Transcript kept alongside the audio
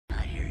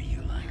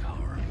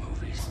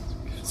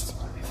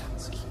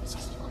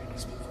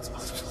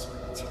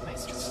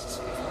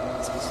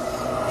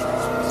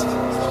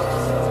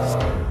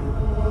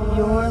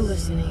You're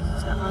listening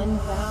to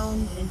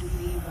Unbound and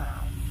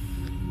Rewound.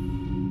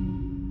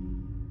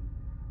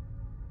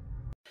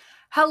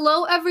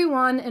 Hello,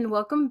 everyone, and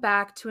welcome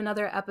back to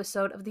another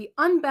episode of the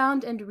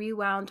Unbound and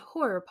Rewound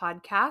horror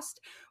podcast,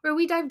 where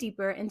we dive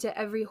deeper into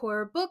every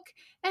horror book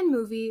and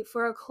movie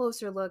for a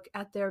closer look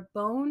at their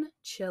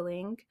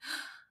bone-chilling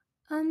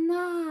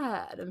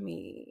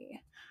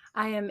anatomy.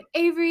 I am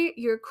Avery,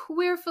 your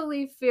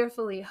queerfully,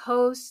 fearfully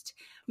host.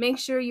 Make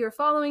sure you're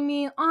following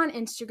me on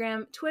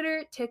Instagram,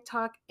 Twitter,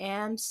 TikTok,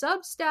 and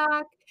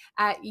Substack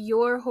at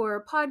Your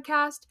Horror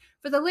Podcast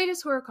for the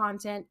latest horror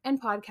content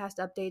and podcast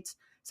updates,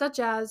 such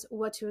as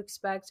what to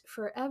expect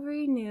for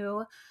every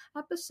new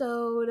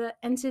episode.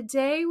 And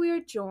today we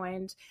are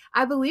joined,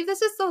 I believe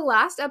this is the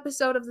last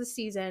episode of the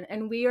season,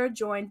 and we are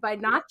joined by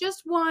not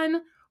just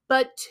one,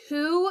 but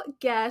two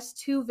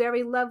guests, two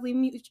very lovely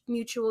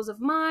mutuals of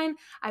mine.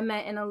 I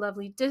met in a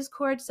lovely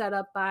Discord set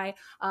up by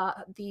oh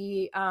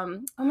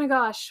my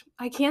gosh,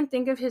 I can't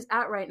think of his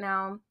 @ right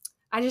now.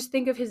 I just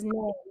think of his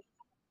name.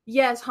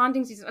 Yes,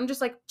 Haunting Season. I'm just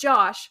like,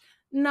 Josh,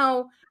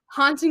 no,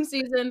 Haunting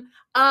Season.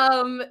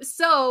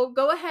 So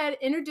go ahead,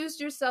 introduce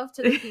yourself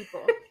to the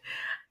people.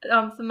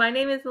 So my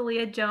name is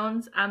Alea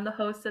Jones. I'm the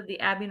host of the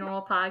Abby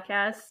Normal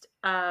podcast.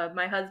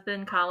 My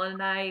husband Colin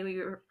and I,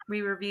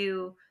 we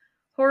review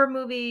horror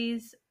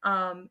movies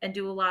and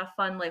do a lot of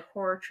fun like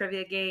horror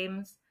trivia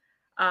games.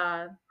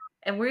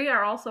 And we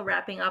are also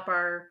wrapping up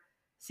our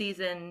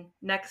season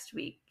next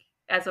week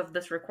as of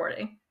this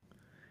recording.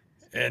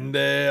 And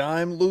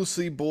I'm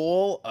Lucy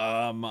Ball.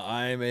 I'm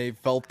a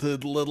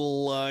felted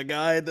little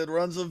guy that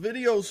runs a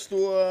video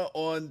store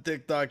on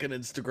TikTok and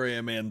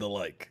Instagram and the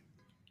like.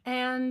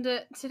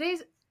 And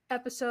today's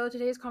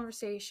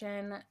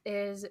conversation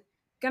is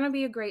gonna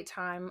be a great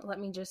time. Let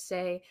me just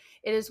say,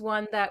 it is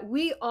one that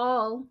we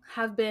all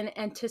have been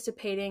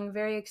anticipating,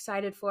 very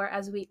excited for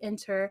as we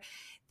enter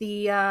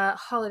the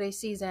holiday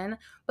season.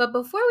 But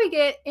before we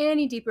get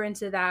any deeper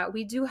into that,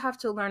 we do have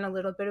to learn a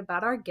little bit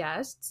about our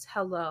guests.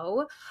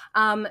 Hello.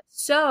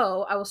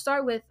 So I will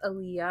start with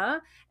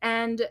Alea.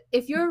 And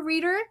if you're a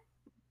reader,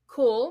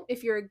 cool.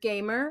 If you're a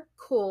gamer,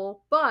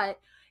 cool. But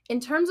in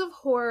terms of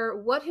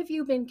horror, what have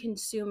you been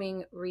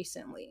consuming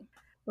recently?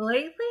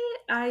 Lately,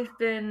 I've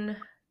been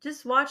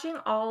just watching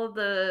all of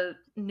the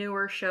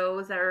newer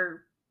shows that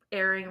are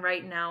airing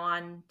right now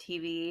on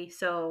TV.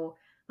 So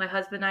my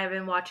husband and I have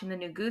been watching the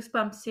new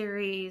Goosebumps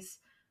series.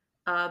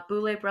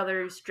 Boulet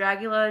Brothers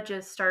Dracula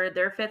just started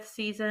their 5th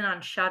season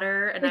on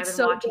Shudder, and I've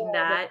been watching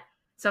that.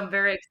 So I'm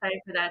very excited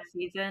for that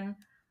season.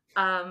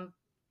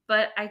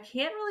 But I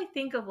can't really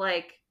think of,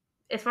 like,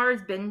 as far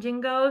as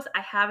binging goes,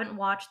 I haven't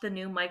watched the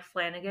new Mike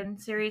Flanagan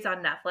series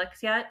on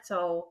Netflix yet.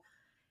 So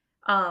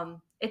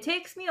it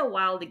takes me a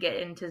while to get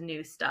into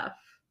new stuff,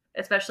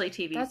 especially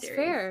TV That's series.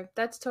 That's fair.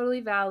 That's totally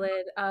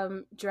valid.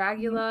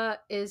 Dracula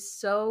is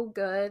so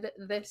good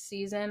this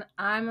season.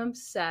 I'm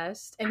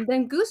obsessed. And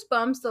then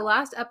Goosebumps, the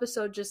last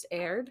episode just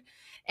aired,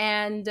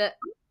 and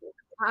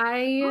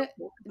I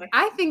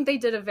think they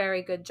did a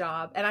very good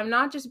job. And I'm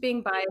not just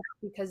being biased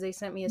because they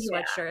sent me a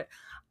sweatshirt.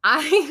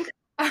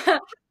 Yeah.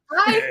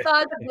 I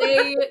thought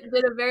they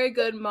did a very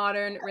good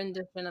modern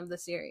rendition of the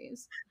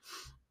series.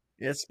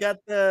 It's got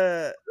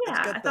the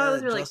I thought it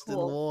was really Justin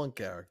cool. Long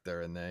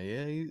character in there.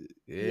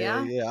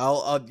 Yeah.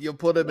 I'll you'll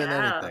put him in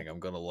anything. I'm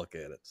gonna look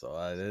at it. So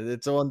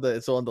it's on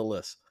the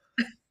list.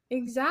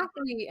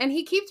 Exactly, and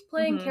he keeps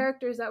playing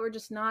characters that we're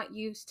just not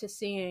used to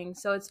seeing.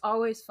 So it's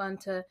always fun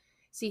to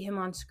see him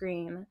on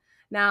screen.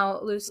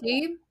 Now,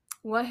 Lucy,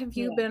 what have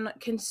you been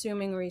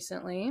consuming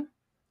recently?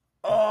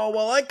 Oh,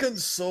 well, I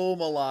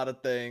consume a lot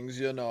of things,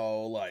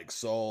 like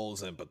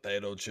souls and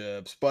potato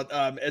chips. But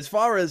as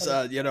far as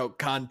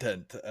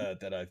content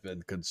that I've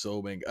been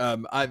consuming,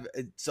 I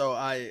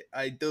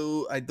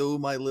do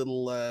my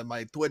little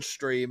my Twitch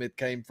stream. It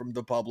came from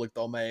the public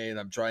domain.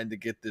 I'm trying to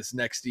get this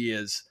next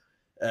year's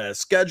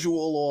schedule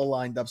all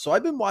lined up. So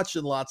I've been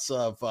watching lots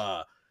of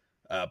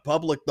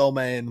public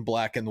domain,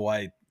 black and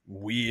white,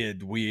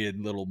 weird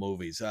little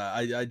movies.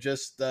 I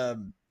just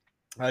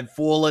I've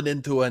fallen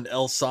into an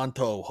El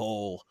Santo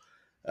hole,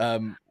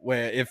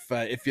 where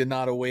if you're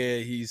not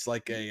aware, he's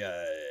like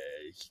a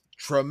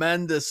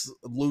tremendous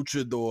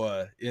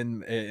luchador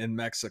in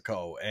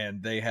Mexico,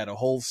 and they had a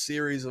whole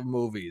series of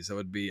movies. It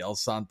would be El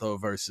Santo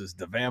versus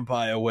the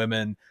Vampire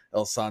Women,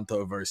 El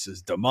Santo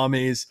versus the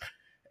Mummies,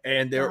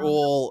 and they're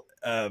all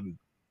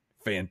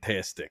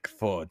fantastic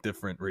for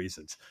different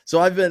reasons. So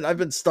I've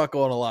been stuck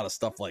on a lot of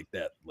stuff like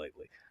that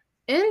lately.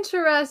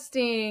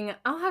 Interesting.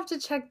 I'll have to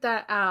check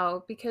that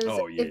out because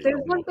if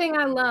there's one thing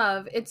I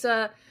love, it's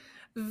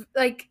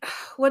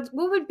what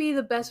would be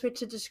the best way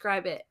to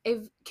describe it?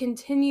 A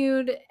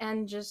continued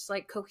and just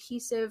like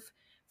cohesive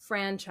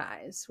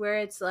franchise where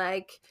it's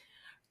like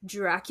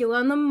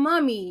Dracula and the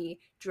Mummy,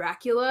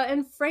 Dracula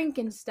and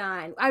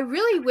Frankenstein. I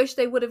really wish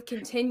they would have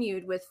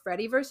continued with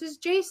Freddy versus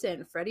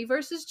Jason, Freddy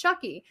versus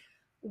Chucky.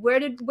 Where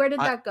did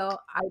that go?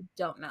 I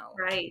don't know.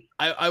 Right.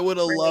 I would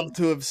have Right. loved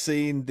to have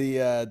seen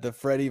the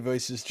Freddy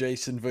versus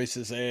Jason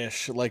versus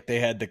Ash like they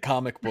had the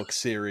comic book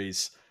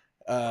series.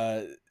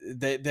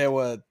 There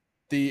were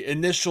the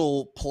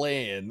initial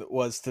plan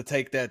was to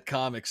take that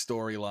comic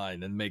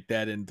storyline and make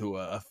that into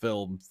a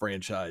film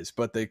franchise,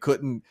 but they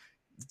couldn't.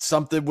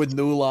 Something with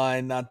New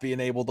Line not being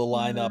able to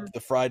line up the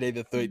Friday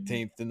the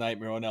 13th, the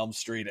Nightmare on Elm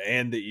Street,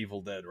 and the Evil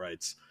Dead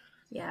rights.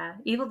 Yeah,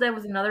 Evil Dead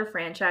was another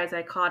franchise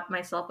I caught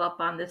myself up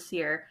on this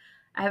year.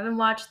 I haven't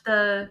watched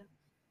the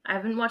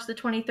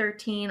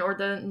 2013 or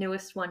the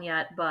newest one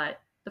yet, but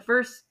the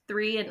first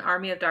 3 and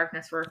Army of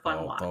Darkness were a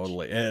fun watch.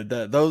 Totally. And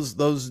those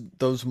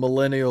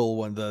millennial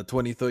one, the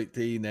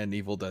 2013 and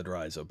Evil Dead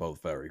Rise are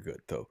both very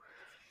good too.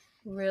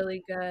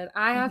 Really good.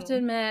 I have to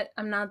admit,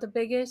 I'm not the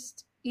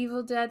biggest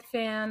Evil Dead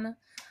fan,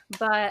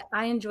 but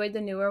I enjoyed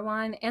the newer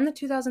one, and the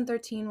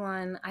 2013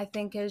 one I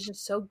think is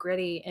just so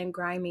gritty and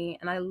grimy,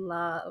 and I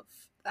love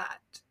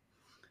that.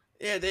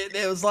 Yeah,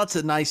 there was lots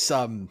of nice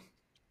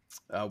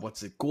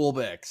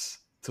callbacks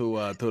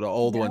to the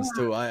old ones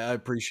too. I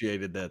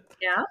appreciated that.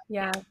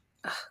 Yeah.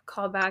 Ugh,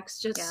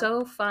 callbacks just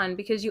so fun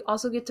because you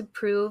also get to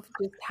prove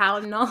just how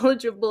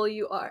knowledgeable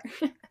you are.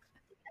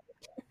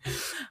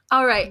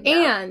 All right,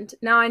 and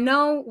now I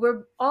know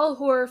we're all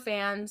horror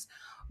fans,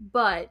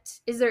 but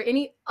is there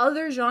any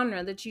other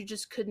genre that you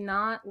just could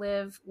not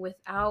live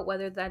without,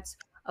 whether that's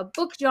a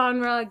book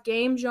genre,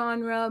 game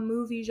genre,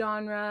 movie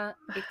genre,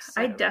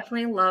 etc.? I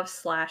definitely love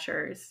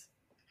slashers.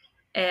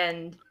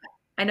 And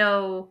I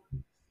know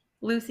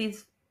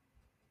Lucy's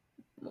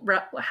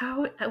what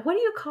do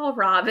you call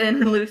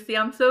Robin, Lucy?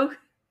 I'm so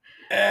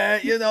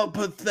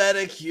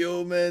pathetic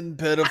human,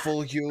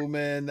 pitiful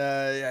human.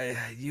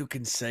 You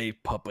can say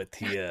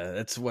puppeteer.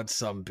 That's what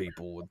some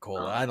people would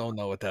call it. I don't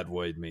know what that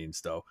word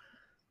means, though.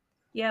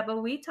 Yeah,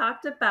 but we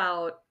talked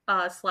about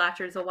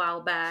slashers a while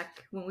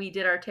back when we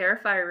did our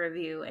Terrifier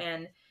review,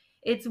 and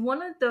it's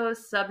one of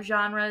those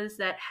subgenres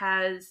that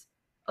has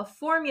a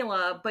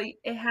formula, but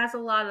it has a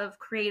lot of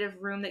creative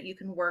room that you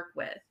can work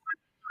with.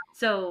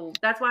 So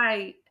that's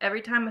why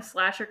every time a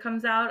slasher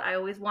comes out, I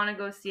always want to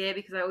go see it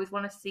because I always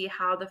want to see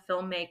how the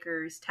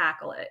filmmakers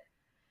tackle it.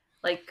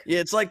 Yeah,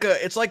 it's like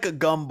a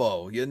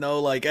gumbo,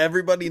 like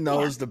everybody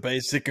knows the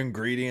basic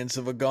ingredients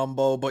of a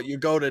gumbo, but you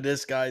go to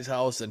this guy's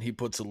house and he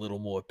puts a little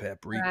more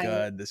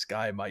paprika, and this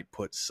guy might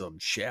put some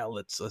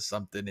shallots or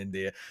something in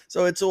there.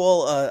 So it's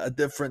all a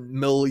different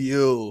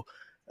milieu,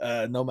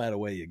 no matter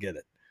where you get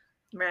it.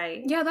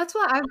 Right. Yeah, that's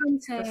what I've been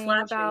saying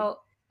about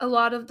a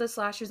lot of the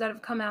slashers that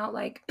have come out,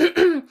 like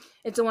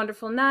It's a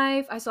Wonderful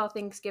Knife. I saw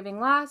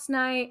Thanksgiving last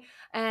night,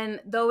 and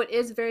though it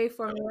is very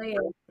formulaic.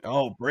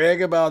 Oh,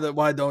 brag about it.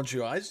 Why don't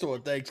you? I saw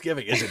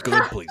Thanksgiving. Is it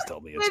good? Please tell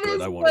me it's good.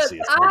 I want to see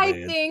it. I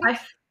think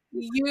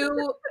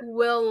you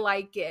will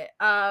like it.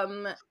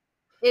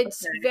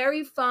 It's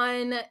very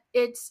fun.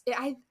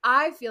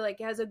 I feel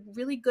like it has a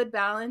really good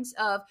balance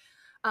of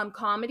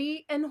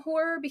comedy and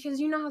horror, because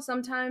you know how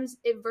sometimes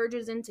it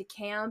verges into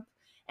camp,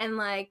 and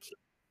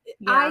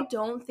I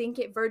don't think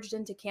it verged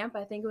into camp.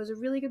 I think it was a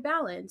really good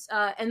balance.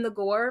 And the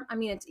gore, I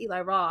mean, it's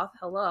Eli Roth.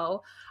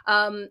 Hello.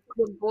 The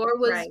gore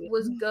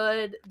was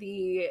good.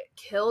 The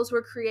kills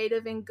were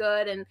creative and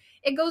good. And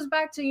it goes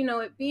back to,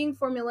 it being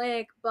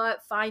formulaic,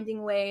 but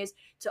finding ways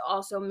to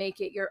also make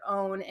it your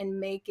own and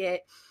make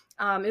it.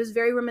 It was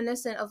very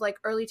reminiscent of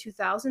early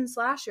 2000s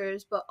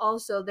slashers, but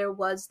also there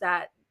was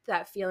that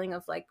feeling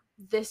of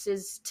this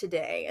is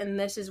today and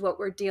this is what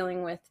we're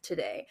dealing with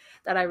today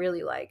that I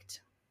really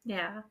liked.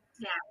 Yeah.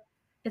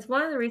 It's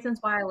one of the reasons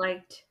why I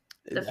liked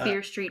the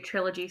Fear Street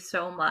trilogy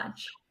so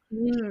much.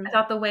 I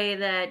thought the way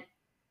that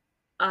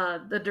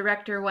the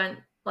director went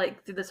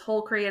through this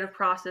whole creative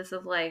process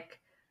of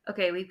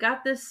okay, we've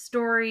got this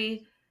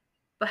story,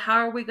 but how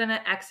are we going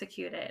to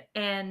execute it?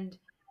 And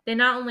they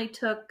not only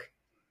took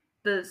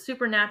the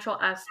supernatural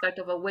aspect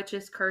of a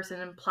witch's curse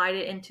and applied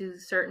it into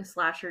certain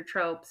slasher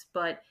tropes,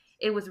 but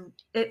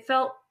it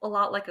felt a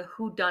lot like a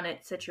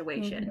whodunit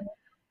situation. Mm-hmm.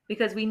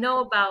 Because we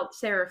know about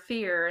Sarah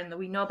Fear and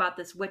we know about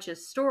this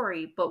witch's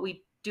story, but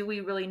do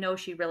we really know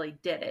she really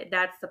did it?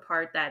 That's the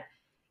part that,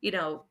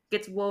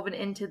 gets woven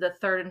into the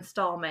third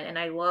installment. And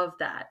I love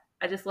that.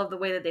 I just love the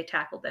way that they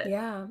tackled it.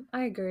 Yeah,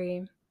 I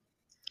agree.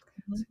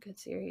 It's a good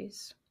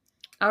series.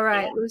 All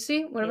right,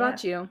 Lucy, what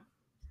about you?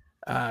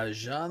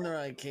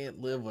 Genre I can't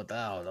live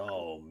without.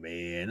 Oh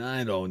man,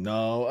 I don't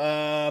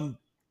know.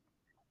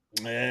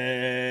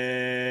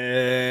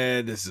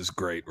 This is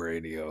great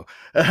radio.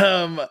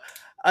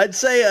 I'd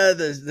say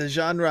the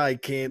genre I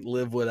can't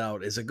live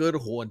without is a good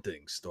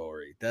haunting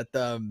story.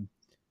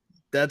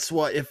 That's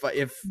what if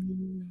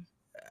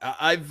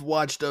I've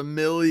watched a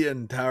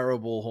million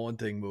terrible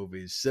haunting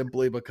movies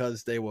simply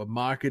because they were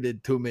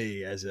marketed to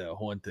me as a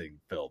haunting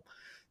film.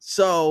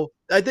 So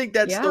I think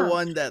that's the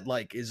one that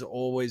is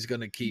always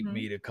going to keep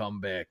me to come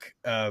back.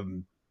 I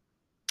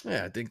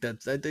think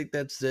that's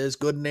as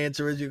good an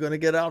answer as you're going to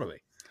get out of me.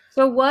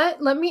 So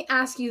let me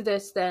ask you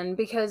this then,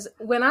 because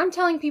when I'm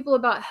telling people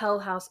about Hell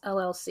House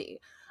LLC,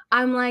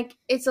 I'm like,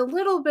 it's a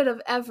little bit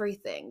of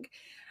everything.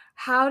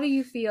 How do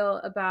you feel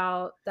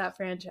about that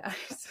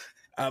franchise?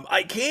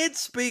 I can't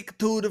speak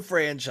to the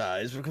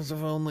franchise because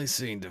I've only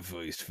seen the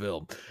first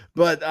film,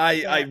 but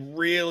I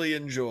really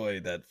enjoy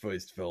that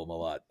first film a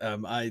lot.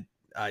 I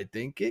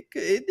think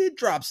it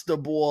drops the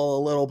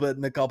ball a little bit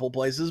in a couple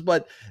places,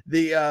 but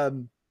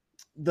the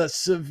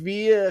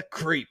severe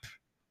creep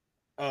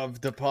of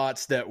the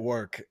parts that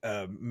work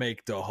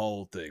make the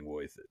whole thing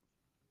worth it.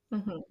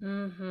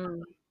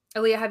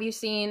 Alea, have you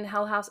seen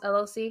Hell House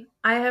LLC?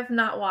 I have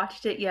not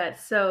watched it yet,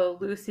 so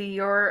Lucy,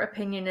 your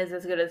opinion is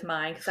as good as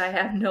mine because I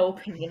have no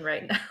opinion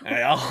right now.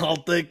 Hey,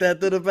 I'll take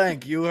that to the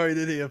bank. You heard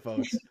it here,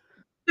 folks.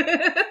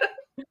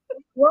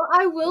 Well,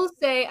 I will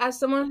say, as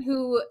someone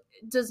who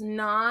does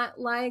not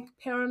like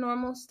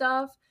paranormal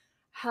stuff,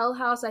 Hell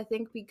House, I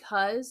think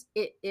because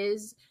it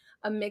is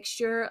a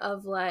mixture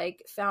of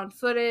like found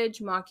footage,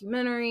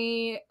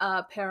 mockumentary,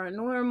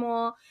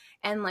 paranormal,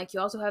 and like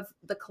you also have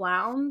the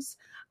clowns.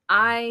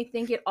 I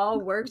think it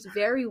all works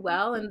very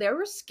well, and there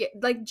were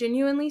like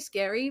genuinely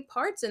scary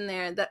parts in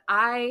there that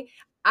I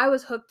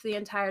was hooked the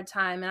entire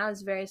time, and I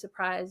was very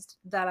surprised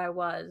that I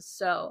was.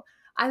 So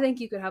I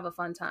think you could have a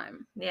fun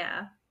time.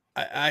 Yeah.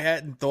 I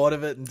hadn't thought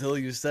of it until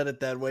you said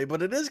it that way,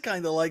 but it is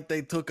kind of like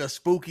they took a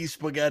spooky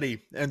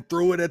spaghetti and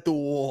threw it at the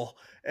wall.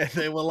 And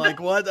they were like,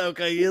 what?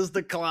 Okay, here's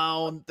the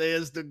clown.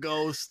 There's the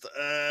ghost.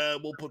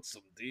 We'll put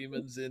some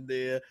demons in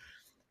there.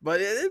 But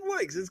it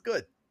works. It's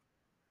good.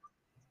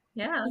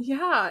 Yeah.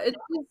 Yeah,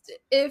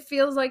 it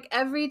feels like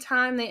every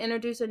time they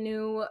introduce a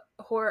new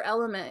horror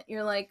element,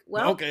 you're like,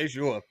 well, okay,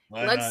 sure.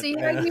 Why let's not? see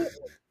how you.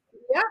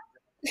 Yeah.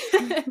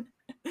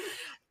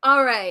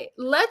 All right,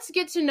 let's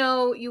get to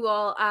know you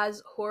all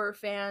as horror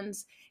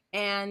fans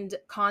and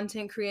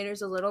content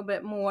creators a little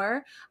bit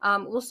more.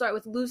 We'll start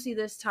with Lucy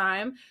this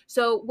time.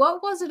 So,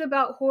 what was it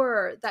about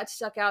horror that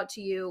stuck out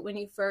to you when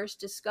you first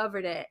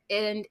discovered it?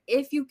 And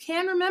if you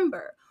can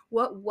remember,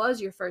 what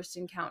was your first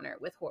encounter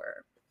with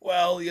horror?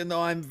 Well,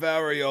 I'm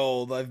very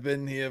old. I've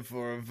been here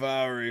for a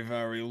very,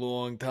 very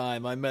long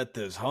time. I met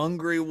this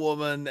hungry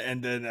woman,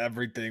 and then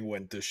everything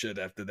went to shit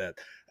after that.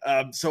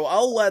 So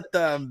I'll let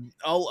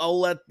I'll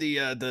let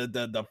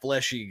the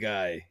fleshy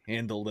guy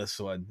handle this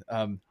one.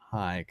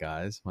 Hi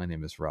guys, my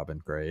name is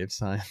Robin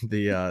Graves. I'm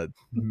the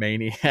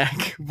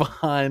maniac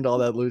behind all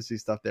that Lucy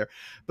stuff there.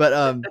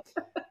 But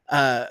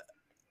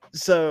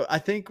so I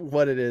think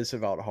what it is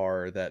about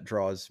horror that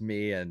draws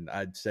me, and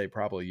I'd say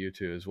probably you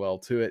two as well,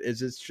 to it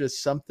is it's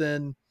just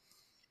something.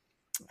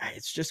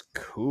 It's just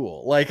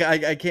cool. Like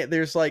I can't.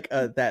 There's like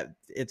that.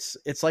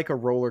 It's like a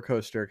roller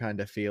coaster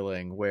kind of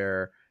feeling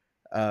where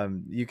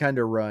you kind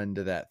of run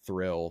to that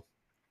thrill.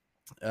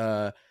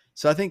 So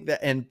I think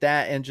that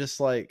and just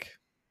like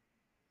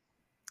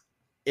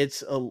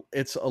it's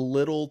a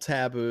little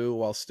taboo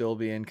while still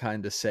being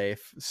kind of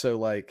safe. So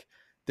like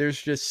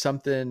there's just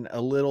something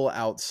a little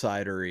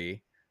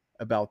outsidery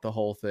about the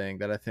whole thing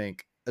that I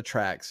think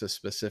attracts a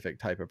specific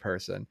type of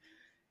person.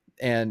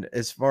 And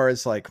as far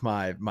as like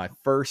my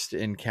first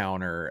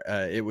encounter,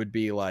 it would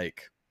be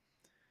like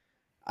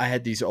I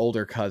had these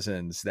older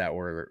cousins that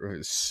were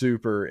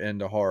super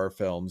into horror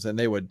films, and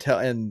they would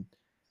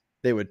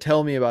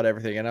tell me about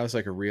everything, and I was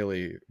like a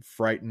really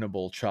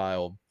frightenable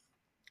child.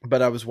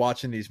 But I was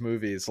watching these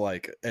movies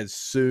like as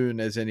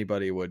soon as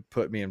anybody would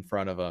put me in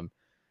front of them.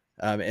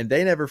 And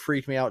they never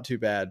freaked me out too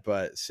bad,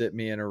 but sit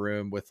me in a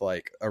room with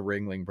like a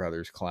Ringling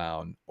Brothers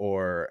clown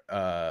or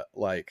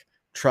like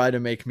try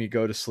to make me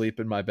go to sleep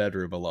in my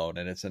bedroom alone,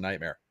 and it's a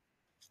nightmare.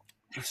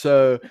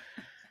 So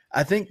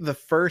I think the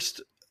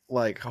first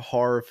like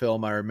horror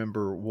film I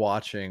remember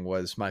watching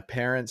was my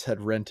parents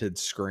had rented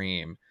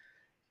Scream,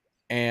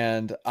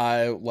 and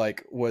I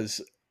like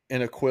was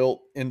in a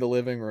quilt in the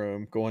living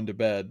room going to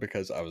bed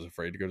because I was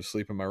afraid to go to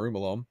sleep in my room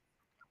alone.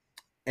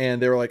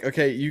 And they were like,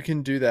 okay, you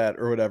can do that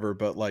or whatever,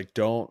 but like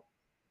don't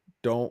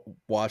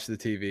watch the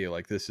TV.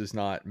 Like this is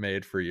not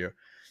made for you.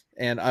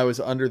 And I was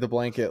under the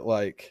blanket,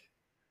 like,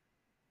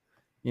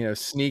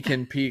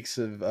 sneaking peeks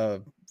of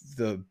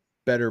the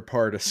better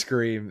part of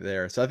Scream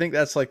there. So I think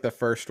that's like the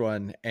first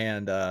one.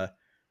 And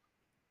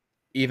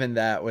even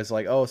that was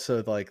like, oh,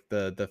 so like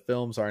the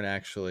films aren't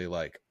actually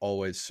like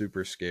always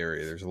super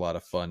scary. There's a lot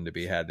of fun to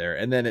be had there.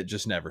 And then it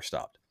just never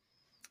stopped.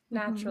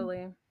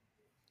 Naturally.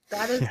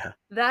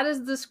 That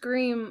is the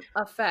Scream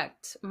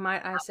effect,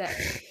 might I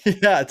say.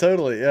 Yeah,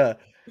 totally. Yeah.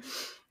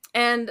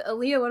 And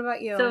Alea, what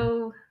about you?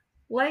 So,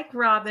 like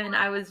Robin,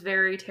 I was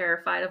very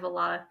terrified of a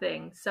lot of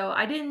things. So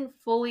I didn't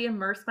fully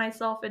immerse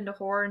myself into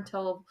horror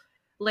until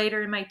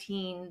later in my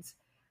teens.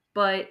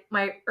 But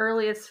my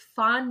earliest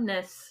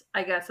fondness,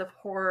 I guess, of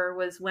horror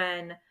was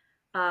when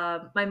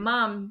my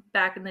mom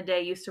back in the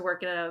day used to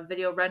work in a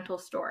video rental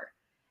store.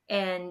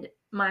 And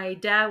my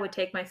dad would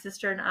take my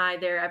sister and I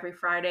there every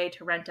Friday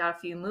to rent out a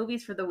few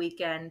movies for the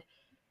weekend.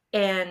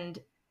 And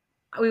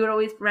we would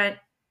always rent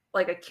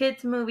like a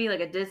kid's movie, like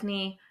a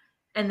Disney.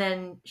 And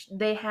then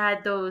they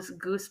had those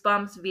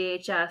Goosebumps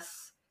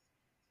VHS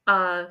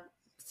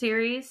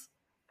series.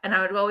 And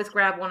I would always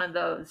grab one of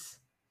those.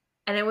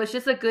 And it was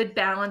just a good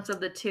balance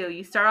of the two.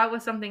 You start out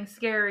with something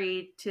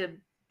scary to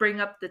bring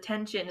up the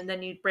tension, and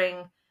then you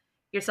bring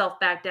yourself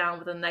back down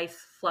with a nice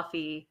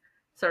fluffy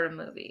sort of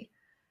movie.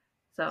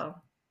 So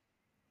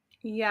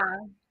Yeah.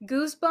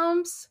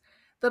 Goosebumps,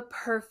 the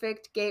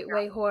perfect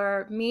gateway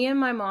horror. Me and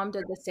my mom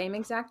did the same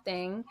exact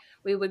thing.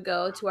 We would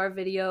go to our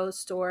video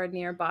store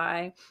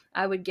nearby.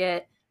 I would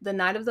get The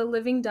Night of the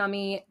Living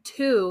Dummy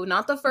 2,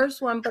 not the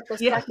first one, but the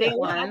yeah, they second had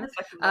one. the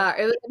second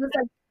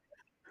one.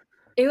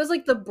 It was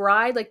like the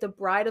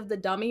bride of the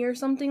dummy or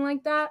something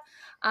like that.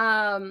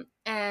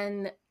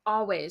 And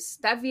always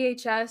that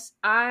VHS,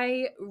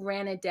 I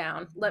ran it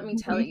down. Let me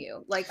tell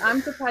you, like,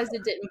 I'm surprised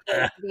it didn't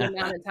break the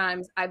amount of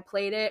times I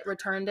played it,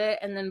 returned it,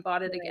 and then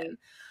bought it again.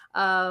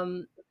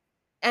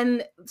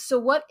 And so,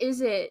 what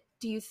is it?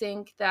 Do you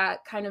think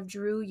that kind of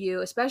drew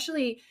you,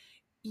 especially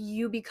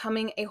you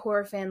becoming a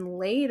horror fan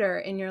later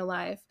in your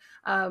life?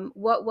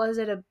 What was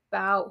it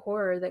about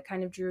horror that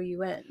kind of drew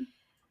you in?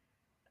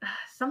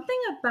 Something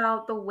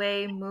about the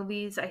way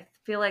movies I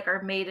feel like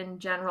are made in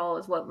general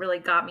is what really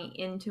got me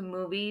into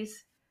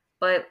movies.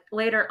 But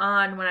later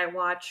on, when I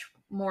watch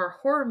more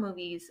horror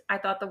movies, I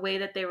thought the way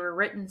that they were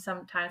written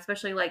sometimes,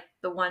 especially like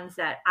the ones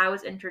that I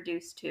was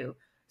introduced to,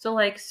 so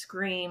like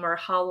Scream or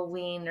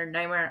Halloween or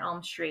Nightmare on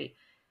Elm Street,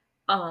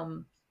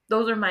 um,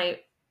 those are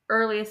my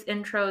earliest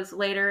intros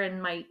later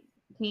in my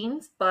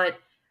teens, but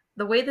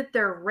the way that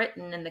they're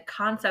written and the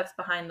concepts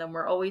behind them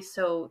were always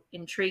so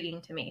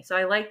intriguing to me. So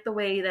I like the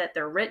way that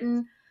they're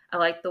written. I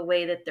like the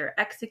way that they're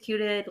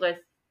executed with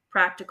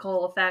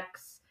practical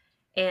effects,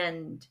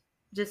 and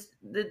just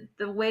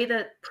the way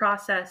that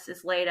process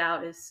is laid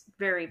out is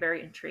very,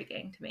 very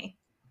intriguing to me.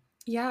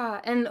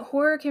 Yeah, and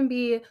horror can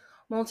be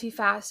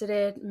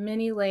multifaceted,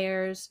 many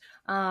layers,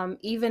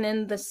 even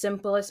in the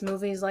simplest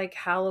movies like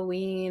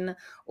Halloween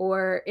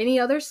or any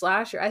other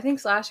slasher. I think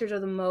slashers are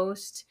the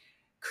most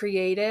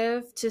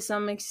creative to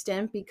some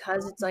extent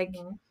because it's like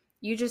Mhm.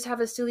 you just have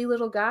a silly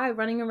little guy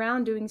running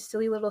around doing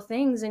silly little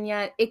things, and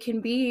yet it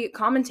can be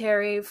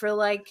commentary for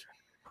like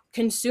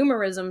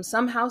consumerism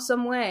somehow,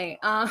 some way.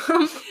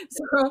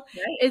 So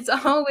Right. it's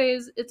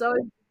always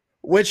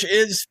Which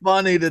is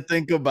funny to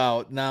think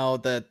about now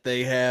that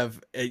they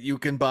have you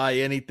can buy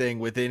anything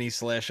with any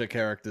slasher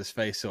character's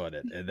face on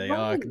it, and they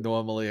are Right.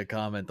 normally a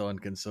comment on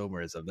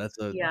consumerism.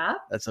 Yeah.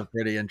 That's a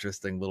pretty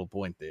interesting little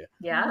point there.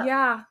 Yeah.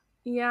 Yeah.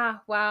 Yeah.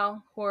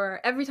 Wow.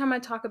 Horror. Every time I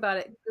talk about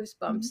it,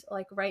 Mhm. goosebumps,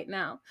 like right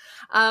now.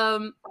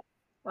 Um,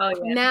 Oh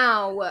yeah.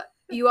 now,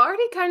 you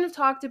already kind of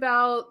talked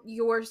about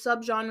your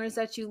subgenres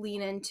that you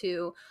lean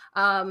into.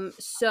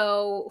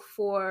 So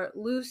for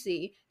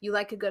Lucy, you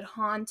like a good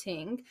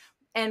haunting.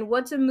 And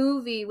what's a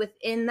movie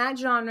within that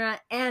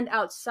genre and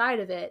outside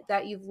of it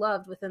that you've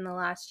loved within the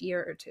last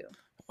year or two?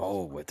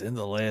 Oh, within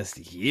the last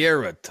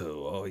year or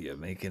two. Oh, you're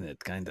making it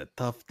kind of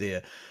tough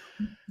there.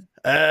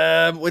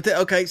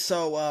 Okay,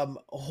 so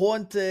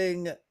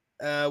haunting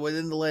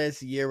within the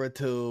last year or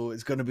two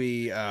is going to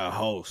be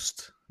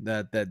Host,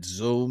 that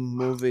Zoom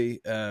movie.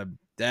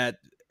 That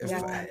if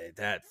Yeah.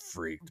 that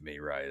freaked me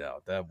right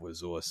out. That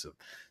was awesome.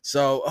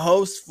 So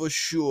Host for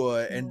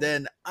sure, and Mhm.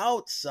 then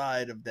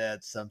outside of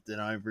that, something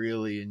I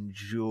really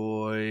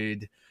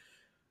enjoyed.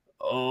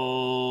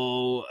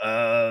 Oh,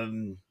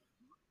 I'm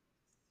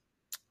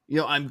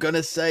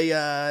gonna say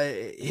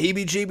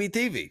Heebie Jeebie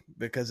TV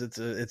because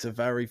it's a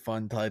very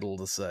fun title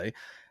to say.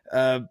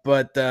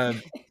 But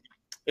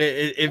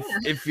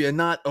if you're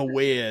not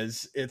aware,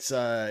 it's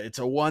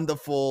a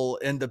wonderful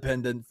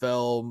independent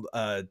film.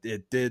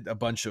 It did a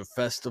bunch of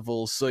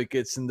festival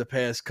circuits in the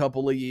past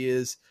couple of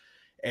years,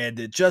 and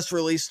it just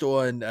released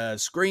on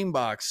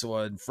Screenbox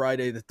on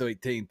Friday the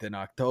 13th in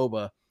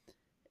October.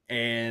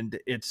 And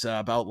it's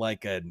about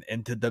like an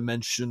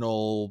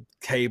interdimensional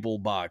cable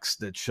box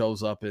that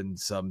shows up in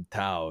some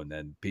town,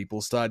 and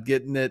people start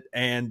getting it.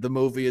 And the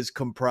movie is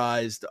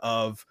comprised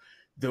of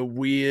the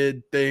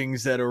weird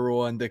things that are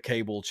on the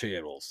cable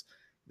channels.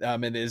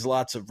 And there's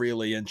lots of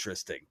really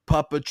interesting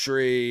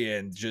puppetry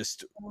and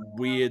just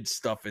weird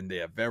stuff in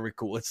there. Very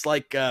cool. It's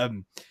like Cat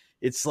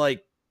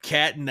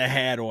in the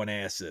Hat on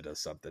acid or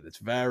something. It's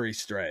very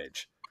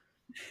strange.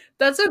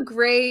 That's a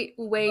great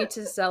way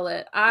to sell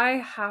it. I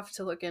have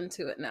to look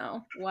into it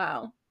now.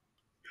 Wow.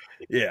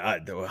 Yeah, I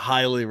do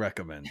highly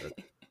recommend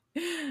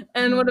it.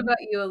 And what about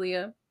you,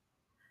 Aaliyah?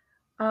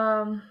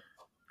 Um,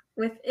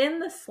 Within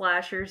the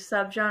slasher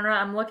subgenre,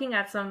 I'm looking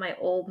at some of my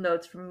old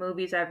notes from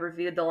movies I've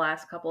reviewed the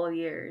last couple of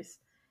years.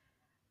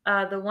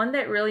 The one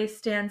that really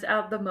stands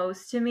out the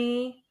most to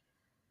me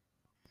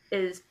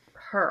is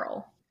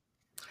Pearl.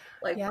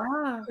 Like,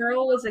 Yeah.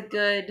 Pearl was a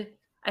good.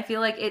 I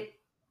feel like it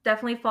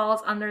definitely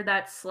falls under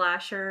that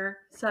slasher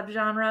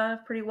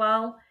subgenre pretty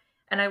well,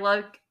 and I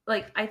like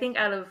I think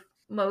out of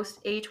most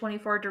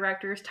A24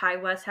 directors, Ty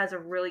West has a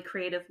really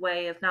creative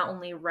way of not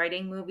only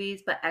writing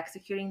movies but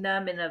executing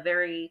them in a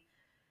very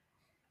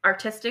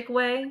artistic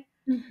way.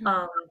 Mhm.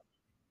 Um,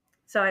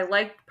 so I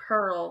liked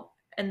Pearl,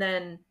 and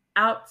then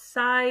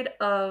outside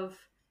of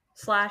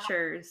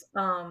slashers,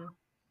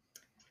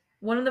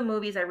 one of the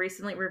movies I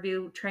recently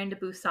reviewed, Train to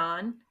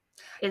Busan,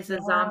 is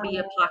a zombie Yeah.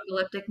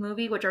 apocalyptic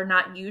movie, which are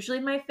not usually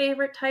my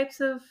favorite types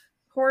of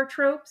horror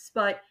tropes,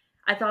 but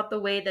I thought the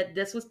way that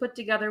this was put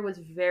together was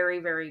very,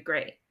 very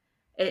great.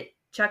 It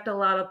checked a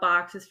lot of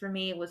boxes for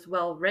me. It was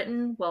well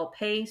written, well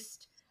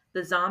paced.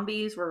 The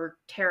zombies were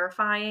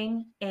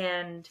terrifying,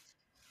 and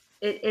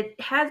it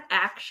has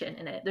action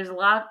in it. There's a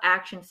lot of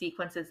action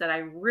sequences that I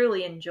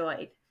really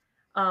enjoyed.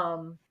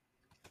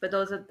 But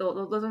those are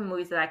the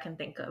movies that I can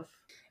think of.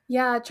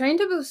 Yeah, Train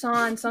to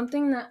Busan,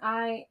 something that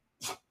I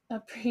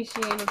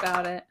appreciate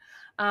about it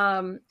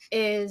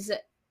is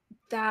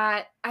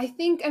that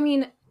I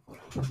mean,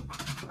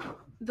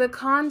 the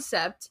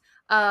concept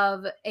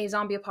of a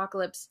zombie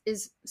apocalypse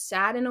is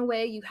sad in a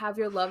way. You have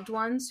your loved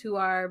ones who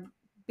are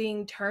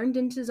being turned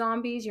into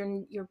zombies.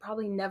 You're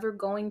probably never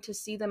going to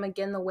see them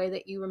again the way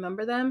that you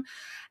remember them.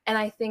 And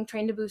I think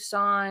Train to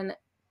Busan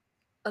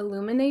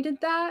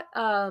illuminated that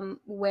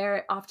where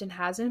it often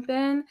hasn't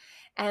been.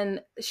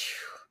 And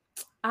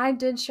I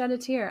did shed a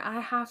tear,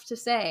 I have to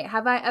say.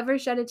 Have I ever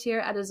shed a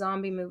tear at a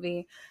zombie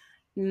movie?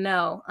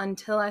 No,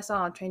 until I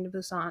saw Train to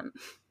Busan.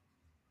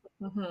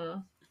 Mm-hmm.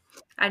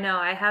 I know.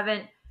 I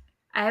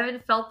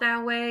haven't felt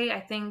that way. I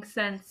think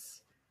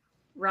since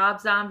Rob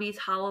Zombie's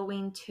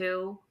Halloween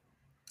 2.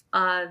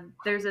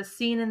 There's a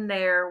scene in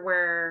there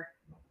where,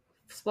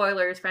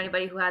 spoilers for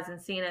anybody who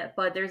hasn't seen it,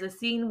 but there's a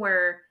scene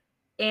where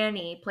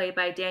Annie, played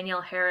by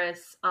Danielle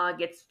Harris,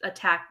 gets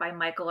attacked by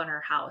Michael in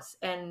her house,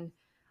 and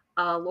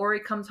Lori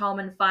comes home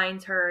and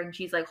finds her, and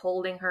she's like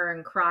holding her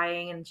and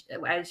crying, and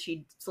as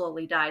she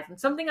slowly dies. And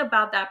something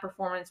about that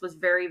performance was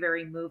very,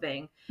 very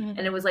moving, and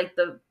it was like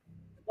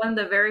one of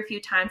the very few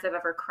times I've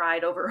ever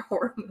cried over a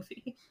horror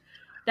movie.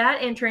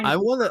 That and Train.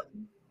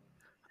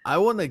 I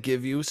want to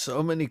give you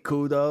so many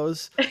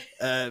kudos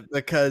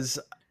because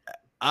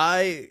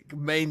I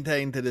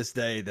maintain to this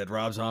day that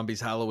Rob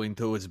Zombie's Halloween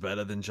 2 is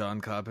better than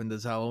John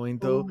Carpenter's Halloween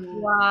 2.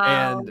 Ooh,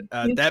 wow.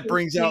 And that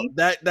brings out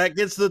that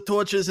gets the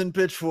torches and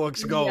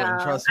pitchforks going, Yeah,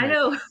 trust me. I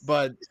know.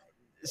 But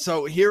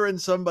so hearing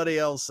somebody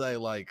else say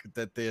like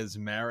that there's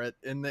merit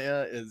in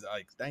there is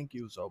like, thank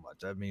you so much.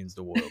 That means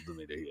the world to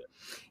me to hear.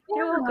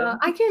 You're welcome.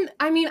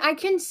 I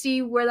can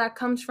see where that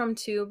comes from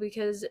too,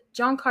 because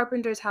John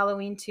Carpenter's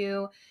Halloween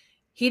 2,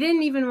 he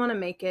didn't even want to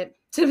make it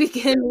to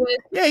begin with.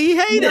 Yeah, he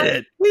hated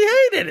it. He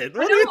hated it.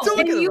 What are you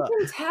talking and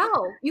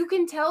about? You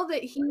can tell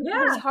that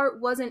his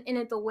heart wasn't in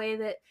it the way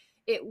that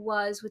it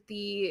was with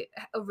the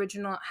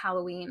original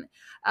Halloween.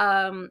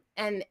 And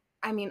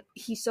I mean,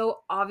 he so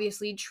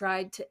obviously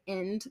tried to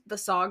end the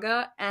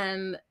saga,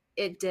 and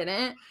it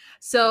didn't.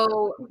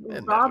 So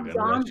Rob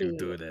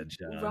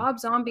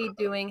Zombie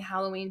doing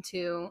Halloween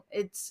 2,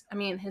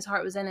 his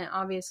heart was in it,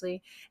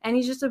 obviously. And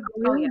he's just a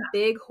really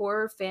big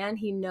horror fan.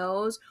 He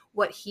knows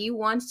what he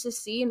wants to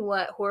see and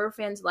what horror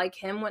fans like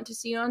him want to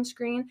see on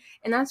screen.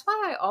 And that's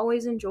why I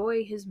always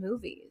enjoy his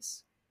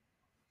movies.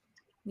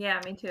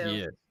 Yeah, me too.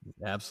 Yeah,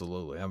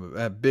 absolutely. I'm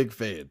a big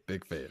fan.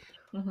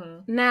 Mm-hmm.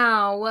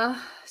 Now,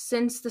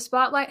 since the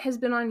spotlight has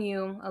been on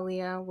you,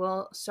 Alea,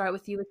 we'll start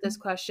with you with this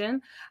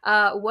question.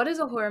 What is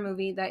a horror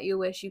movie that you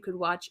wish you could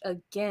watch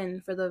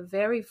again for the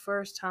very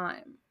first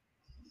time?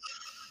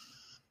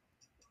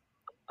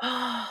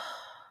 Oh,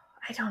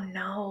 I don't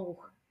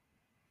know.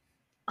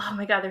 Oh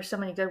my God, there's so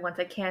many good ones.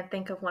 I can't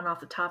think of one off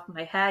the top of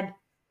my head.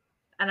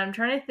 And I'm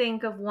trying to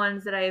think of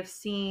ones that I have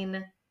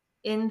seen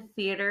in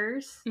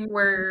theaters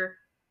where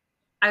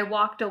I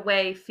walked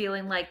away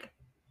feeling like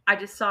I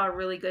just saw a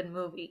really good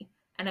movie,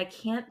 and I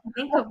can't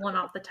think of one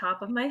off the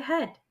top of my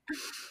head.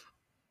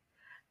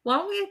 Why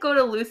don't we go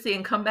to Lucy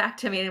and come back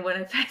to me when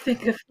I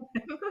think of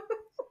it?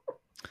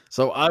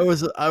 So I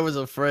was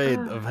afraid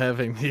of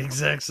having the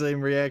exact same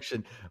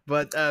reaction,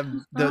 but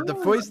the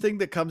first thing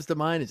that comes to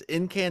mind is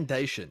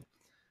Incantation.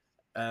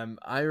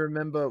 I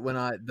remember when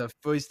the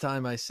first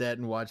time I sat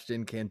and watched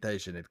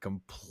Incantation, it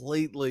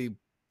completely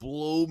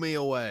blew me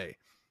away,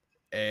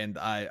 and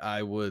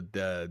I would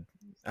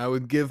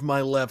give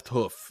my left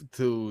hoof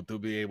to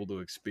be able to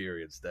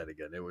experience that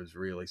again. It was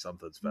really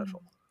something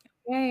special.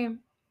 Okay.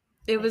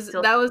 That was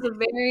a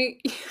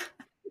very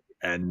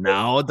And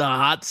now the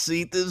hot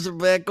seat is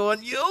back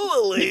on you,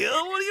 Alea.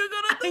 What are you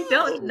gonna do? I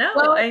don't know.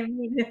 Well, I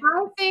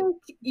think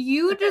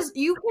you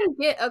can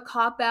get a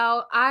cop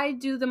out. I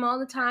do them all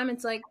the time.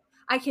 It's like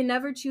I can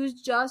never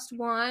choose just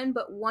one,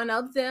 but one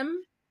of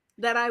them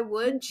that I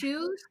would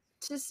choose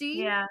to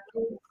see. Yeah.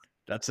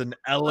 That's an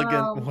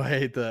elegant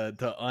way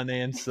to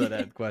unanswer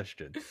that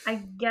question. I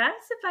guess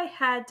if I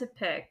had to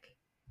pick,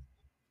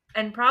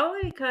 and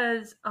probably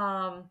because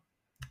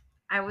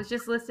I was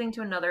just listening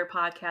to another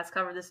podcast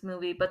cover this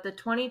movie, but the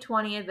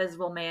 2020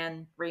 Invisible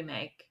Man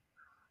remake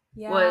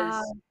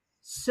was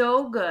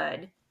so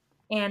good.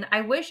 And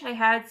I wish I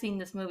had seen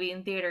this movie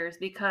in theaters,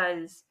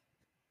 because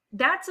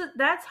that's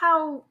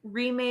how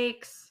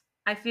remakes,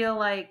 I feel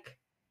like,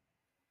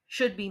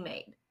 should be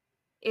made.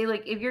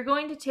 Like, if you're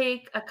going to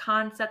take a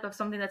concept of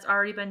something that's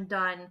already been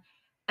done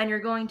and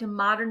you're going to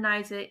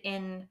modernize it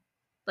in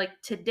like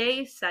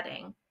today's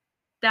setting,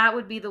 that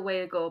would be the way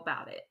to go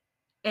about it.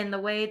 And the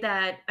way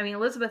that, I mean,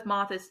 Elizabeth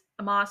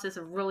Moss is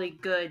a really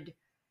good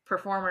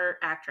performer,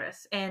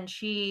 actress, and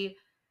she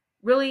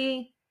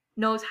really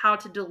knows how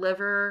to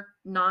deliver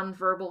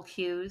nonverbal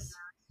cues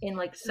in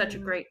like such a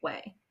great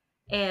way.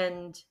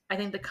 And I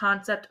think the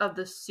concept of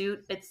the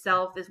suit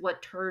itself is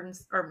what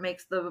turns or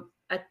makes the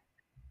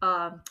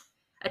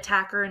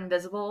attacker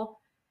invisible.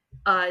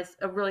 Is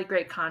a really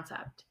great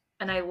concept,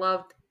 and I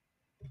loved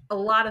a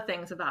lot of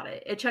things about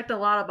it. It checked a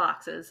lot of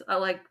boxes,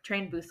 like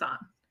Train Busan.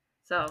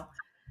 So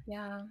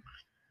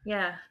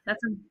Yeah.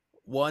 That's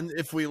One,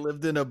 if we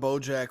lived in a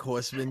BoJack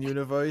Horseman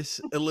universe,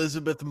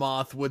 Elizabeth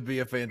Moth would be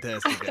a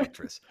fantastic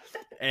actress.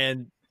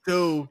 And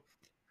two,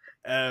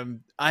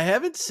 I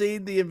haven't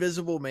seen the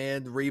Invisible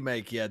Man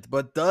remake yet,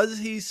 but does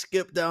he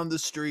skip down the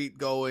street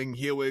going,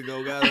 "Here we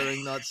go,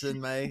 gathering nuts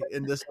in May"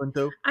 in this one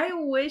too? I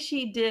wish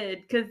he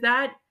did, because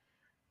that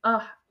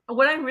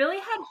what I really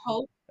had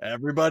hope.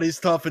 Everybody's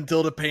tough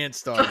until the pants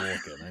start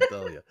walking, I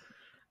tell you.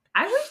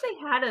 I wish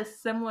they had a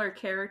similar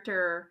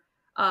character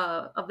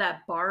of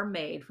that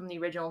barmaid from the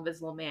original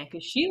Invisible Man,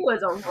 because she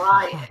was a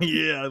riot.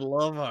 Yeah, I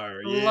love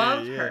her.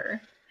 Loved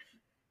her.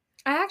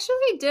 I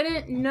actually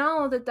didn't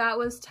know that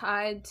was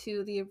tied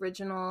to the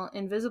original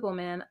Invisible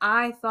Man.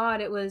 I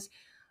thought it was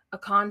a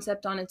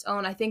concept on its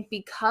own. I think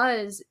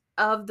because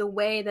of the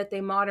way that they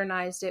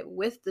modernized it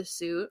with the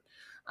suit,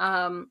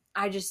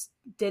 I just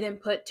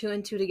didn't put two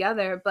and two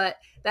together. But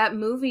that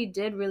movie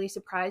did really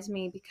surprise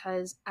me,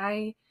 because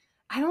I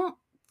don't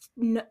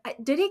know.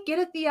 Did it get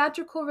a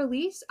theatrical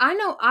release? I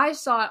know I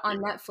saw it on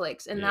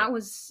Netflix, and that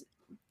was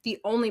the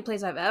only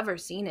place I've ever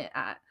seen it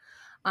at.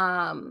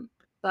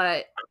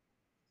 But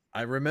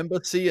I remember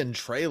seeing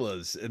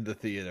trailers in the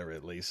theater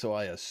at least, so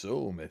I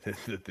assume it hit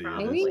the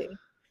theaters.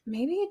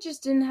 Maybe it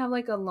just didn't have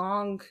like a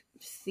long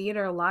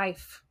theater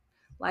lifespan.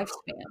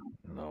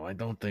 No, I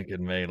don't think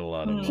it made a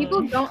lot of money.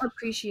 People don't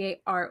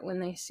appreciate art when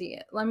they see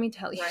it. Let me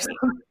tell you.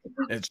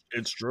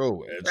 It's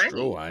true. It's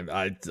true.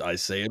 I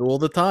say it all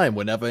the time.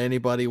 Whenever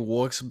anybody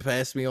walks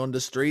past me on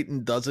the street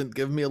and doesn't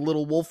give me a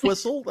little wolf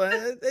whistle,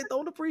 they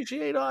don't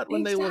appreciate art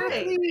when they look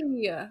at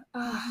it.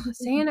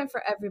 Saying it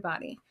for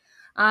everybody.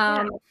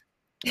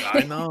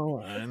 I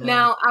know.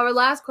 Now, our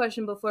last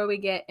question before we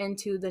get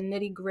into the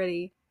nitty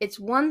gritty. It's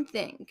one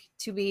thing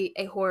to be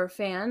a horror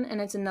fan,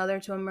 and it's another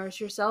to immerse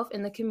yourself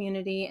in the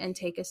community and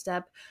take a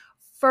step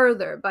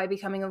further by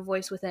becoming a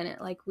voice within it,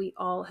 like we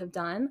all have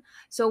done.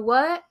 So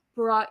what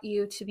brought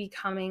you to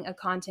becoming a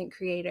content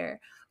creator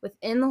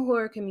within the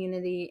horror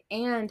community,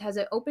 and has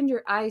it opened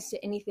your eyes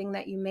to anything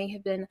that you may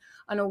have been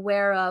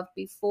unaware of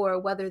before,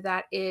 whether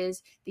that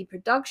is the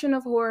production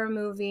of horror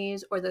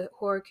movies or the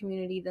horror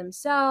community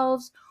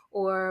themselves,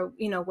 or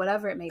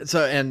whatever it may be?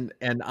 So and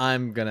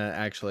I'm gonna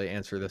actually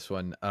answer this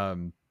one.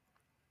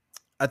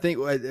 I think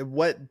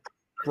what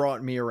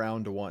brought me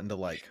around to wanting to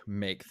like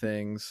make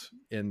things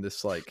in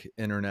this like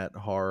internet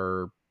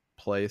horror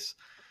place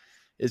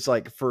is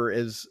like, for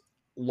as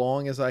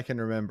long as I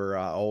can remember,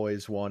 I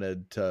always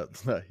wanted to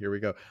here we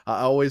go. I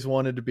always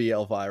wanted to be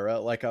Elvira.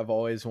 Like I've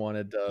always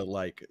wanted to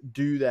like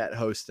do that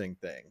hosting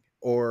thing,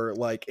 or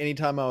like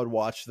anytime I would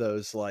watch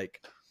those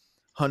like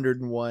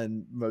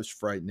 101 most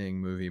frightening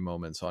movie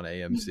moments on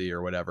AMC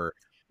or whatever,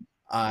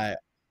 I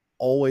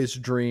always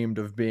dreamed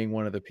of being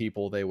one of the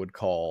people they would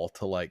call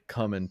to like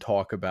come and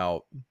talk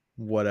about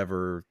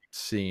whatever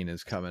scene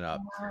is coming up.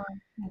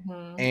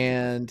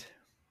 And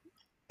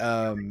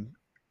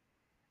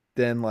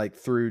then like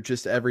through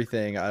just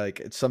everything,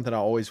 it's something I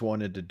always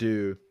wanted to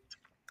do.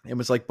 It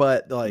was like,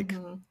 but like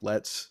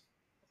let's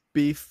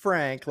be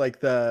frank,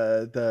 like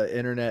the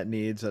internet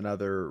needs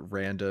another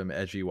random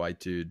edgy white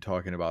dude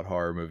talking about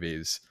horror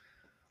movies,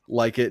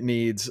 like it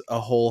needs a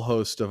whole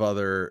host of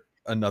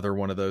another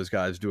one of those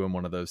guys doing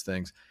one of those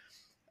things.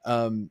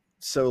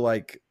 So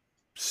like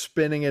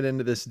spinning it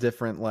into this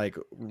different like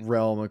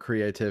realm of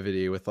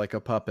creativity with like a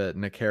puppet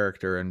and a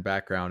character and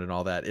background and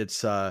all that,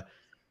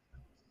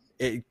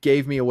 it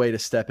gave me a way to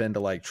step into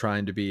like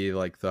trying to be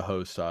like the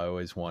host I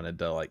always wanted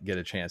to like get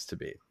a chance to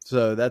be.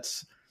 So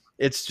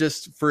it's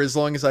just, for as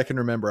long as I can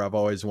remember, I've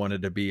always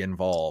wanted to be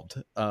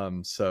involved.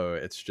 So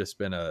it's just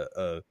been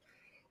a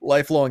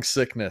lifelong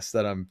sickness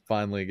that I'm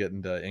finally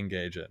getting to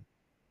engage in.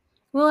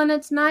 Well, and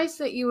it's nice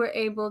that you were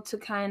able to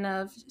kind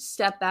of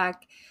step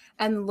back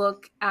and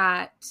look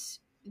at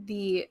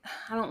I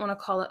don't want to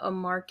call it a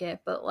market,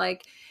 but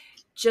like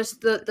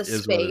just the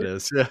space. What it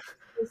is. Yeah.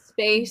 The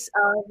space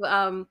of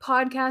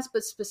podcasts,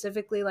 but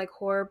specifically like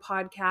horror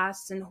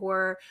podcasts and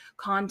horror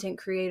content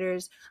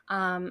creators,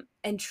 and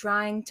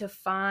trying to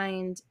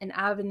find an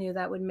avenue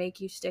that would make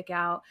you stick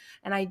out.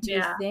 And I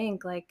do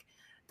think like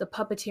the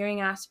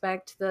puppeteering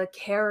aspect, the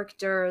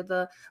character,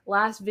 the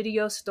last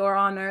video store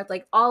on earth,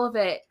 like all of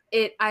it,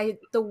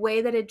 the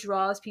way that it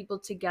draws people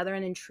together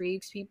and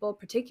intrigues people,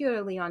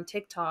 particularly on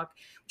TikTok,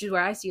 which is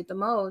where I see it the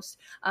most,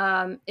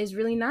 is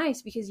really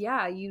nice, because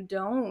you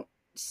don't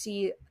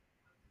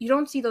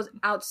see those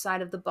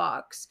outside of the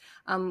box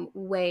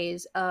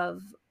ways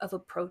of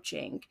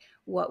approaching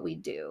what we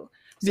do.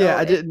 So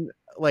I didn't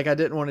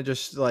want to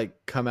just like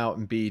come out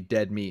and be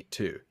dead meat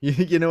too.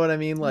 You know what I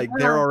mean? Like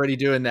they're already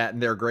doing that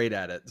and they're great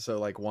at it. So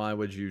like, why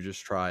would you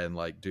just try and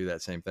like do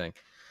that same thing?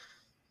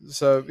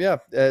 So you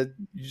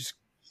just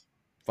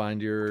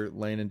find your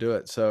lane and do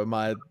it. So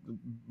my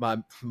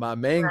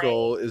main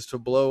goal is to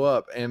blow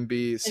up and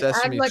be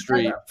Sesame like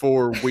Street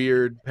for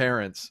weird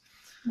parents.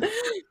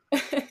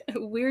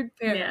 Weird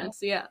parents,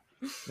 yeah.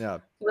 Yeah.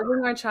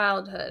 Living our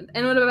childhood.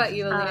 And what about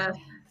you, Alea?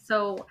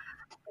 So,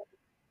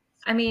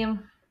 I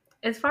mean,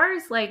 as far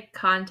as like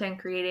content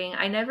creating,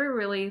 I never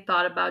really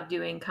thought about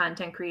doing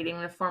content creating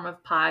in the form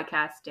of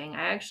podcasting.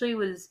 I actually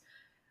was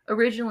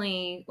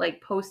originally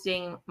like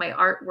posting my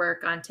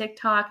artwork on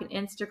TikTok and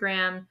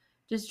Instagram,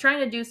 just trying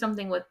to do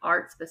something with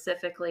art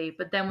specifically.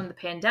 But then when the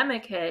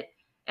pandemic hit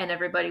and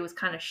everybody was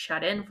kind of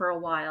shut in for a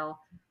while,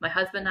 my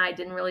husband and I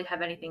didn't really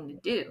have anything to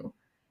do.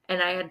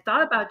 And I had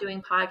thought about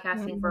doing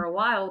podcasting for a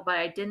while, but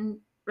I didn't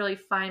really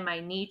find my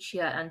niche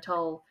yet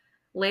until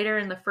later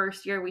in the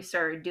first year we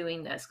started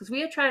doing this, because we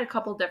had tried a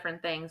couple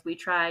different things. We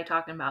tried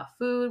talking about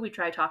food, we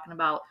tried talking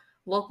about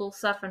local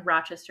stuff in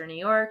Rochester, New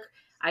York.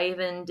 I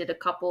even did a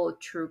couple of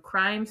true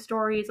crime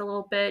stories a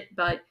little bit,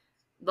 but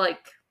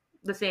like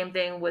the same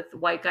thing with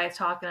white guys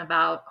talking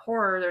about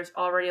horror. There's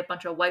already a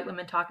bunch of white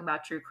women talking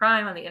about true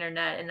crime on the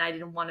internet, and I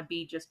didn't want to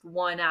be just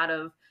one out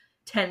of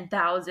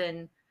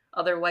 10,000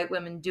 other white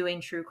women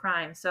doing true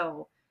crime.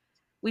 So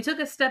we took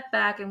a step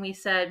back and we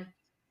said,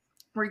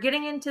 we're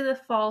getting into the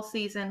fall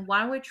season.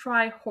 Why don't we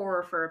try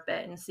horror for a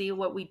bit and see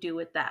what we do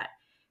with that?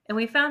 And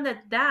we found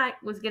that that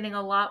was getting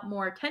a lot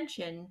more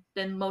attention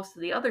than most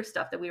of the other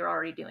stuff that we were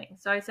already doing.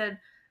 So I said,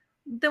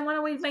 then why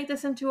don't we make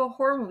this into a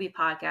horror movie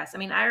podcast? I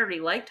mean, I already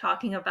like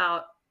talking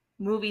about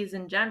movies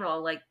in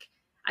general. Like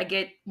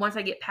once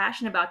I get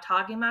passionate about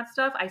talking about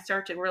stuff, I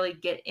start to really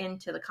get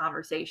into the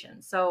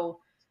conversation. So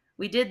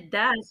we did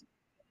that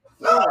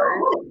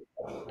forward,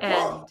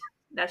 and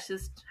that's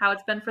just how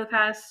it's been for the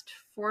past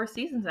 4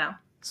 seasons now.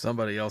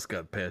 Somebody else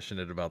got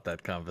passionate about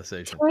that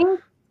conversation.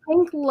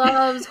 Hank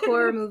loves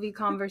horror movie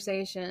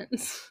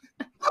conversations.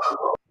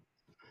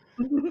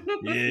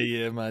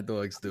 Yeah, my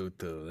dogs do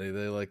too.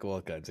 They like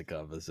all kinds of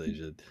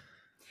conversation.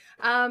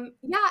 Yeah,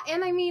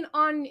 and I mean,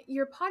 on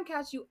your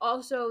podcast, you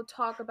also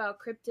talk about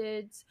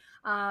cryptids,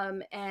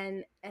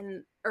 and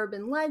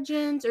urban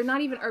legends, or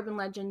not even urban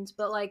legends,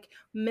 but like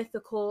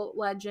mythical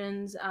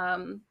legends,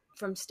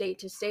 from state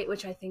to state,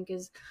 which I think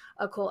is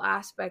a cool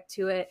aspect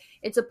to it.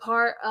 It's a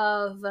part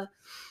of,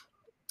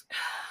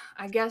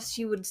 I guess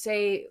you would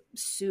say,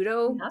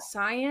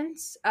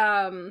 pseudoscience,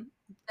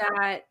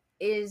 that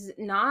is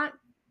not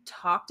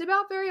talked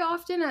about very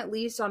often, at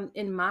least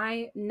in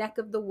my neck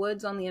of the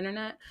woods on the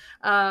internet.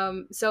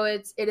 So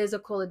it is a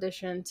cool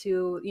addition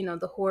to,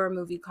 the horror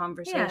movie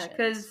conversation. Yeah,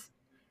 because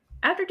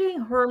after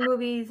doing horror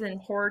movies and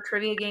horror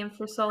trivia games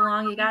for so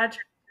long, you gotta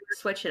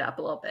switch it up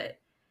a little bit.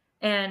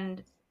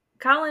 And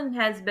Colin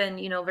has been,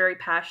 very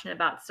passionate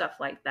about stuff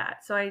like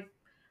that. So I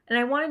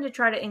wanted to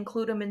try to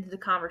include him into the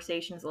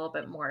conversations a little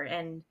bit more.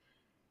 And,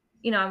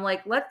 I'm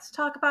like, let's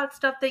talk about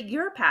stuff that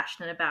you're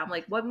passionate about. I'm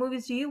like, what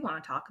movies do you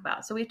want to talk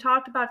about? So we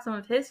talked about some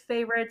of his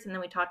favorites, and then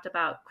we talked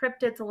about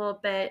cryptids a little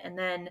bit. And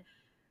then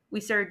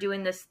we started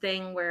doing this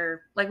thing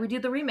where, like, we do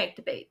the remake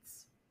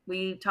debates.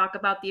 We talk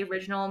about the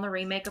original and the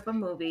remake of a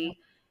movie,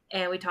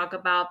 and we talk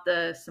about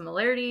the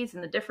similarities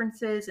and the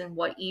differences and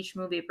what each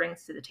movie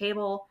brings to the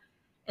table.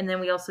 And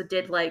then we also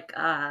did like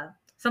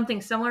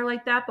something similar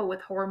like that, but with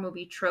horror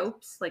movie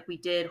tropes. Like we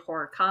did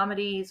horror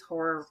comedies,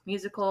 horror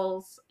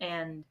musicals,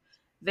 and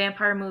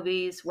vampire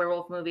movies,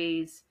 werewolf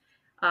movies.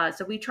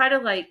 So we try to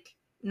like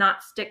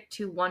not stick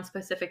to one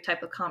specific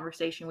type of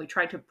conversation. We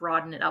try to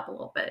broaden it up a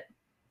little bit.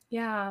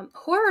 Yeah,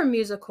 horror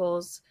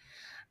musicals.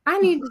 I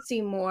need to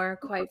see more,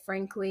 quite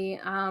frankly,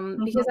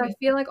 because I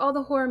feel like all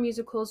the horror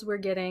musicals we're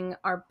getting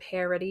are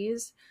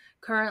parodies.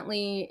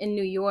 Currently in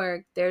New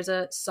York, there's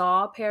a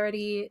Saw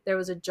parody. There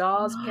was a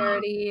Jaws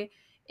parody.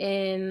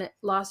 In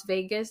Las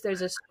Vegas,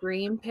 there's a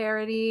Scream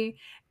parody.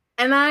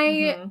 And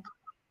I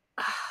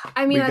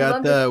mean,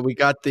 we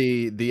got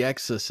the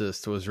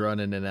Exorcist was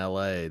running in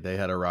LA. They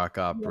had a rock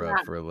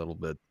opera for a little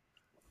bit.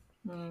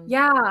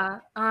 Yeah.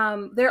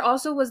 There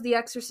also was The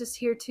Exorcist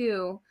here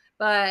too,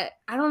 but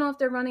I don't know if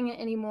they're running it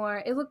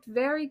anymore. It looked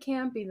very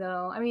campy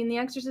though. I mean, The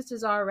Exorcist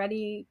is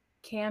already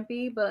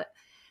campy, but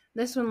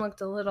this one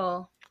looked a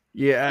little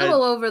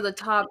over the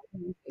top.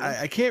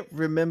 I can't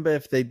remember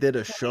if they did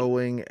a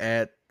showing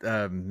at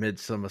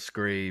Midsummer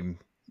Scream,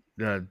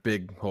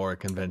 big horror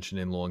convention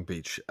in Long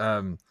Beach.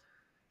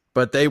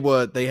 But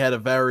they had a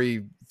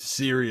very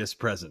serious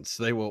presence.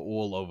 They were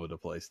all over the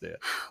place there.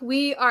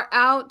 We are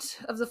out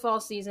of the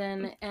fall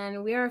season,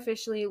 and we are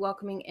officially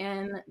welcoming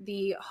in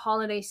the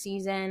holiday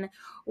season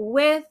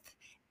with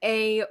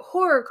a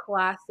horror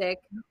classic.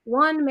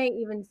 One may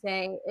even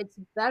say it's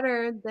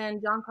better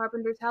than John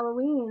Carpenter's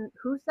Halloween.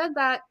 Who said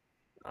that?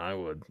 I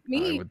would.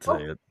 Me. I would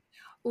say it.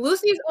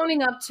 Lucy's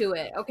owning up to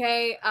it,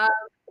 okay?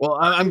 Well,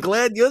 I'm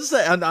glad you're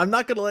saying. I'm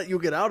not going to let you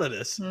get out of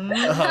this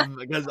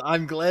because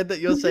I'm glad that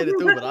you're saying it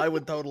too. But I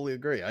would totally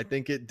agree. I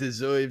think it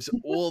deserves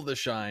all the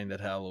shine that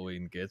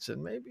Halloween gets,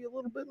 and maybe a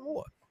little bit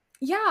more.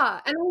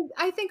 Yeah, and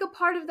I think a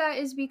part of that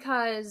is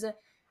because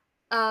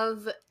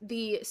of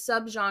the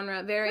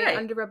subgenre, very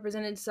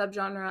underrepresented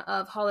subgenre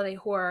of holiday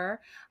horror.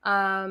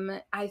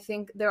 I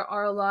think there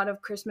are a lot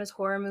of Christmas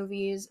horror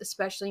movies,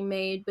 especially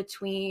made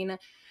between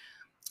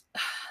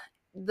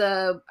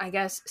the, I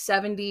guess,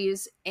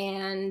 70s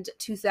and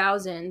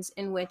 2000s,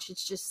 in which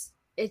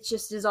it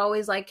just is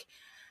always like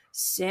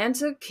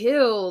Santa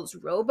kills,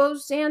 Robo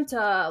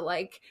Santa,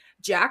 like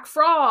Jack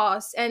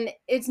Frost, and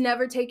it's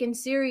never taken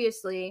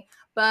seriously.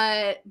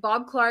 But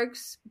Bob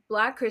Clark's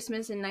Black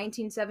Christmas in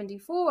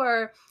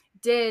 1974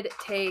 did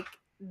take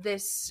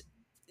this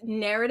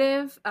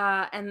narrative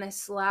and this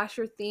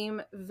slasher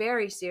theme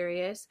very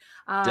serious.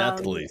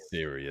 Deathly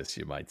serious,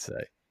 you might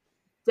say.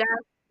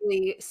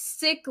 Deathly,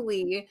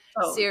 sickly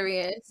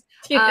serious.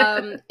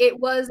 It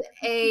was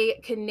a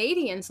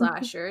Canadian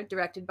slasher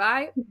directed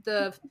by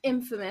the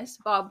infamous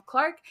Bob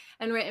Clark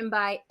and written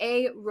by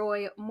A.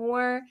 Roy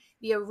Moore.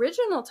 The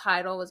original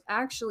title was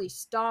actually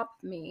Stop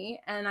Me,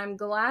 and I'm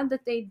glad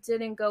that they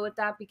didn't go with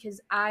that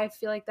because I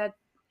feel like that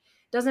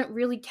doesn't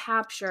really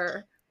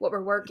capture what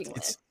we're working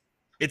with.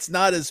 It's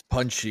not as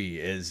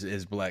punchy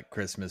as Black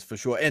Christmas for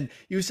sure. And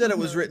you said it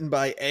was written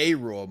by a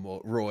Roy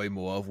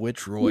Moore.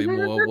 Which Roy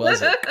Moore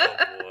was it?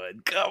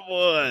 Come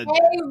on.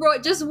 Hey, Roy,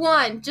 just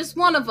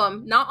one of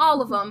them, not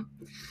all of them.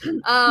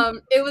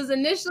 It was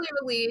initially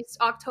released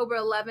October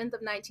 11th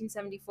of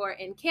 1974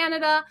 in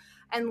Canada,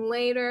 and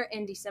later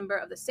in December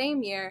of the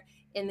same year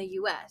in the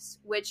US,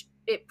 which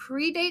it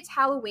predates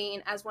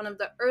Halloween as one of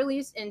the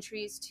earliest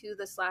entries to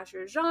the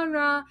slasher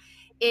genre.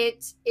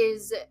 It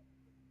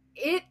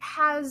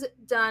has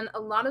done a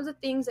lot of the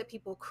things that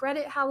people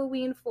credit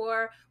Halloween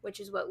for, which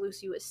is what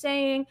Lucy was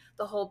saying,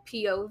 the whole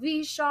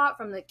POV shot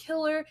from the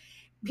killer.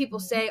 People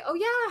say, oh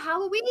yeah,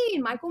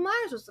 Halloween, Michael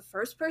Myers was the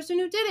first person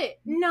who did it.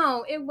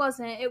 No, it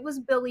wasn't. It was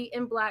Billy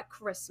in Black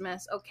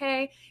Christmas,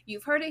 okay?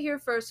 You've heard it here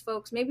first,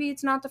 folks. Maybe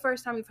it's not the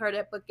first time you've heard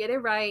it, but get it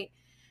right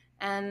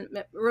and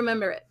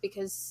remember it,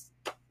 because,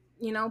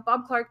 you know,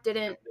 Bob Clark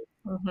didn't.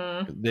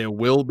 There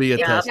will be a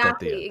test at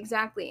the end.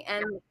 Exactly.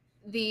 And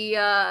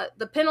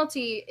the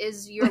penalty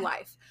is your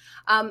life.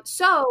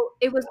 So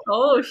it was.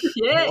 Oh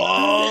shit!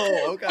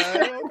 Oh,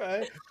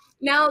 okay.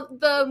 Now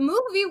the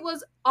movie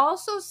was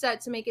also set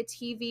to make a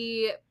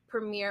TV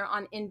premiere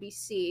on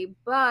NBC,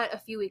 but a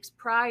few weeks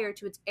prior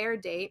to its air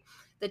date,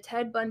 the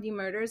Ted Bundy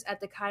murders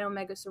at the Chi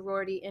Omega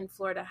sorority in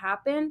Florida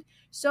happened.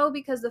 So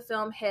because the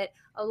film hit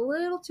a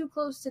little too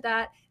close to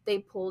that, they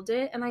pulled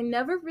it. And I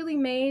never really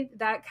made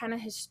that kind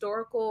of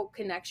historical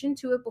connection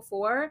to it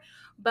before,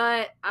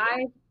 but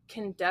I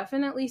can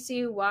definitely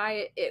see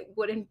why it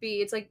wouldn't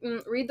be. It's like,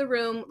 read the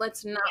room.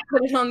 Let's not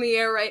put it on the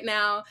air right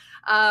now.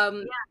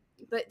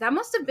 But that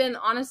must have been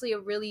honestly a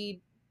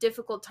really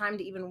difficult time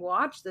to even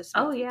watch this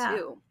movie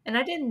too. And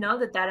I didn't know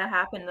that had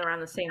happened around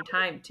the same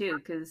time too,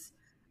 because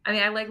I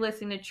mean, I like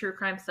listening to true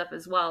crime stuff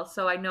as well,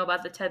 so I know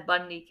about the Ted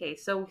Bundy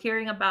case. So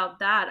hearing about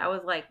that, I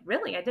was like,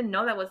 really? I didn't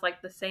know that was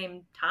like the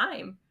same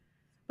time.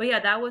 But yeah,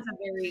 that was a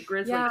very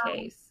grisly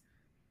case.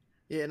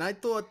 Yeah, and I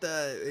thought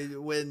that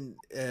when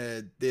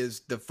there's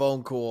the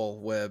phone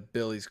call where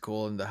Billy's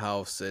calling the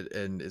house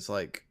and it's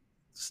like,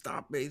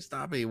 stop me,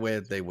 where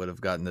they would have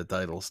gotten the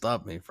title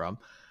 "Stop Me" from.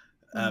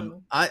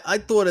 I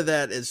thought of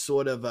that as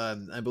sort of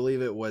I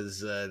believe it was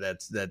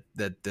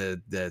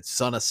that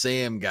Son of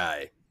Sam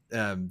guy.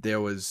 There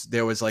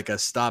was like a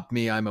 "Stop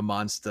Me, I'm a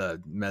Monster"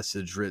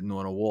 message written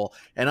on a wall,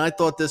 and I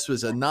thought this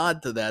was a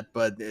nod to that.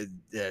 But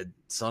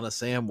Son of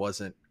Sam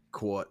wasn't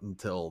caught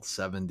until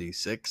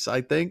 '76,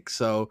 I think.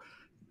 So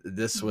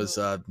this was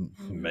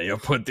may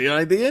have put the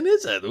idea in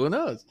his head. Who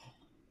knows?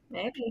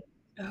 Maybe.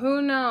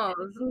 Who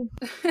knows?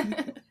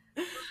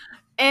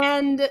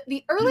 And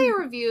the earlier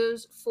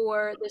reviews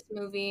for this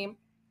movie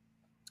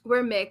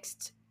were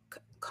mixed,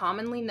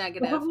 commonly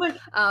negative.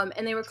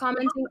 And they were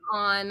commenting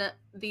on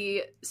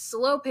the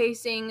slow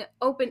pacing,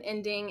 open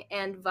ending,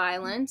 and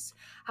violence.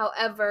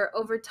 However,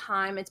 over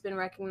time, it's been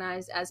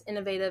recognized as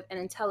innovative and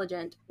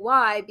intelligent.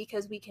 Why?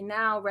 Because we can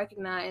now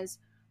recognize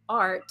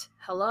art.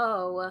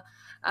 Hello.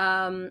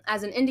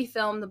 As an indie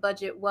film, the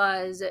budget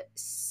was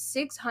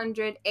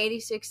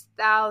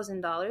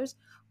 $686,000,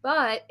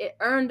 but it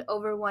earned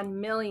over $1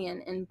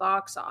 million in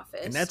box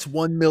office. And that's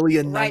 $1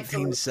 million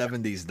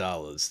 1970s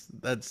dollars.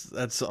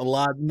 That's a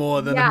lot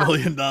more than $1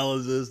 million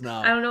is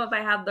now. I don't know if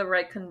I have the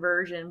right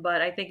conversion,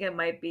 but I think it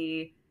might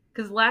be,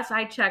 because last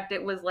I checked,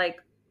 it was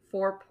like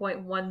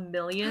 4.1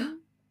 million.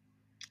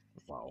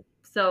 Wow.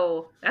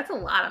 So that's a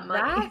lot of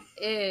money. That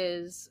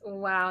is,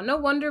 wow. No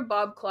wonder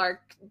Bob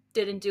Clark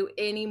didn't do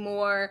any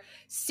more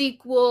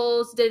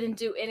sequels, didn't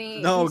do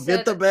any. No,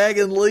 get the bag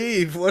and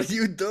leave. What are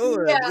you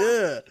doing?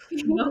 Yeah.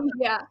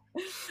 Yeah.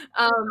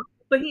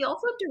 But he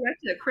also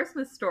directed A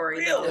Christmas Story.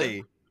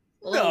 Really?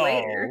 A little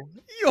later.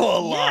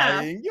 You're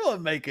lying. You're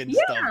making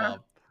stuff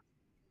up.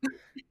 No,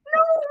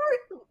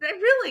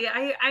 really.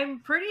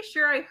 I'm pretty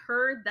sure I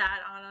heard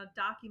that on a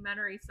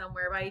documentary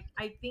somewhere, but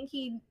I think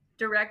he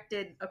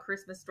directed A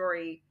Christmas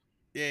Story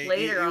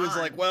later he was on.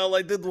 like, well,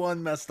 I did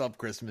one messed up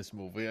Christmas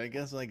movie. I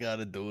guess I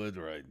gotta do it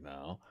right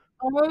now.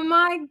 Oh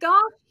my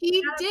gosh,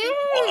 he did!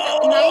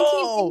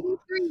 Oh!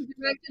 1983,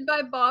 directed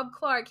by Bob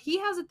Clark. He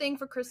has a thing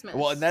for Christmas.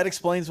 Well, and that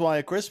explains why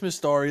A Christmas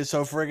Story is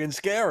so friggin'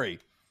 scary.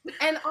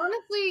 And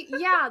honestly,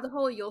 yeah, the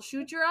whole "you'll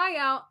shoot your eye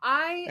out."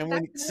 And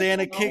when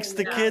Santa kicks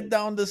the kid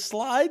down the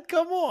slide,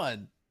 come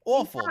on,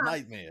 awful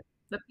nightmare.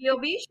 The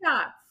POV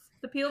shots.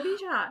 The POV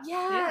shots.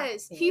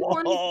 Yes, Yeah. he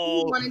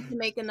wanted to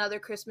make another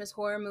Christmas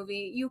horror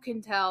movie. You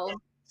can tell.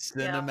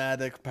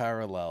 Cinematic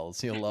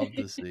parallels. You'll love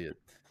to see it.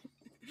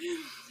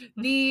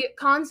 The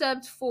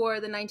concept for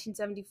the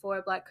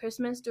 1974 Black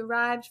Christmas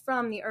derived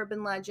from the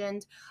urban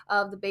legend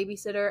of the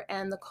babysitter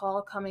and the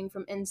call coming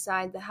from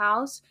inside the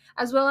house,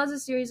 as well as a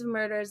series of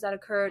murders that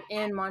occurred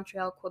in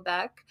Montreal,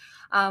 Quebec.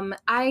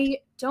 I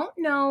don't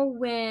know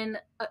when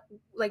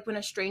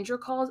a stranger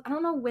calls, I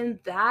don't know when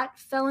that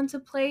fell into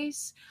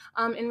place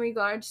in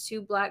regards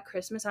to Black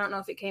Christmas. I don't know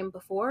if it came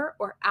before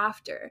or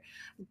after,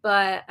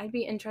 but I'd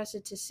be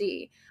interested to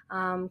see,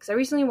 because I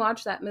recently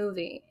watched that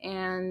movie,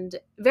 and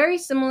very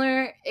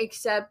similar,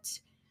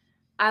 except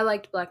I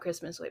liked Black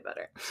Christmas way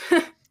better.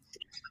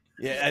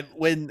 Yeah,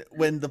 and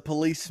when the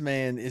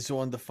policeman is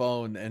on the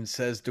phone and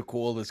says the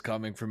call is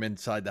coming from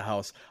inside the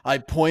house, I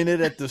pointed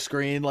at the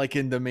screen like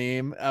in the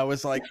meme. I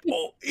was like,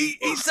 "Oh, he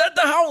said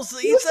the house.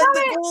 He said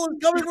the call is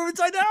coming from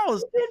inside the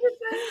house."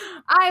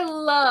 I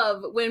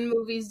love when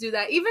movies do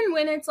that, even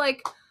when it's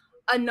like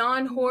a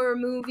non-horror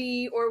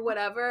movie or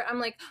whatever.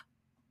 I'm like,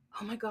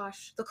 oh my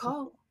gosh, the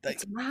call. They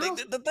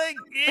did the thing.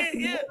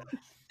 Yeah.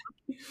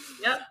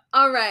 Yep.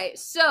 All right,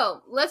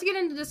 so let's get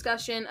into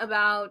discussion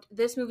about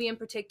this movie in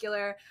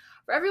particular.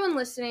 For everyone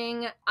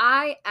listening,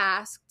 I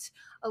asked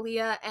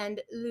Alea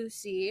and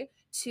Lucy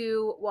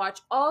to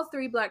watch all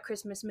 3 Black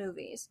Christmas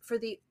movies for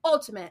the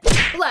ultimate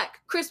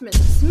Black Christmas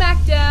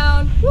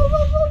SmackDown. Woo,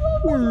 woo, woo,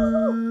 woo,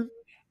 woo.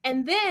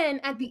 And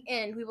then at the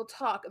end, we will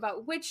talk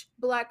about which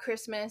Black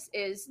Christmas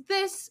is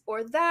this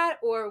or that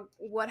or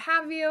what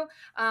have you.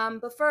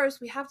 But first,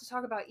 we have to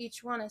talk about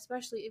each one,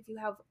 especially if you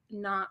have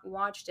not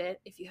watched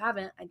it. If you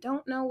haven't, I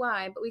don't know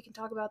why, but we can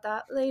talk about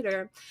that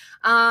later.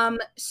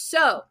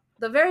 So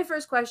the very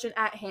first question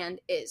at hand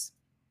is,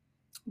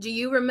 do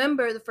you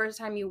remember the first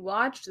time you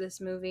watched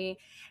this movie,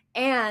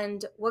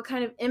 and what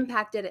kind of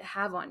impact did it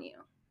have on you?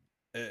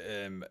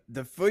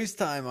 The first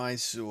time I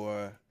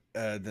saw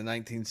the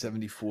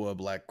 1974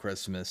 Black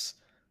Christmas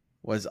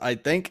was, I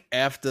think,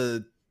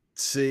 after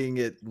seeing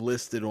it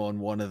listed on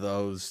one of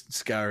those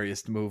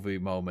scariest movie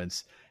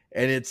moments,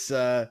 and it's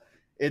the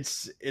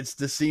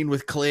scene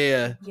with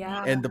Claire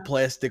and the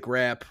plastic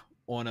wrap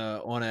on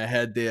a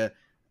head there.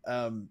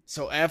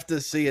 So after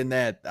seeing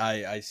that,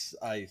 I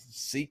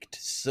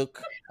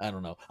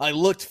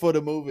looked for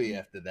the movie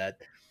after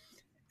that,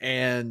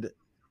 and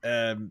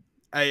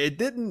it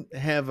didn't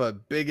have a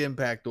big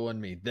impact on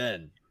me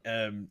then.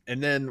 And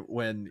then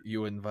when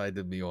you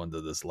invited me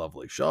onto this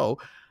lovely show,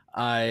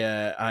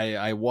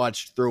 I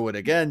watched through it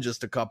again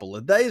just a couple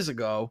of days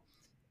ago,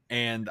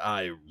 and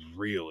I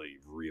really,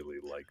 really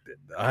liked it.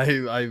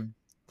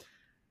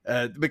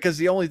 Because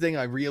the only thing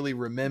I really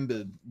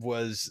remembered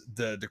was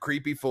the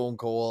creepy phone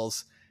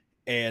calls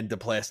and the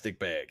plastic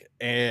bag,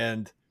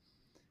 and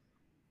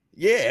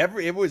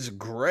it was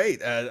great.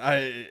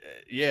 It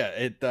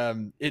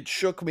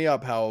shook me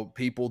up how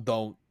people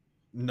don't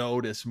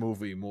know this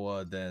movie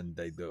more than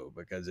they do,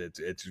 because it's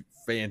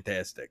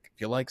fantastic.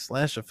 If you like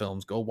slasher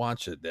films, go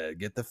watch it.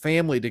 Get the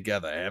family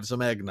together, have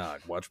some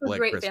eggnog, watch Black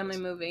Christmas. Great family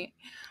movie.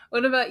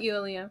 What about you,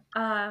 Alea?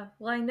 Well,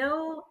 I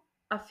know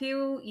a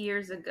few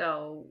years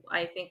ago,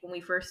 I think when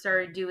we first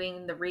started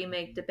doing the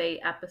remake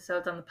debate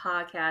episodes on the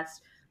podcast,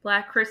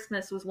 Black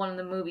Christmas was one of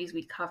the movies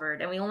we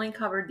covered, and we only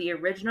covered the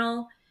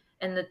original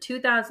and the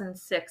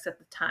 2006 at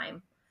the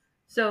time.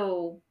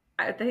 So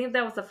I think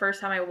that was the first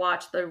time I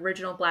watched the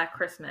original Black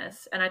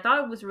Christmas, and I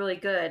thought it was really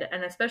good,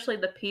 and especially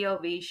the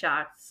POV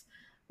shots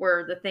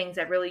were the things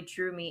that really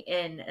drew me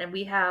in. And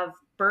we have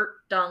Burt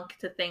Dunk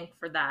to thank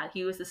for that.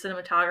 He was the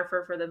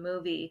cinematographer for the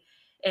movie,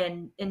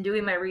 and in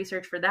doing my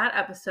research for that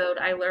episode,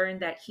 I learned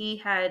that he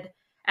had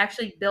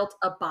actually built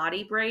a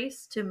body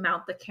brace to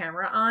mount the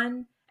camera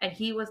on, and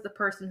he was the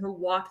person who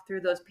walked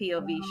through those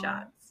POV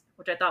shots,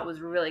 which I thought was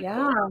really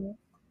cool.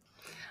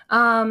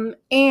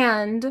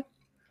 And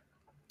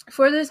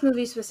for this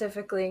movie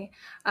specifically,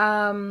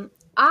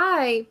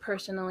 I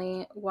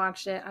personally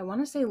watched it, I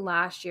want to say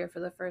last year for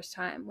the first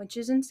time, which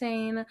is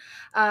insane.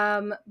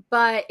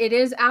 But it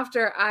is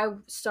after I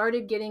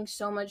started getting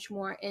so much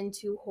more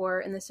into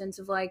horror, in the sense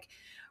of like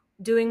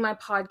doing my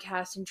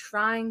podcast and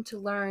trying to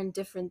learn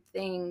different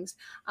things.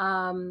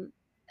 And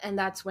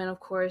that's when, of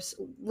course,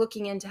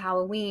 looking into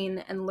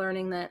Halloween and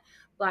learning that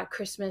Black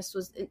Christmas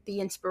was the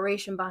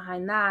inspiration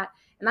behind that.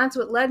 And that's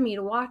what led me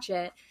to watch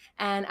it.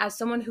 And as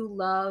someone who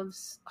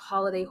loves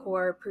holiday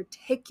horror,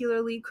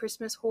 particularly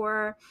Christmas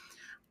horror,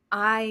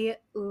 I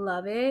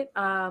love it.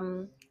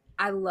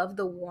 I love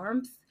the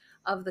warmth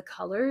of the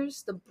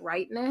colors, the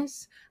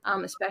brightness,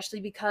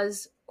 especially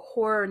because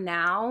horror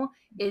now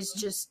is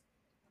just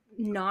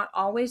not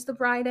always the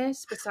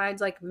brightest,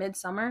 besides like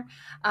Midsummer.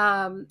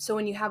 So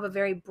when you have a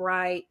very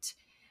bright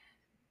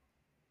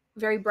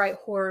very bright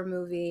horror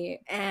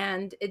movie,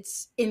 and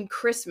it's in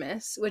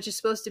Christmas, which is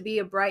supposed to be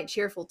a bright,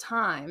 cheerful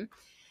time,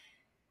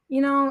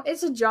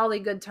 it's a jolly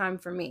good time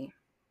for me.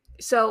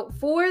 So,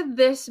 for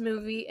this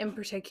movie in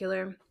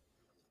particular,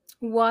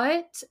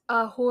 what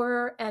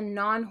horror and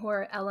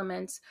non-horror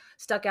elements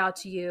stuck out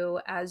to you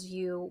as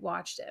you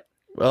watched it?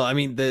 Well, I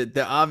mean,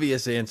 the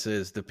obvious answer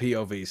is the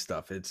POV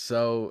stuff. It's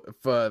so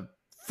for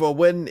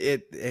when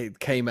it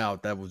came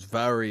out, that was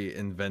very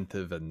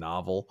inventive and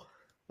novel.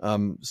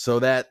 So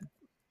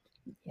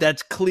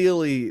that's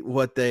clearly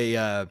what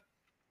they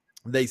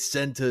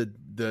centered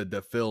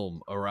the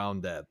film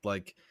around that.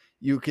 Like,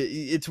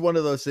 it's one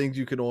of those things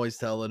you can always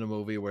tell in a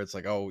movie where it's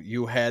like, oh,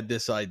 you had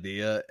this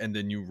idea and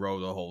then you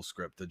wrote a whole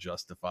script to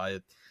justify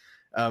it.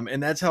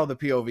 And that's how the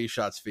POV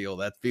shots feel.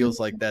 That feels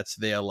like that's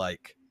their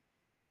like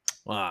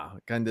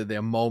kind of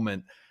their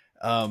moment.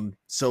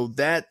 So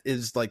that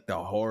is like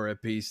the horror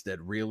piece that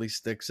really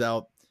sticks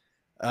out.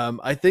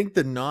 I think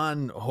the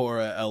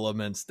non-horror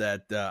elements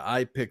that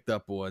I picked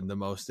up on the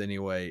most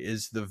anyway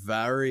is the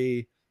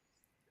very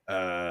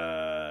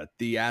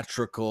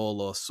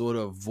theatrical or sort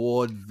of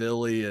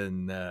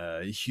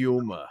vaudevillian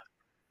humor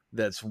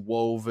that's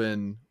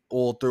woven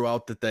all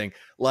throughout the thing.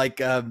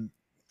 Like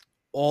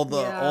all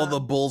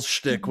the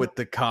bullshit with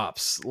the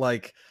cops,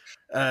 like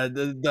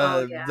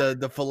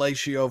the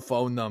fellatio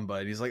phone number,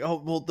 and he's like,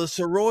 oh well, the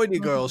sorority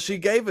girl, she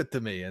gave it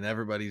to me, and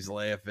everybody's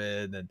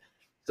laughing. And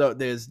so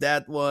there's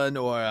that one,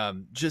 or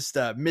just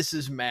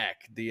Mrs.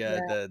 Mack,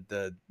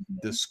 the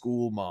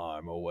school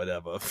mom or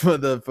whatever for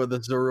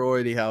the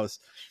sorority house.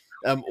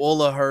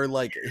 All of her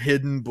like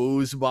hidden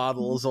booze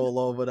bottles all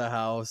over the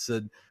house,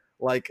 and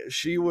like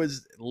she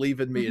was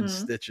leaving me in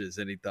stitches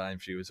anytime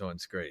she was on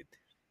screen.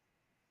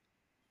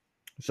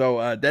 So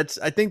I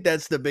think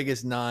that's the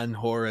biggest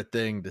non-horror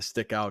thing to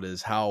stick out,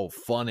 is how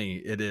funny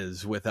it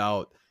is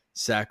without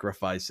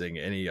sacrificing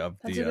any of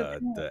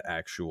the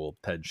actual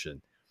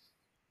tension.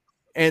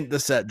 And the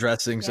set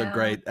dressings are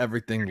great.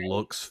 Everything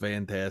looks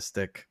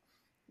fantastic.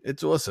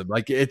 It's awesome.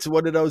 Like, it's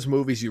one of those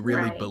movies you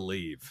really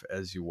believe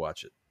as you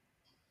watch it.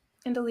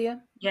 And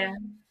Alea? Yeah,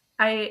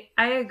 I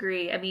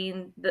agree. I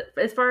mean,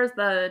 as far as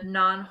the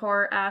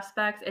non-horror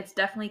aspects, it's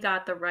definitely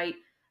got the right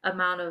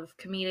amount of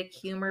comedic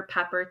humor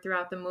peppered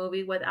throughout the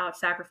movie without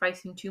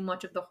sacrificing too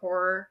much of the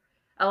horror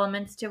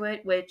elements to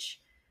it,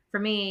 which for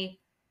me,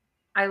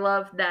 I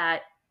love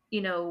that,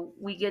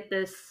 we get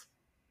this,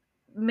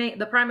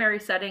 the primary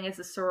setting is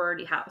the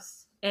sorority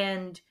house.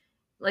 And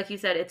like you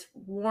said, it's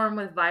warm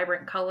with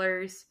vibrant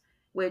colors,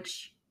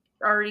 which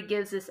already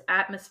gives this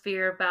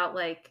atmosphere about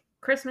like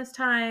Christmas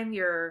time.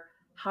 You're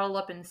huddled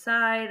up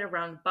inside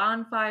around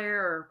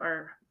bonfire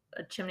or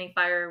a chimney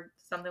fire,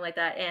 something like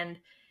that. And,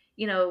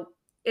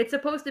 it's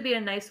supposed to be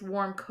a nice,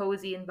 warm,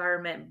 cozy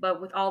environment,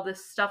 but with all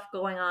this stuff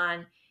going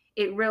on,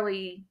 it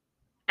really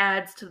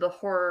adds to the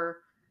horror,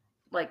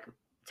 like,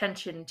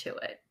 tension to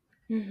it.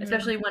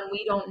 Especially when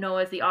we don't know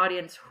as the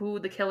audience who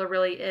the killer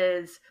really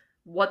is,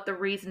 what the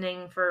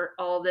reasoning for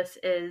all this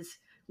is.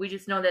 We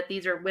just know that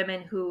these are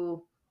women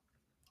who,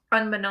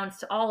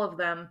 unbeknownst to all of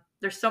them,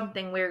 there's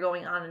something weird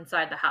going on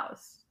inside the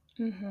house.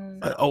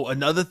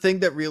 Another thing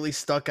that really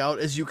stuck out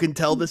is you can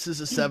tell this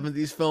is a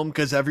 70s film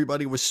because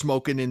everybody was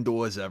smoking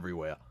indoors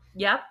everywhere.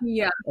 Yep.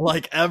 Yeah.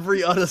 Like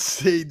every other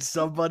scene,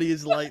 somebody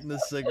is lighting a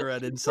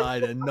cigarette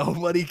inside and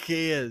nobody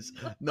cares.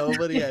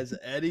 Nobody has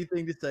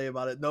anything to say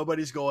about it.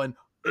 Nobody's going,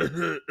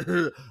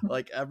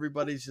 like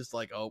everybody's just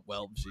like, oh,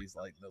 well, she's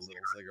lighting a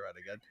little cigarette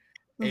again.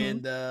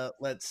 And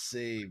let's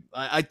see.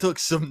 I took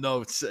some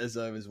notes as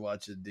I was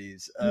watching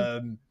these.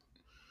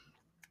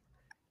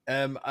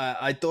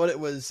 I thought it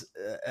was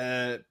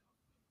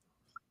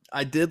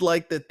I did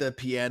like that the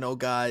piano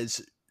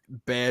guy's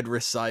bad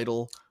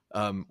recital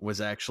was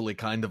actually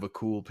kind of a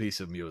cool piece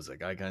of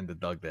music. I kind of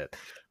dug that.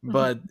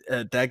 But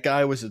that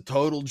guy was a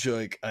total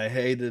jerk. I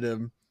hated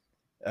him.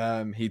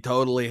 He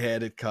totally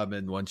had it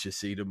coming. Once you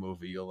see the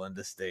movie, you'll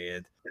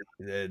understand.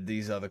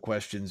 These other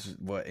questions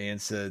were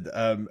answered.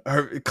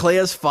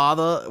 Claire's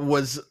father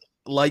was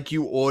like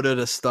you ordered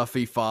a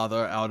Stuffy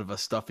Father out of a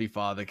Stuffy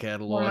Father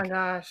catalog. Oh my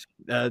gosh.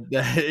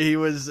 He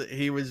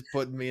was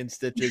putting me in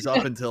stitches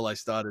up until I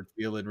started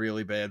feeling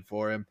really bad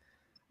for him.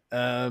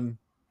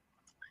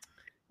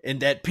 And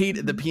that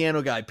Peter, the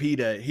piano guy,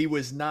 Peter, he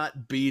was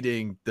not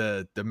beating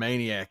the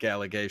maniac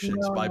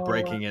allegations by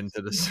breaking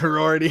into the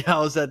sorority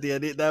house at the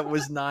end. That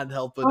was not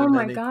helping him. Oh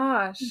my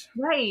gosh.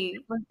 Right.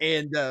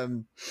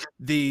 And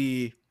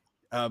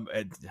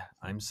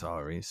I'm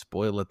sorry,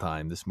 spoiler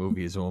time. This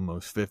movie is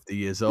almost 50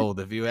 years old.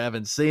 If you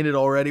haven't seen it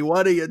already,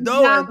 what are you doing?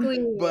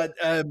 Exactly. But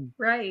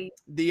right.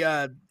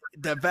 The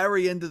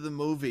very end of the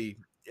movie,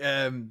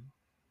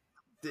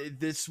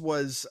 this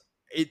was,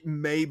 it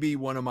may be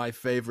one of my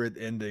favorite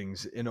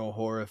endings in a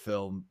horror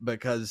film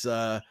because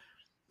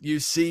you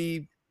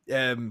see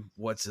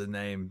what's the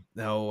name?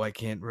 No, I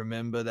can't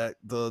remember that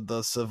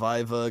the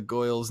survivor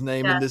Goyle's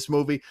name in this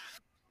movie.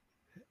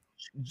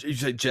 You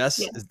say Jess?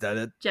 Yeah. Is that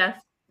it? Jess.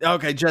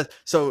 Okay, Jess.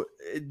 So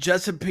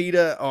Jess and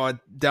Peter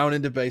are down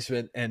in the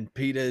basement, and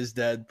Peter is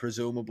dead,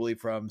 presumably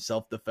from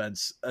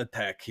self-defense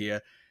attack here.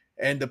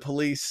 And the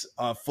police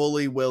are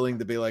fully willing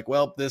to be like,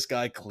 well, this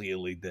guy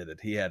clearly did it.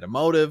 He had a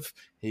motive.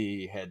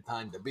 He had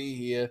time to be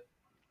here.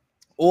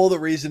 All the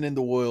reason in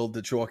the world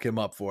to chalk him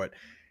up for it.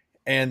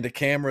 And the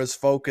camera's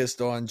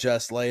focused on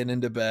Jess laying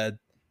into bed,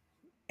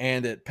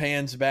 and it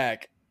pans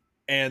back.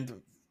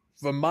 And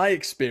from my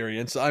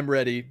experience, I'm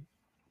ready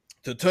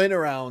to turn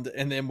around,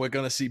 and then we're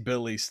going to see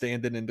Billy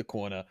standing in the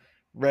corner,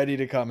 ready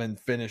to come and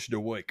finish the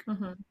work.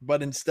 Mm-hmm.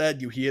 But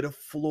instead, you hear the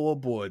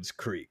floorboards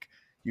creak.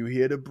 You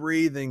hear the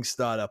breathing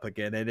start up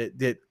again, and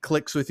it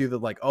clicks with you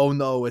that, like, oh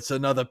no, it's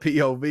another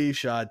POV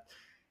shot.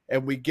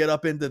 And we get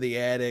up into the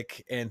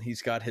attic, and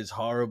he's got his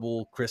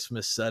horrible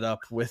Christmas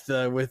setup with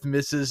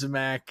Mrs.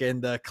 Mack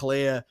and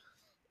Claire,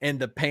 and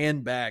the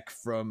pan back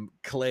from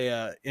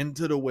Claire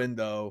into the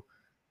window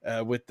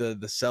with the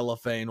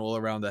cellophane all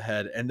around the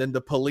head, and then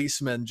the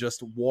policeman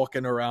just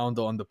walking around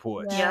on the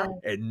porch, Yeah.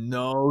 and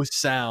no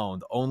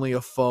sound, only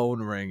a phone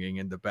ringing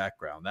in the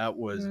background. That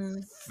was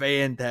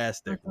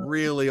fantastic.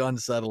 Really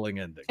unsettling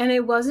ending. And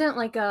it wasn't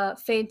like a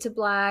fade to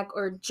black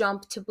or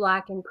jump to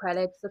black in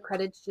credits. The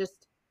credits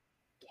just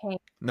came.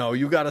 No,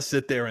 you got to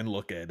sit there and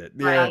look at it.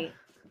 Yeah. Right.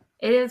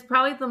 It is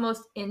probably the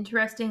most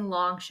interesting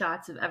long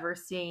shots I've ever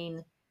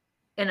seen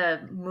in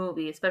a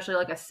movie, especially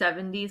like a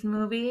 70s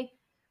movie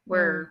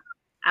where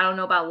I don't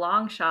know about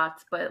long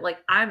shots, but like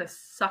I'm a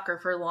sucker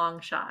for long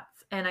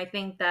shots. And I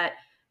think that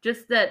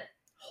just that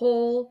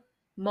whole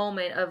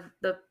moment of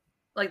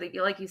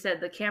like you said,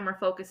 the camera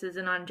focuses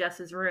in on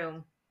Jess's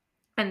room,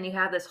 and you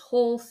have this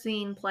whole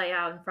scene play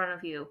out in front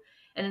of you.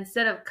 And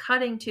instead of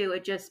cutting to,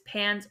 it just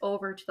pans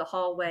over to the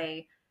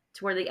hallway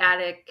to where the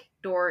attic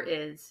door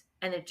is,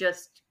 and it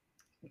just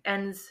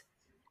ends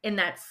in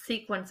that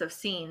sequence of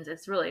scenes.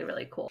 It's really,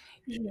 really cool.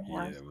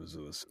 Yeah, it was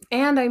awesome.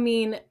 And I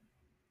mean,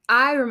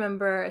 I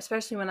remember,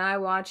 especially when I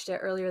watched it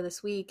earlier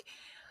this week,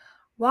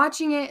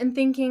 watching it and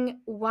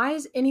thinking, why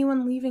is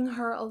anyone leaving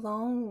her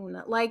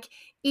alone? Like,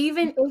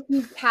 even if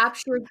you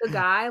captured the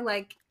guy,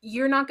 like,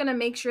 you're not going to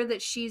make sure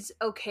that she's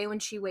okay when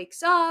she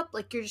wakes up.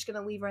 Like, you're just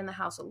going to leave her in the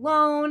house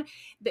alone.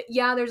 But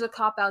yeah, there's a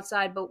cop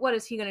outside, but what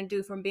is he going to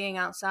do from being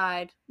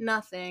outside?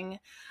 Nothing.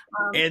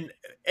 And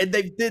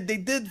they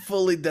did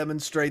fully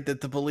demonstrate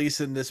that the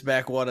police in this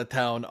backwater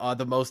town are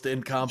the most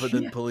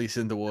incompetent police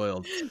in the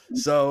world.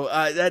 So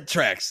that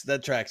tracks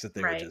that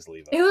they would just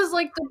leave. It was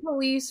like the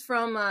police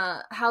from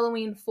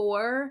Halloween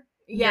 4.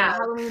 Yeah,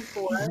 Halloween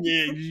 4.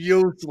 Yeah,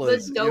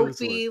 useless. The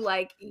dopey, useless.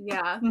 like,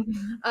 yeah.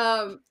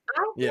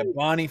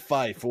 Bonnie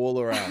Fife all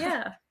around.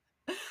 Yeah.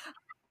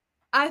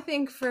 I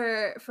think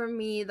for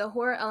me, the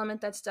horror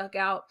element that stuck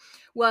out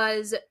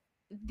was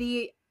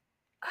the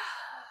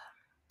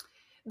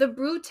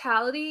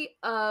brutality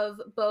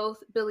of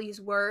both Billy's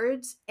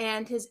words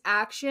and his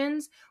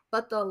actions,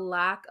 but the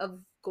lack of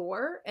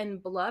gore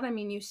and blood. I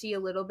mean, you see a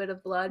little bit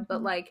of blood,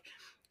 but like,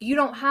 you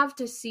don't have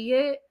to see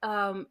it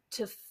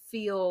to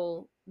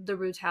feel the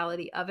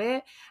brutality of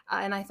it.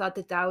 And I thought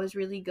that was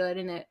really good,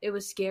 and it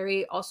was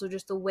scary. Also,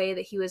 just the way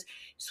that he was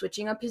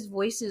switching up his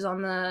voices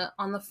on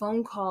the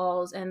phone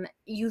calls, and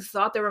you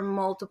thought there were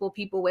multiple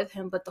people with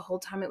him, but the whole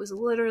time it was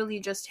literally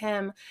just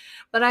him.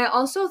 But I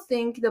also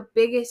think the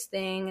biggest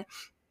thing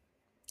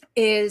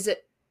is,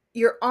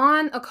 you're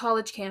on a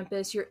college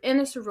campus, you're in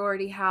a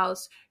sorority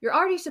house, you're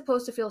already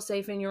supposed to feel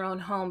safe in your own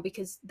home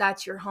because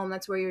that's your home,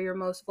 that's where you're your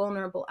most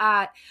vulnerable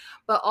at,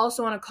 but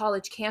also on a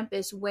college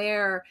campus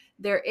where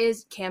there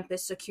is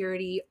campus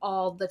security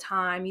all the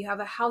time. You have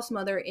a house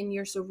mother in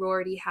your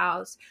sorority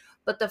house,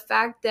 but the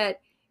fact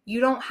that you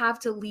don't have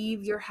to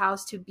leave your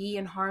house to be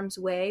in harm's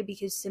way,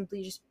 because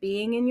simply just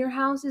being in your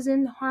house is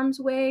in harm's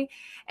way.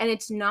 And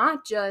it's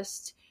not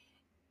just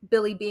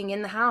Billy being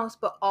in the house,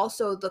 but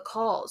also the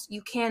calls.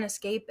 You can't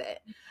escape it.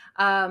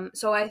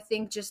 So I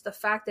think just the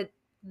fact that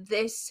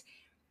this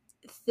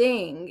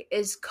thing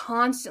is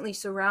constantly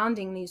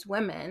surrounding these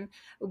women,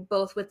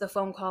 both with the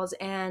phone calls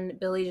and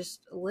Billy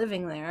just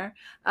living there,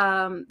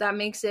 that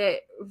makes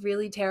it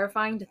really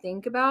terrifying to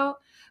think about.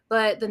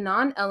 But the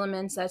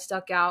non-elements that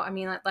stuck out, I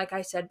mean, like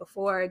I said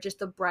before, just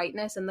the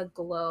brightness and the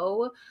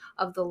glow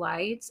of the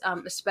lights,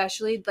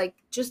 especially like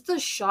just the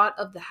shot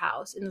of the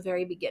house in the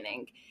very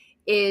beginning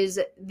is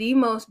the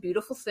most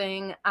beautiful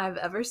thing I've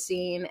ever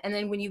seen. And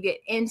then when you get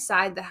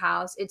inside the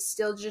house, it's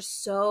still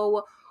just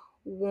so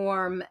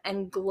warm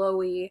and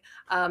glowy,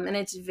 and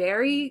it's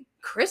very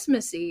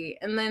Christmassy.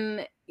 And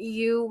then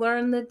you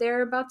learn that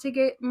they're about to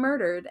get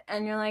murdered,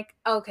 and you're like,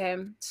 okay,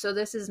 so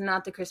this is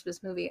not the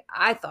Christmas movie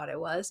I thought it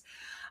was.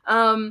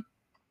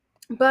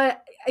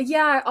 But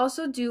yeah, I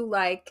also do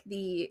like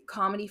the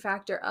comedy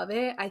factor of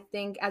it. I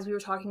think, as we were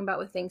talking about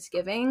with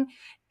Thanksgiving,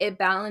 it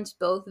balanced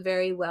both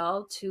very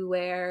well, to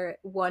where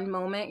one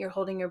moment you're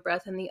holding your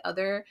breath and the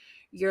other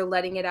you're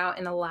letting it out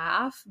in a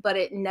laugh, but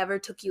it never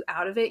took you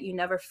out of it. You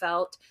never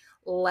felt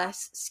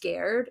less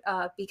scared,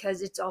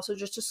 because it's also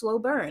just a slow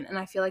burn. And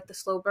I feel like the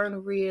slow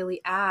burn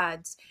really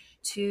adds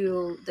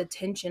to the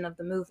tension of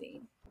the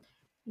movie.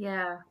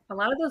 Yeah. A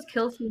lot of those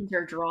kill scenes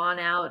are drawn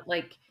out.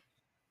 Like,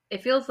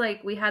 it feels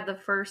like we had the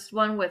first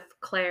one with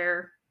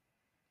Claire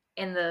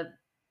in the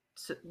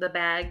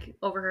bag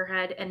over her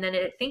head, and then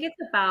I think it's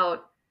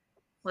about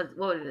what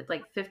was it,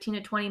 like 15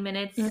 to 20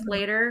 minutes Mhm.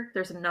 later,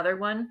 there's another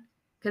one,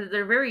 because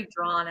they're very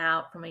drawn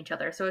out from each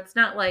other. So it's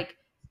not like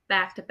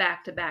back to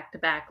back to back to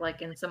back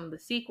like in some of the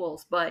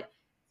sequels, but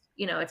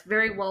it's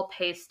very well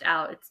paced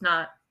out. It's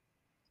not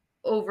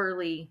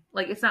overly,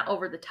 like, it's not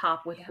over the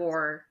top with Yes.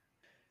 gore.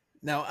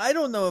 Now, I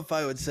don't know if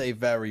I would say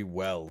very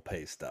well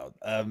paced out.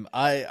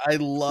 I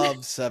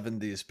love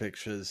 70s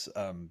pictures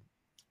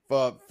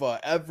for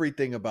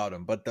everything about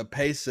them, but the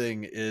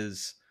pacing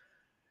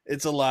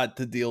it's a lot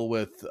to deal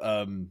with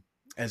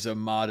as a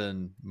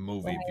modern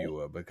movie Right.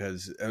 viewer,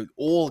 because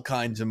all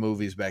kinds of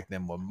movies back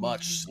then were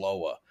much Mhm.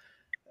 slower.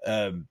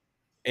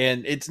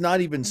 And it's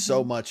not even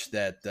so Mhm. much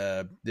that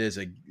there's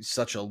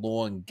such a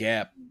long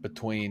gap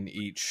between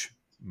each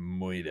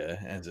movie,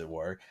 as it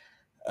were.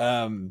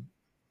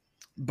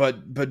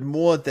 But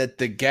more that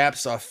the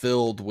gaps are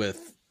filled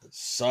with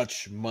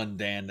such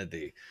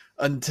mundanity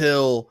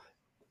until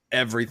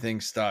everything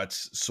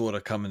starts sort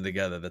of coming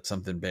together that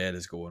something bad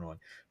is going on.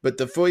 But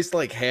the first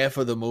like half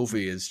of the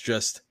movie is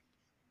just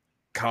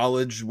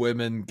college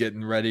women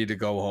getting ready to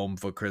go home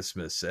for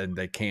Christmas, and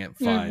they can't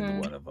find Mhm.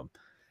 one of them.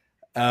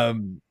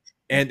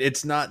 And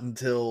it's not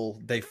until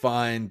they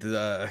find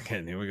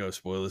again, here we go,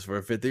 spoilers for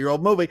a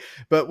 50-year-old movie,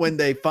 but when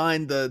they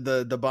find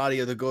the body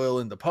of the girl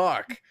in the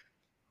park,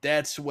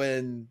 that's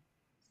when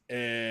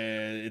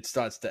it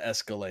starts to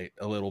escalate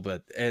a little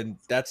bit. And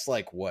that's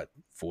like what,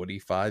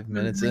 45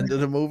 minutes into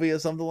the movie or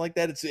something like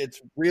that.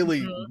 It's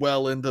really Mhm.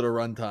 well into the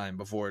runtime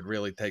before it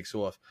really takes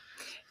off.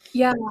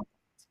 Yeah.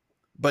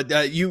 But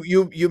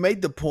you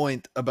made the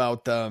point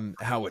about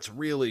how it's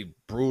really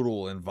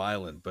brutal and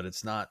violent, but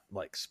it's not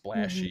like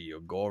splashy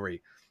or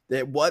gory.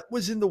 What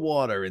was in the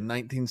water in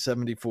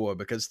 1974?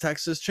 Because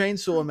Texas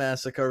Chainsaw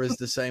Massacre is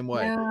the same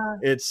way.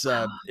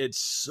 Yeah. It's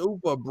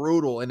super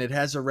brutal, and it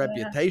has a Yeah.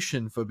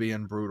 reputation for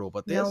being brutal.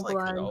 But there's No like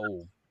blood.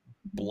 no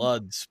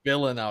blood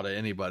spilling out of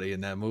anybody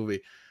in that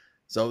movie.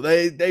 So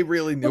they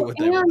really knew what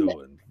they were And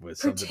doing with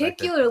something back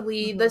then.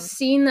 particularly the Mhm.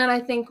 scene that I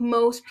think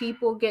most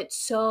people get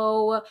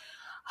so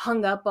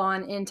hung up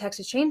on in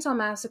Texas Chainsaw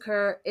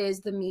Massacre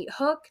is the meat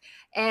hook.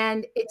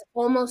 And it's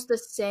almost the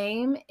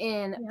same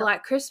in Yep.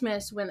 Black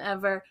Christmas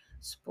whenever,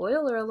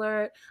 spoiler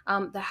alert,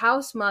 the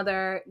house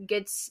mother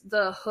gets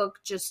the hook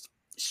just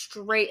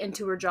straight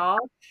into her jaw,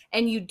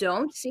 and you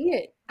don't see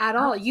it at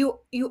all.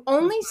 You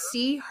only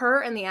see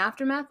her in the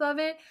aftermath of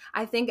it,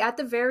 I think, at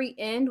the very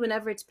end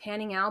whenever it's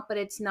panning out, but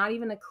it's not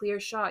even a clear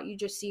shot. You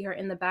just see her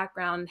in the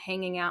background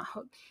hanging out.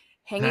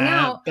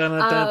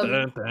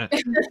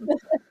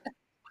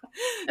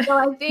 So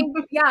I think,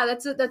 yeah,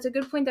 that's a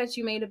good point that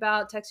you made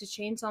about Texas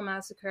Chainsaw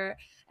Massacre,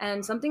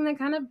 and something that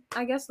kind of,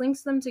 I guess,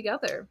 links them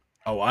together.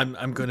 Oh,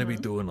 I'm going to be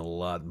Mhm. doing a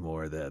lot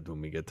more of that when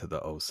we get to the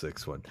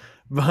 '06 one.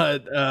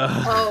 But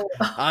Oh,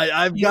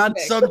 I've you got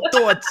pick. some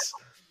thoughts.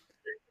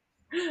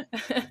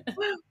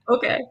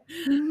 Okay.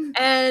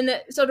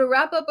 And so to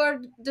wrap up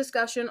our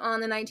discussion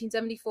on the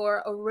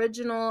 1974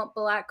 original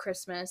Black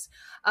Christmas,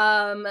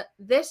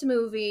 this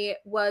movie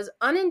was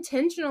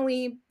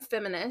unintentionally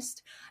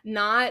feminist,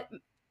 not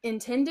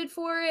intended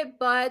for it,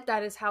 but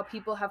that is how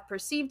people have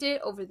perceived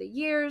it over the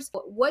years.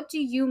 What do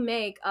you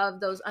make of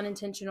those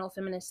unintentional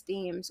feminist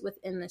themes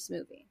within this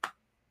movie?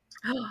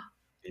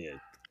 Yeah.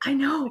 I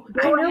know.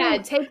 Go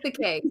ahead, take the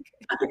cake.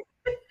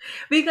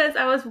 Because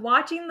I was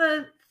watching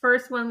the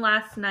first one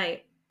last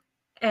night,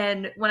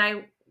 and when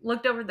I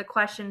looked over the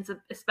questions,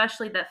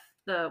 especially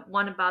the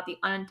one about the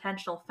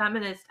unintentional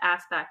feminist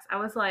aspects, I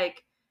was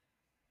like,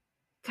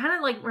 kind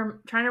of like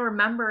trying to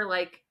remember,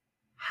 like,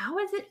 how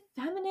is it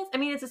feminist? I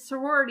mean, it's a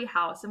sorority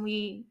house, and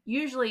we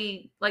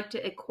usually like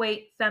to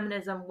equate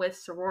feminism with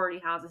sorority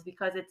houses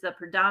because it's a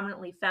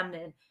predominantly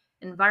feminine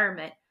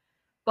environment.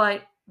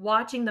 But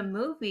watching the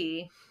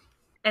movie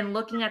and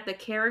looking at the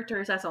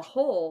characters as a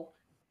whole,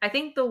 I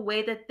think the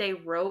way that they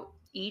wrote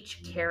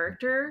each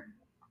character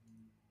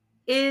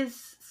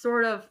is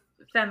sort of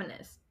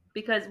feminist,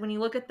 because when you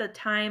look at the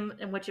time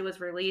in which it was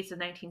released in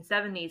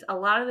 1970s, a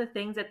lot of the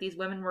things that these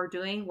women were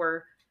doing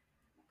were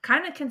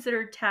kind of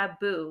considered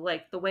taboo,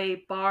 like the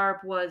way Barb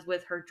was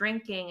with her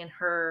drinking and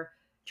her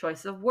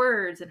choice of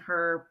words and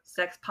her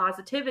sex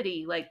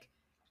positivity. Like,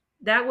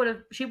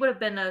 she would have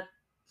been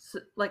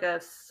like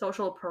a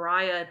social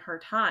pariah in her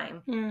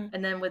time.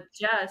 And then with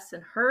Jess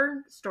and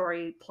her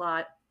story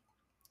plot,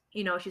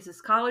 she's this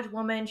college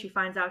woman. She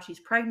finds out she's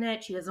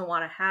pregnant. She doesn't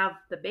want to have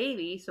the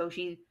baby. So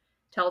she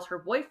tells her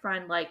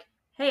boyfriend, like,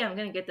 hey, I'm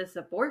going to get this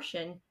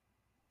abortion.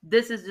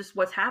 This is just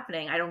what's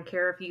happening. I don't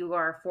care if you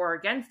are for or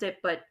against it,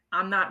 but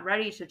I'm not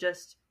ready to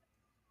just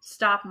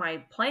stop my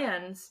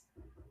plans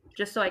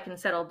just so I can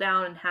settle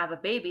down and have a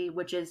baby,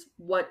 which is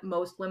what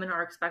most women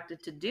are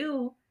expected to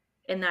do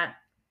in that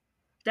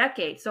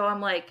decade. So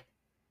I'm like,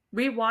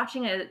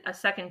 rewatching it a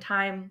second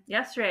time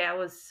yesterday, I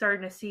was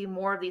starting to see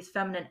more of these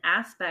feminine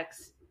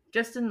aspects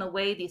just in the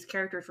way these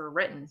characters were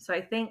written. So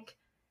I think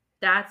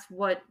that's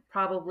what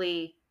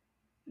probably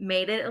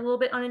made it a little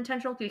bit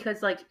unintentional,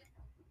 because like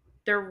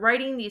they're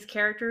writing these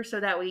characters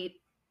so that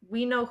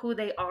we know who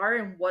they are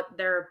and what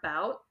they're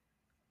about.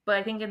 But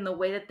I think in the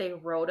way that they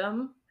wrote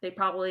them, they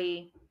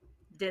probably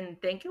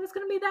didn't think it was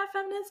going to be that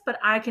feminist, but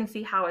I can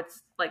see how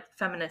it's like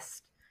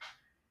feminist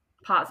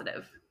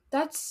positive.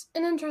 That's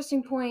an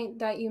interesting point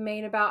that you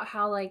made about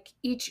how like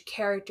each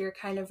character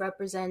kind of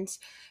represents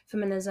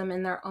feminism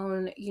in their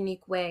own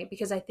unique way,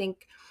 because I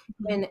think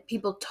when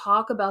people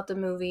talk about the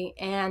movie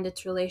and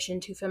its relation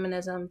to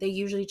feminism, they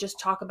usually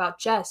just talk about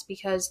Jess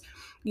because,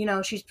 you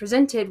know, she's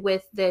presented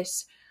with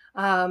this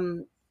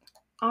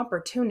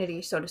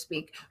opportunity, so to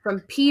speak, from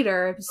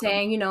Peter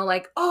saying, you know,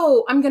 like,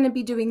 oh, I'm going to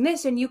be doing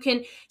this, and you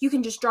can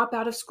just drop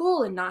out of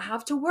school and not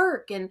have to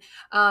work and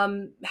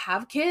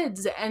have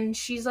kids. And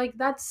she's like,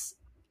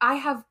 I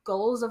have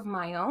goals of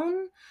my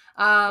own.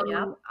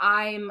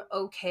 I'm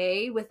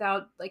okay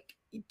without, like,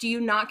 do you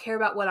not care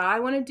about what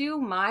I want to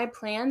do, my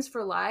plans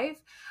for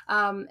life?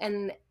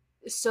 And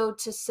so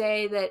to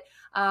say that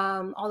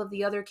all of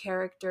the other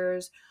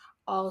characters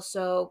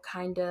also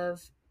kind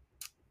of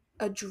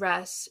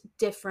address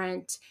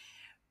different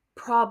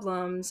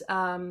problems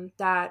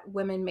that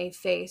women may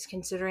face,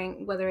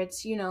 considering whether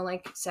it's, you know,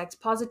 like sex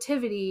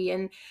positivity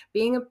and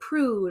being a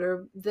prude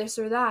or this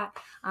or that.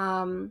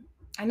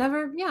 I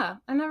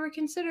never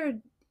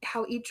considered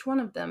how each one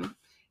of them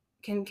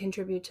can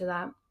contribute to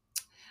that.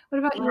 What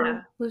about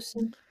you,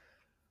 Lucy?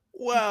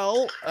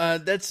 Well,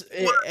 that's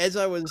as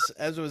I was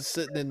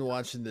sitting and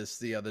watching this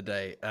the other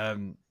day.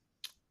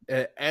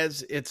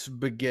 As it's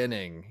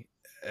beginning,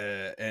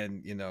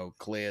 and you know,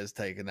 Claire's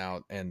taken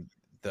out, and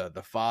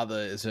the father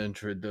is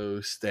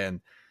introduced,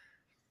 and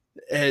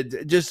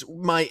just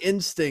my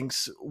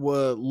instincts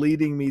were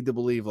leading me to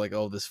believe like,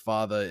 oh, this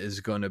father is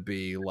going to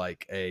be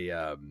like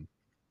a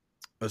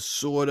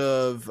sort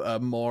of a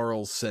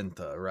moral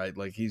center, right?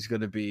 Like he's going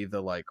to be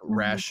the like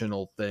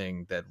rational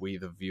thing that we,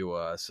 the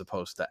viewer, are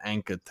supposed to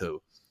anchor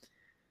to.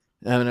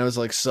 And I was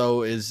like,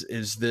 so is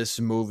this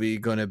movie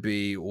going to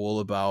be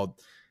all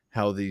about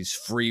how these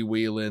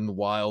freewheeling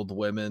wild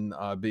women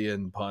are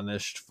being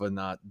punished for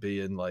not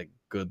being like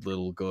good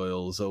little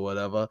girls or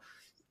whatever?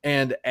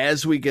 And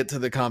as we get to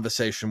the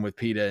conversation with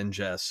Peter and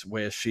Jess,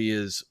 where she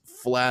is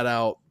flat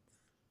out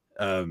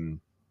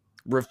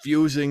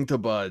refusing to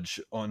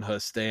budge on her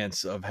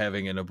stance of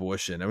having an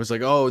abortion, I was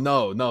like, oh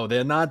no,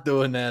 they're not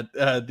doing that.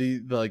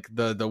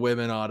 The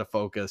women are to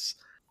focus.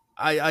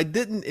 I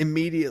didn't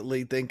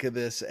immediately think of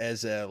this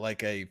as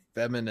a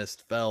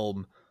feminist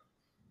film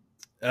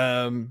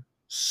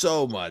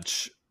so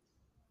much,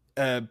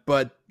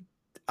 but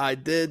I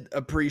did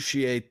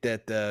appreciate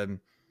that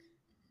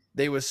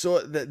they were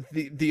that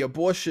the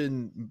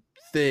abortion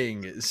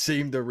thing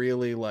seemed to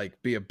really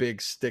like be a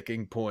big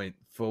sticking point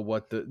for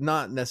what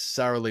not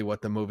necessarily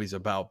what the movie's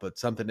about, but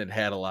something it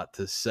had a lot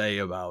to say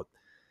about,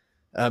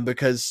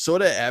 because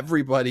sort of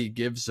everybody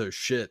gives a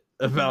shit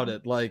about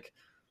it. Like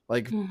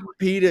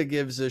Peter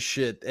gives a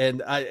shit,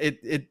 and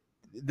the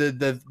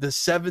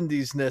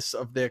 70s-ness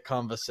of their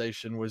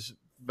conversation was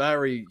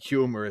very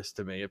humorous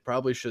to me. It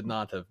probably should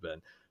not have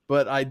been,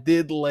 but I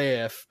did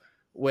laugh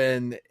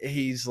when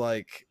she's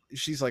like,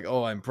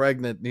 oh, I'm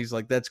pregnant, and he's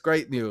like, that's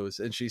great news,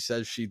 and she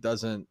says she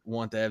doesn't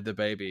want to have the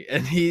baby,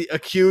 and he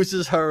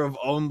accuses her of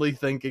only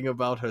thinking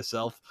about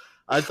herself.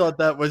 I thought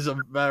that was a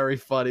very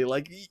funny,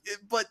 like,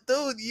 but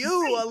dude, you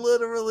are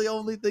literally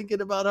only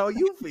thinking about how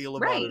you feel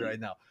about it right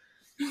now.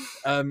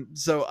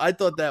 So I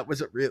thought that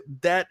was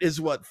that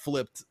is what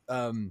flipped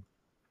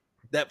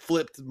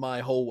my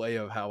whole way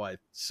of how I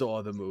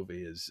saw the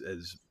movie,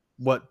 is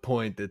what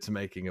point it's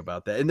making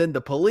about that. And then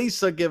the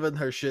police are giving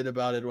her shit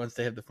about it once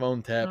they have the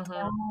phone tapped.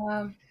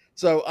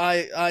 So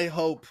I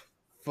hope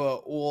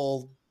for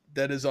all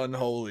that is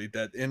unholy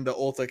that in the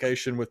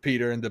altercation with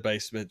Peter in the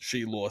basement,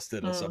 she lost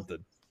it or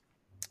something,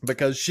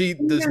 because she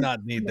does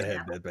not need to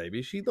have that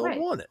baby. She don't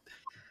want it.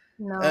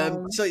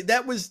 No. So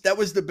that was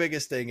the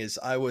biggest thing, is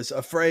I was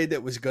afraid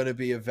it was going to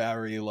be a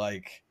very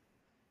like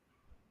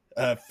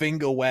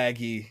finger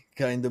waggy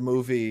kind of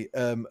movie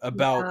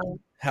about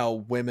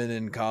how women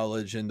in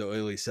college in the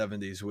early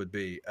 70s would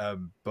be,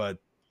 but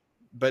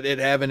it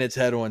having its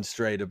head on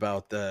straight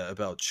about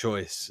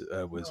choice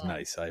was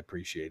nice. I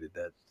appreciated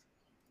that.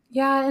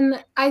 Yeah,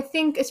 and I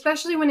think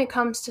especially when it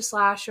comes to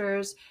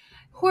slashers,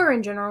 horror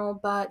in general,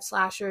 but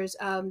slashers,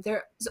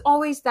 there's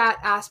always that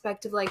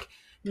aspect of like,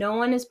 no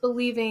one is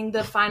believing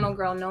the final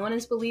girl. No one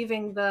is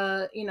believing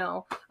the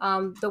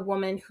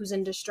woman who's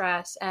in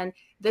distress. And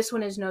this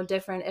one is no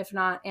different, if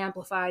not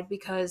amplified,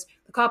 because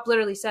the cop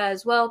literally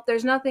says, well,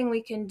 there's nothing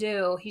we can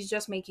do. He's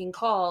just making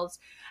calls.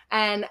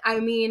 And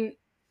I mean,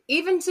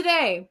 even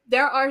today,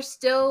 there are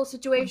still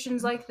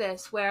situations like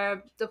this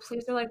where the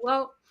police are like,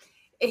 well,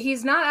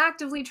 he's not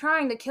actively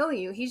trying to kill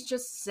you. He's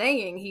just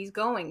saying he's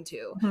going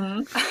to.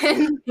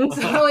 And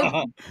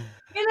so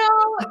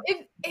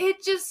it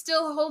just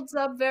still holds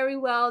up very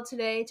well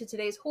today, to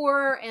today's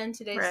horror and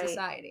today's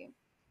society.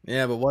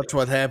 Yeah, but watch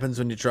what happens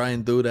when you try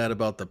and do that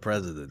about the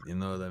president. You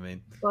know what I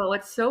mean? Well,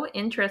 what's so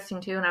interesting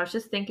too, and I was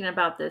just thinking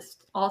about this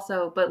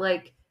also, but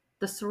like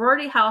the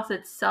sorority house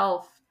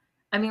itself,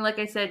 I mean, like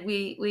I said,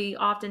 we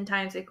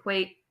oftentimes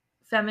equate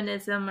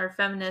feminism or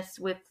feminists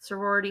with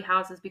sorority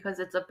houses because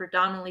it's a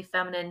predominantly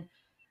feminine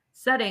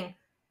setting.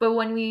 But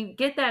when we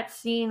get that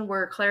scene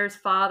where Claire's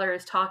father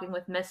is talking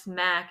with Miss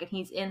Mac and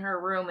he's in her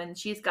room and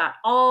she's got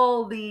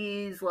all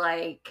these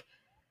like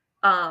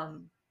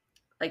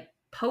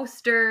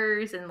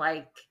posters and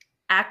like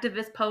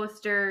activist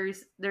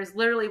posters. There's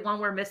literally one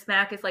where Miss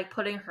Mac is like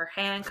putting her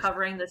hand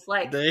covering this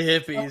like The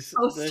hippies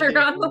poster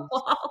on the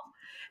wall.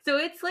 So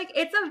it's like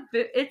it's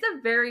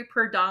a very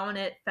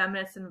predominant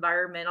feminist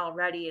environment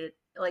already.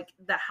 Like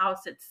the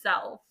house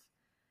itself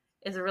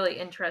is a really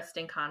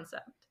interesting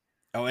concept.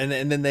 Oh, and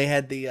then they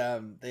had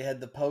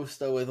the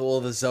poster with all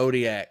the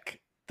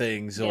zodiac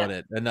things on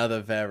it.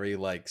 Another very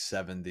like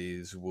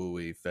 70s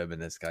wooey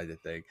feminist kind of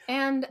thing.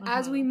 And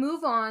as we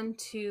move on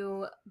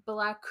to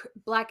Black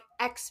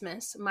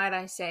Xmas, might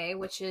I say,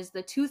 which is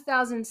the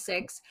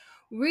 2006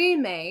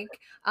 remake,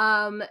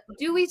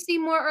 do we see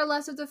more or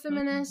less of the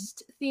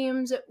feminist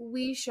themes?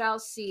 We shall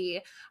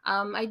see.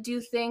 I do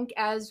think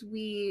as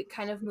we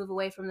kind of move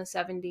away from the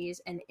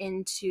 70s and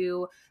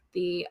into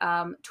the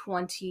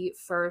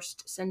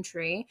 21st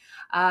century,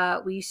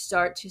 we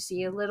start to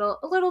see a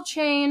little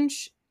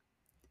change.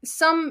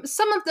 Some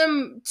of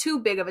them too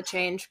big of a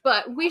change,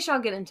 but we shall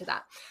get into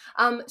that.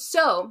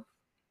 So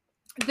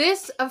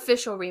this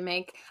official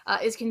remake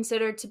is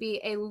considered to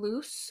be a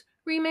loose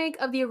remake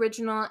of the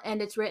original,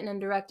 and it's written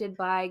and directed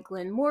by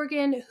Glenn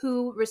Morgan,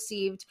 who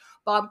received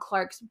Bob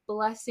Clark's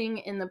blessing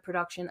in the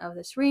production of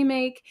this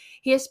remake.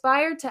 He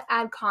aspired to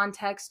add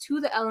context to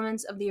the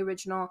elements of the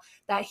original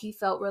that he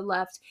felt were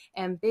left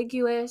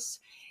ambiguous.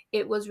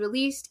 It was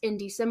released in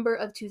December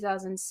of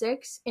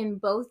 2006 in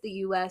both the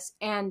US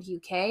and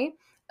UK.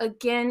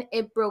 Again,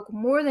 it broke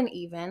more than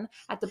even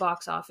at the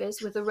box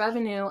office with a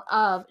revenue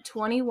of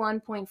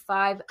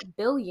 $21.5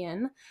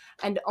 billion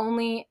and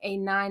only a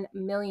 $9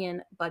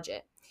 million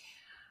budget.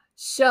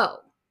 So,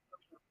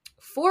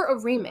 for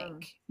a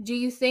remake, do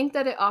you think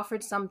that it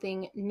offered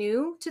something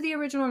new to the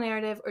original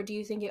narrative, or do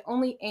you think it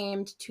only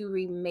aimed to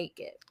remake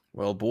it?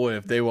 Well, boy,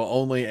 if they were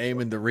only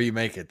aiming to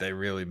remake it, they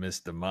really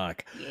missed the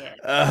mark.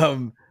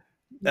 Yeah.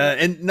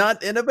 And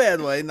not in a bad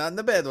way,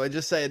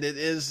 just saying it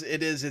is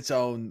its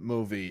own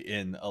movie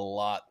in a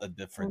lot of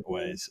different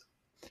ways.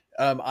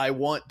 I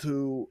want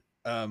to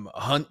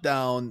hunt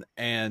down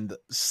and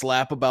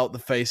slap about the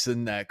face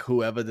and neck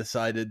whoever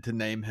decided to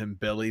name him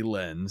Billy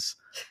Lenz.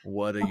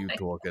 What are you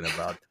talking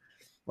about?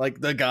 Like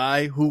the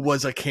guy who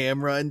was a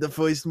camera in the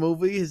first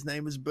movie, his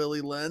name is Billy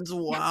Lenz.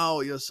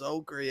 Wow, you're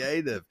so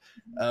creative.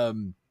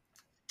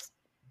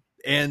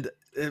 And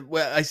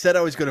well, I said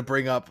I was going to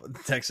bring up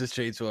Texas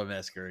Chainsaw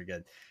Massacre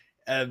again.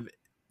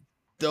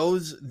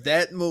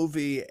 That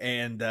movie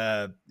and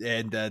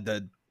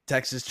the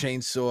Texas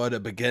Chainsaw,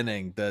 the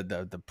beginning,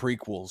 the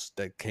prequels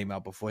that came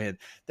out beforehand,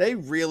 they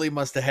really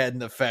must have had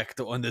an effect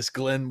on this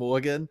Glenn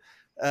Morgan,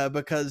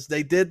 because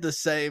they did the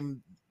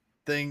same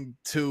thing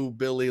to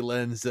Billy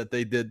Lenz that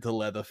they did to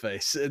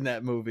Leatherface in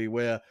that movie,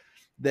 where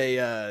they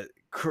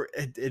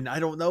and I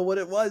don't know what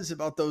it was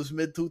about those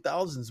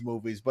mid-2000s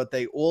movies, but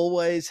they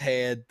always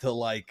had to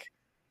like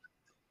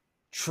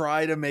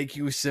try to make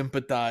you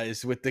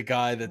sympathize with the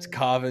guy that's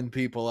carving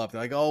people up. They're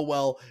like, oh,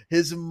 well,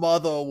 his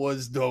mother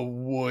was the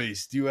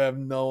worst. You have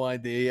no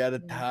idea. He had a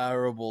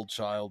terrible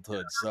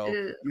childhood. So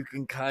you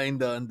can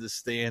kind of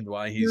understand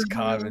why he's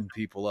carving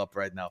people up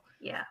right now.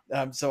 Yeah.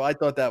 So I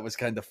thought that was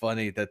kind of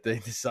funny that they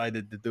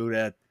decided to do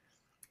that.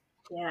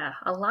 Yeah.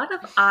 A lot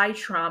of eye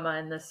trauma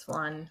in this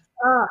one.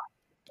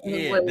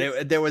 Yeah,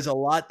 there was a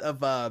lot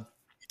of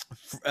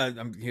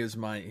here's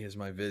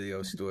my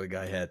video story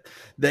I had.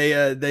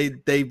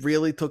 They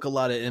really took a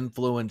lot of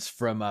influence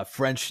from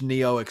French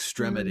neo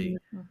extremity,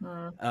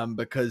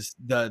 because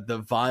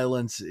the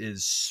violence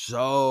is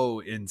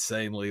so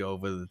insanely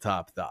over the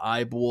top. The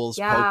eyeballs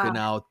poking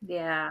out,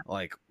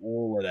 like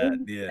all of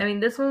that. Yeah, I mean,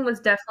 this one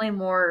was definitely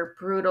more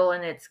brutal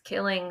in its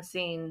killing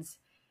scenes.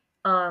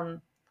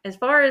 As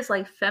far as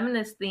like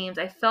feminist themes,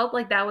 I felt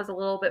like that was a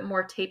little bit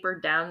more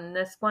tapered down in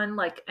this one.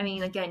 Like, I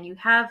mean, again,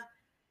 I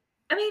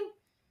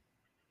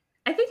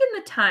think in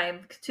the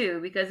time too,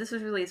 because this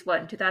was released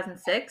in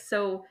 2006.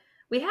 So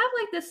we have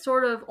like this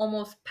sort of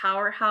almost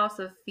powerhouse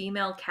of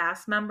female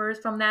cast members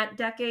from that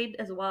decade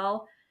as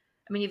well.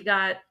 I mean, you've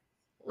got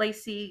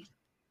Lacey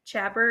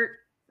Chabert,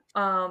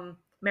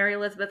 Mary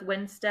Elizabeth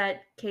Winstead,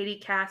 Katie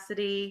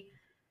Cassidy,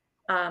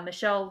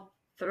 Michelle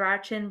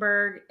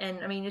Trachtenberg,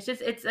 and I mean,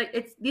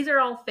 it's these are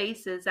all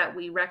faces that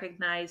we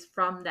recognize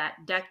from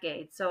that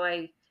decade. So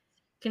I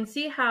can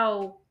see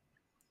how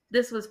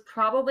this was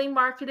probably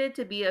marketed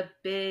to be a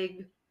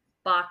big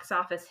box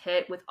office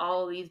hit with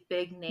all of these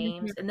big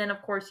names. And then,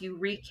 of course, you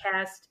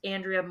recast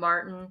Andrea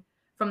Martin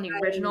from the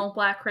original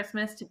Black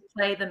Christmas to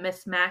play the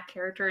Miss Mac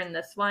character in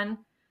this one.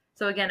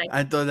 So again,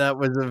 I thought that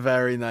was a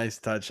very nice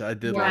touch. I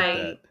did like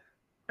that.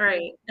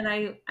 Right. And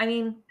I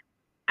mean,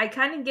 I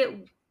kind of get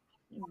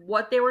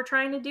what they were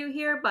trying to do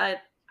here, but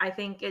I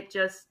think it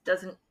just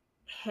doesn't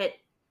hit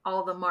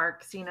all the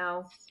marks,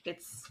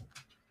 It's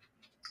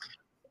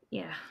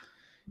Yeah,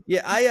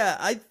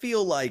 I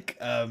feel like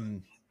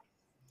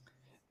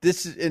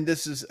this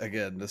is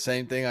again the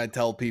same thing I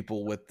tell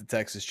people with the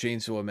Texas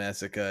Chainsaw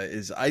Massacre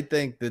is I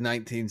think the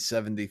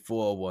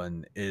 1974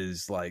 one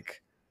is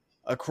like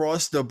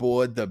across the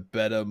board the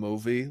better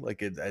movie.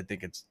 Like I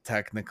think it's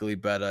technically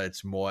better,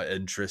 it's more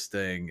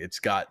interesting, it's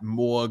got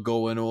more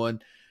going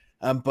on.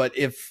 But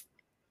if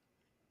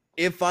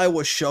I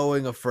was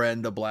showing a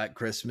friend a Black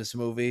Christmas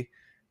movie,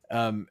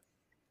 um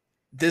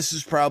this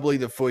is probably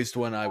the first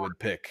one I would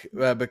pick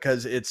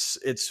because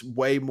it's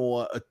way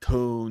more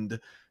attuned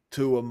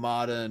to a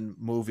modern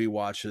movie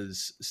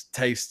watcher's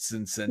tastes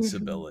and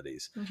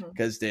sensibilities.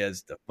 Because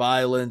there's the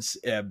violence,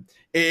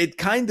 it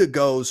kind of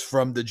goes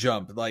from the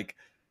jump, like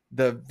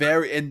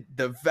in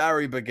the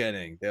very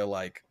beginning. They're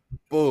like,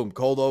 boom,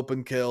 cold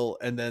open kill,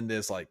 and then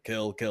there's like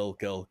kill, kill,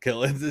 kill,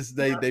 kill. And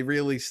they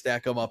really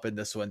stack them up in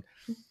this one,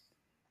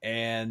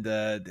 and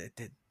the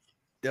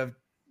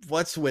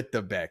what's with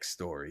the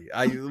backstory?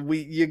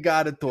 You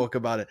got to talk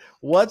about it.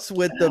 What's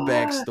with the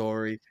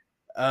backstory?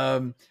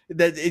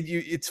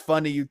 It's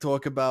funny you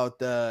talk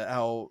about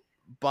how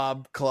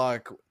Bob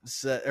Clark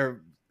said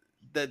or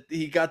that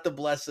he got the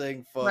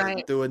blessing for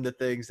doing the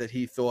things that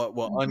he thought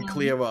were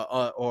unclear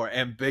or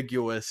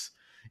ambiguous.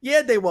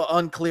 Yeah, they were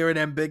unclear and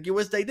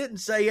ambiguous. They didn't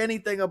say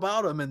anything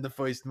about him in the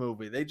first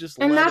movie. They just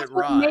let it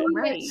ride.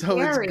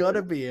 So it's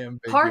gonna be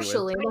ambiguous.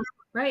 Partially.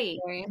 Right.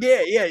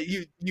 Yeah.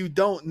 You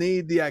don't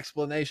need the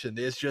explanation.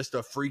 There's just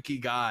a freaky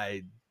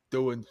guy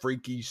doing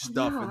freaky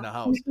stuff in the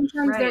house.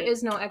 Sometimes there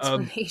is no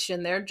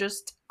explanation. They're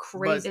just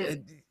crazy. But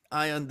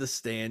I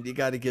understand. You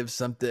got to give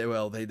something.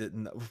 Well, they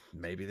didn't.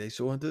 Maybe they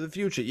saw into the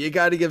future. You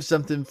got to give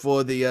something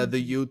for the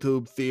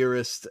YouTube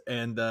theorist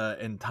and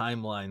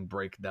timeline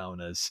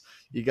breakdowners.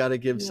 You got to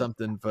give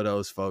something for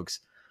those folks.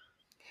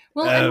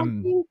 Well,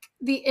 and I think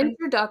the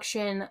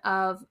introduction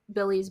of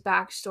Billy's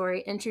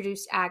backstory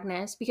introduced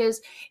Agnes,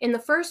 because in the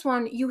first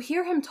one, you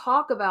hear him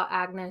talk about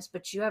Agnes,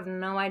 but you have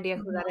no idea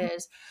who that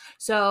is.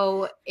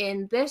 So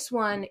in this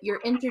one,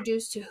 you're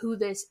introduced to who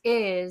this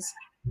is,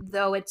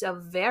 though it's a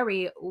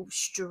very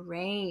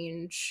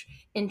strange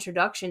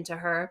introduction to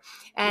her.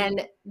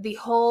 And the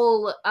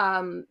whole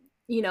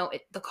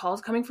the calls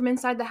coming from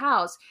inside the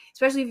house,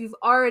 especially if you've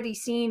already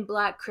seen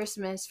Black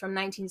Christmas from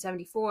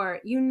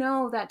 1974, you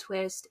know that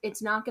twist.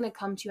 It's not going to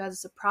come to you as a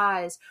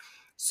surprise.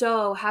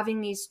 So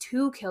having these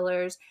two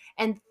killers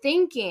and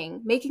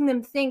making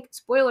them think,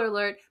 spoiler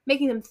alert,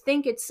 making them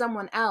think it's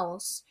someone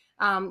else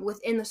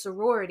within the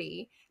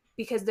sorority,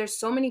 because there's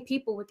so many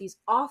people with these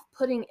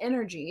off-putting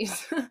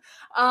energies.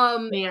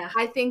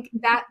 I think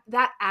that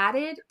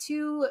added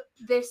to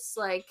this,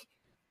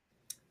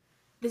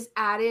 this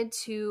added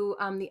to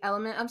the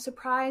element of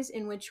surprise,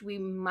 in which we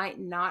might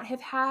not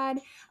have had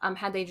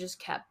they just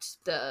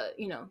kept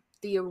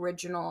the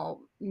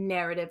original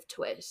narrative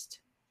twist.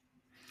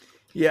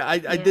 Yeah,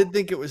 I did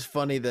think it was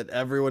funny that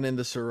everyone in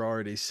the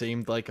sorority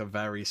seemed like a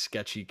very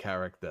sketchy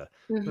character.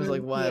 It was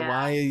like, why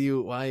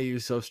are you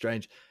so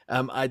strange?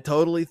 I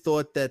totally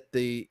thought that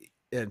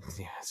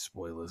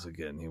spoilers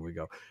again, here we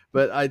go.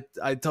 But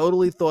I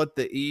totally thought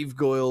that Eve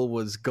Goyle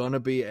was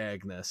gonna be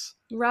Agnes.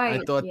 Right.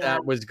 I thought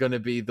that was gonna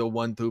be the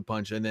 1-2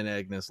 punch, and then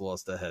Agnes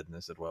lost her head, and I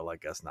said, well, I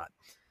guess not.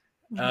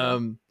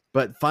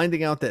 But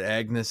finding out that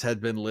Agnes had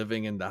been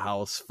living in the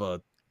house for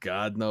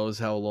God knows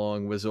how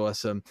long was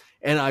awesome.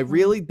 And I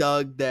really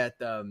dug that.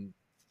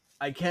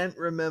 I can't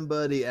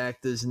remember the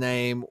actor's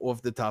name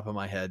off the top of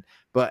my head,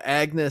 but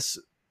Agnes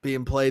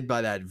being played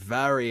by that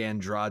very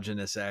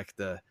androgynous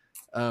actor,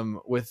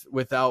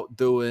 without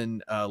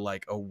doing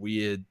like a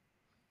weird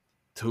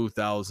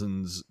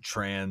 2000s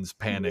trans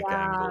panic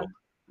angle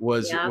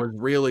was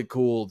really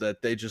cool.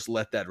 That they just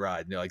let that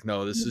ride. And they're like,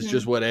 no, this is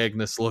just what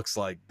Agnes looks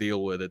like.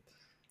 Deal with it.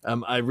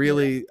 I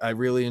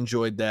really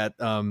enjoyed that.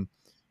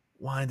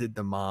 Why did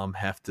the mom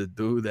have to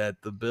do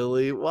that to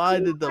Billy? Why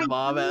did the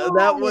mom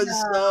that was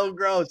so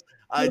gross.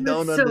 I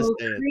don't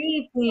understand.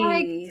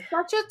 Creepy.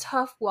 Such a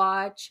tough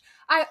watch.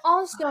 I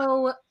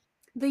also,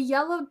 the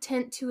yellow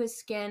tint to his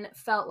skin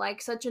felt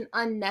like such an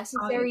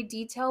unnecessary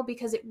detail,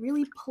 because it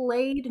really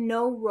played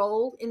no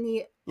role in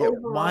the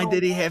overall. Why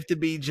did he have to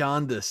be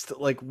jaundiced?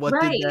 Like, what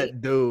did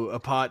that do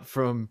apart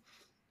from?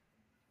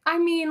 I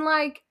mean,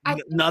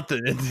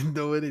 nothing. It didn't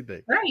do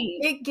anything.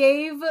 It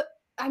gave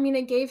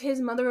his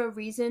mother a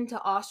reason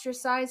to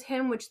ostracize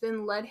him, which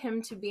then led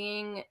him to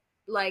being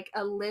like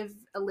a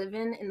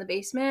live-in in the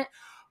basement.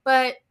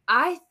 But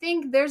I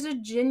think there's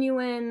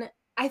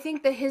I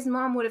think that his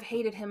mom would have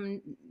hated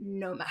him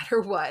no matter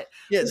what.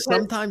 Yeah,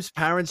 sometimes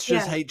parents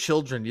just hate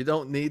children. You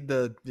don't need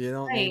to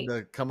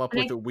come up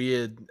with a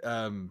weird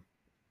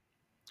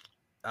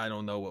I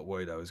don't know what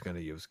word I was going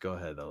to use. Go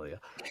ahead, Alea.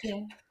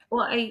 Yeah.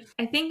 Well, I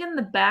think in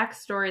the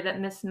backstory that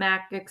Miss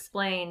Mack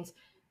explains,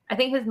 I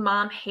think his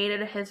mom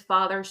hated his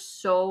father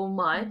so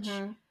much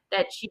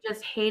that she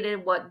just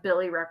hated what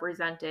Billy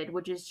represented,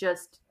 which is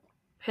just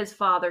his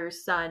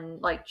father's son.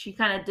 Like, she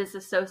kind of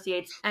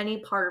disassociates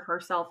any part of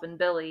herself in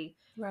Billy.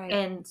 Right.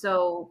 And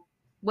so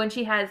when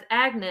she has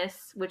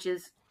Agnes, which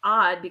is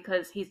odd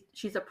because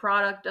she's a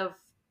product of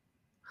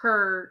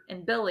her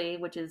and Billy,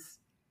 which is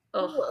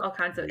all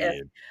kinds of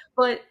ick.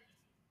 But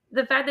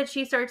the fact that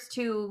she starts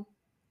to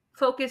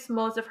focus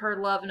most of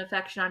her love and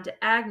affection onto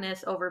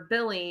Agnes over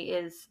Billy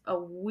is a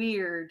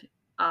weird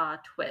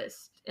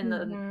twist in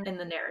the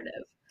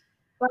narrative.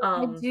 But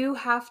I do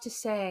have to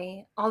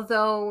say,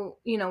 although,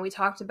 you know, we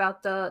talked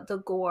about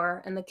the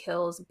gore and the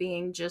kills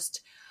being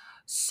just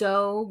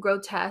so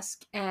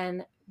grotesque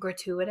and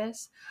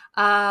gratuitous,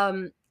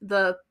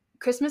 the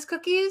Christmas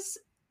cookies,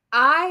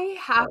 I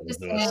have to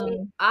say,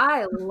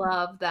 I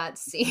love that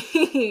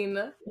scene.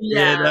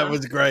 Yeah, that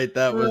was great.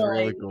 That was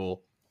really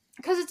cool.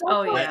 Because it's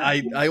also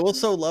I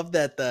also love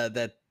that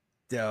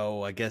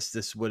I guess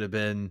this would have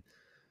been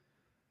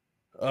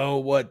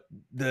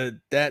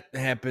that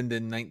happened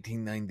in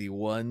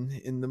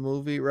 1991 in the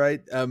movie,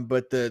 right?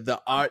 But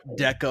the Art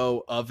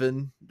Deco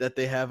oven that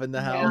they have in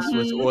the house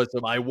was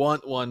awesome. I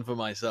want one for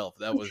myself.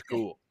 That was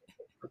cool.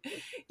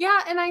 Yeah,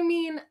 and I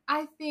mean,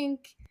 I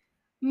think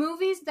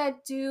movies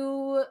that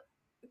do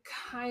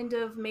kind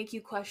of make you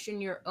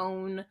question your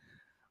own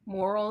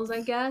morals,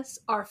 I guess,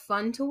 are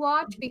fun to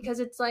watch because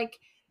it's like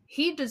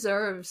he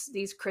deserves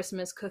these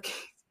Christmas cookies.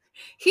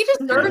 He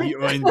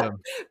deserves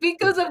them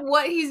because of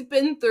what he's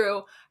been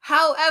through.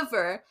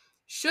 However,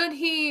 should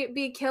he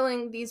be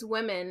killing these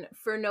women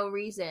for no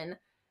reason?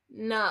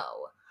 No.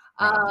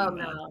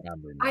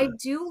 I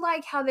do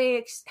like how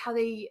they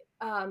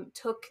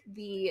took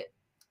the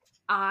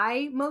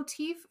eye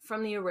motif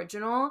from the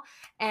original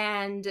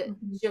and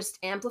just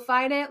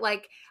amplified it.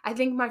 Like, I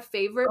think my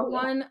favorite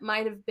one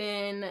might have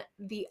been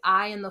the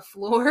eye in the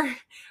floor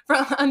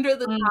from under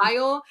the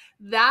tile.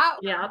 That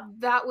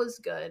was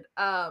good.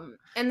 And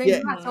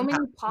then so many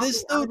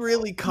this dude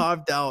really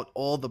carved out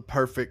all the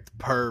perfect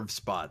perv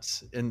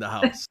spots in the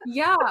house.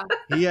 Yeah.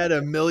 He had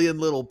a million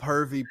little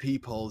pervy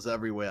peepholes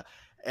everywhere.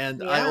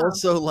 And I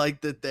also like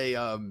that they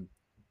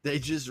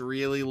just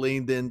really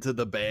leaned into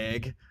the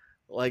bag.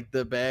 Like,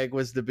 the bag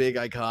was the big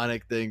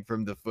iconic thing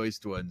from the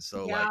first one.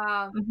 So,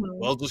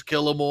 we'll just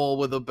kill them all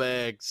with a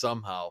bag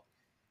somehow.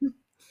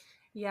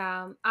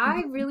 Yeah,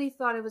 I really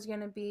thought it was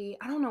going to be,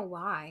 I don't know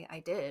why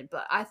I did,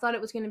 but I thought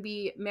it was going to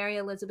be Mary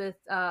Elizabeth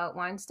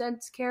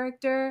Winstead's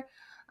character.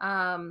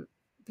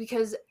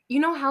 Because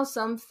you know how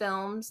some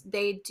films,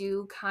 they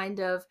do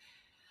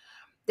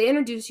they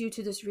introduce you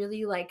to this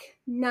really like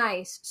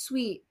nice,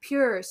 sweet,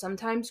 pure,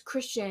 sometimes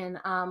Christian,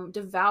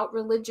 devout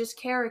religious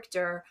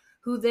character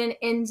who then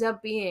ends up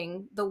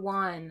being the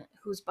one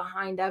who's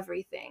behind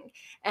everything.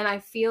 And I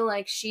feel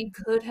like she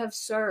could have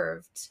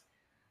served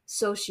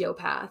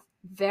sociopath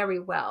very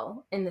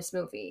well in this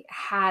movie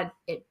had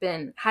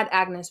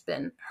Agnes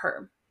been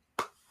her.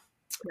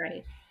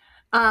 Right.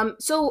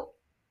 So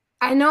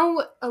I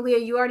know, Alea,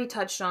 you already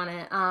touched on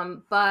it,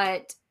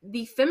 but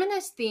the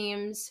feminist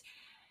themes,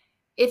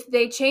 if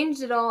they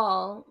changed at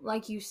all,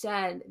 like you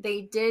said,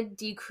 they did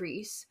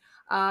decrease.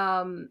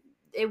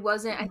 It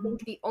wasn't, I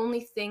think the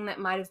only thing that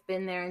might have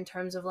been there in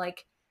terms of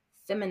like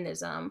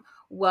feminism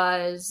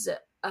was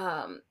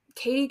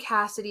Katie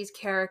Cassidy's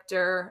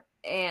character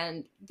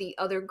and the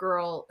other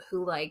girl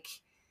who, like,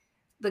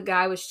 the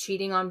guy was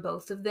cheating on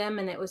both of them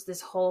and it was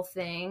this whole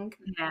thing.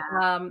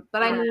 But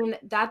I mean,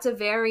 that's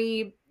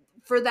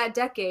for that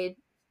decade,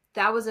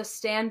 that was a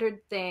standard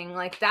thing.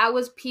 Like, that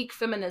was peak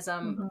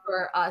feminism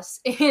for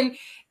us in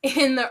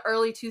the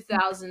early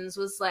 2000s,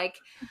 was like,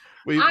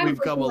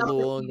 we've come a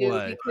long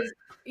way. Because,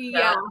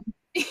 I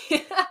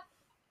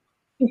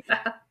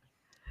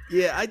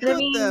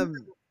thought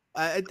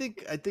I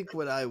think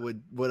what I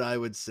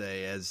would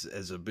say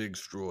as a big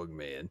strong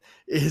man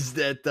is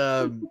that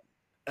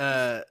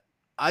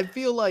I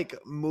feel like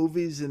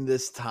movies in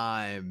this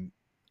time,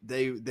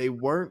 they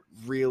weren't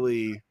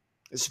really,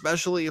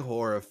 especially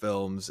horror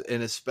films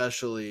and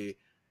especially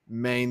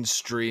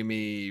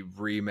mainstreamy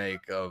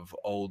remake of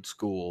old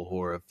school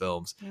horror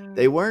films,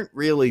 they weren't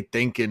really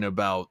thinking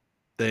about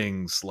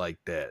things like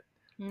that.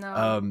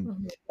 No.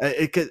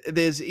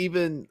 There's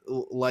even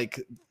like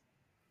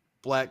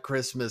Black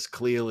Christmas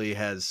clearly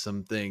has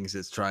some things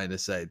it's trying to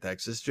say.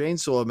 Texas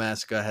Chainsaw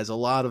Massacre has a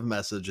lot of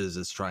messages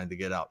it's trying to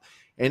get out.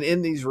 And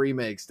in these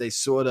remakes, they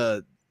sort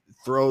of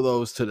throw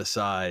those to the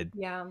side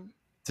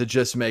to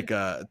just make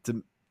to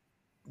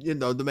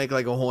make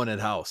like a haunted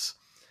house.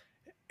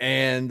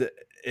 And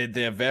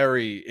they're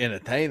very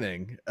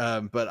entertaining,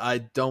 but I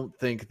don't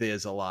think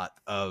there's a lot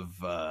of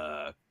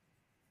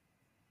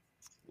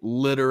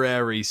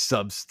literary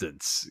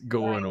substance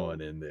going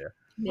on in there.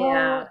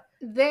 Yeah.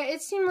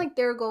 It seemed like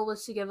their goal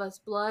was to give us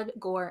blood,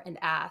 gore, and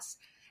ass.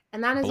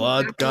 And that is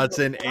blood, guts,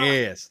 and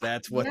ass.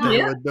 That's what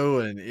they were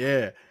doing.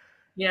 Yeah.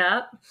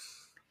 Yeah.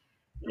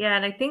 Yeah,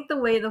 and I think the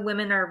way the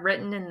women are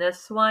written in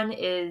this one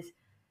is,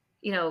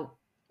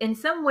 in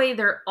some way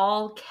they're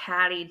all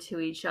catty to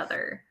each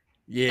other.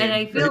 Yeah. And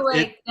I feel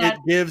it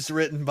gives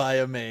written by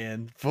a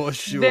man, for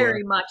sure.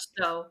 Very much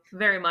so.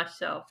 Very much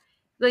so.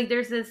 Like,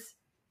 there's this,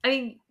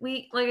 like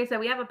I said,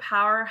 we have a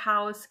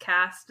powerhouse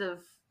cast of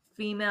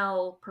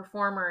female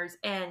performers,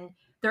 and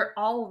they're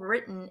all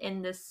written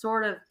in this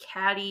sort of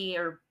catty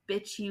or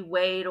bitchy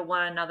way to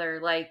one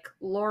another. Like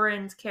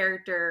Lauren's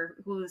character,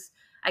 who's,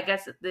 I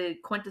guess, the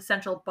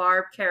quintessential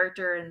Barb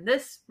character in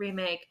this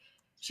remake,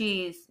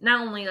 she's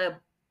not only a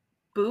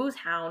booze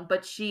hound,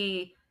 but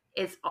she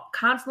is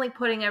constantly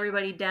putting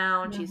everybody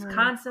down. She's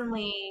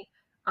constantly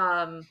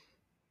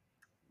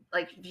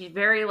like she's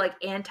very like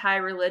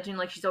anti-religion.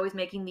 Like she's always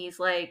making these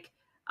like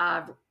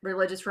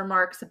religious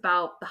remarks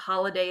about the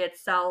holiday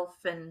itself,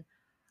 and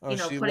she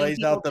putting lays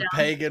people out the down.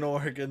 pagan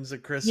organs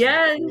of Christmas.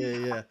 Yes.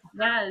 Yeah.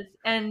 Yes.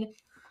 And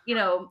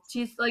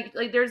she's like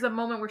there's a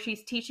moment where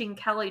she's teaching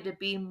Kelly to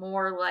be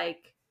more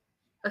like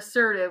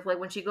assertive, like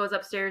when she goes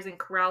upstairs and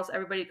corrals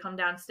everybody to come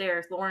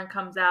downstairs. Lauren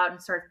comes out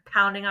and starts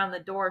pounding on the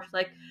door. She's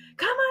like,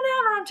 come on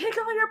out or I'm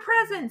taking all your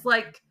presents.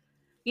 Like,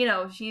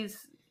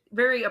 she's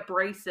very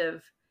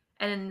abrasive.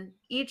 And in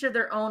each of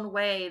their own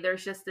way,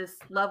 there's just this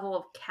level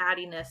of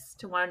cattiness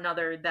to one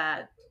another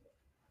that,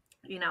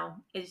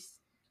 is,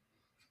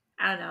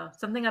 I don't know,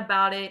 something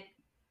about it.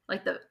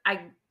 Like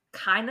I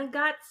kind of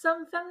got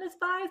some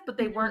feminist vibes, but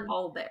they weren't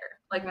all there.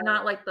 Like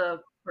not like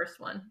the first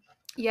one.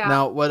 Yeah.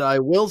 Now, what I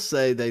will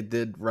say they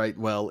did right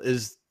well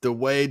is the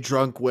way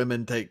drunk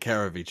women take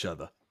care of each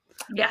other.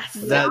 Yes.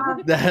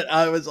 That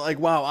I was like,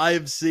 wow, I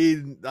have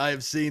seen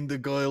the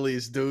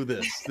girlies do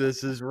this.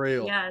 This is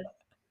real. Yes.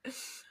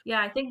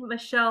 Yeah, I think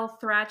Michelle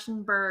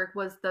Trachtenberg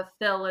was the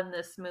Phil in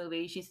this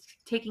movie. She's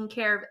taking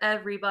care of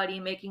everybody,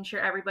 making sure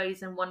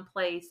everybody's in one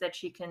place that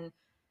she can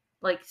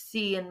like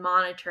see and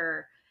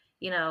monitor,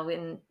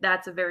 and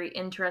that's a very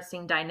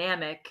interesting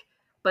dynamic.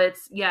 But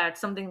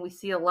it's something we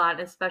see a lot,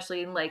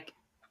 especially in like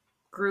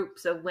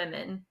groups of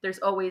women. There's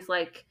always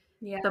like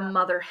the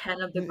mother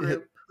hen of the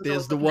group.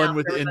 There's the one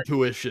with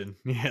intuition.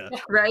 Yeah.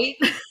 Right?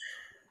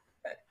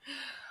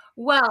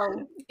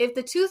 Well, if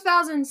the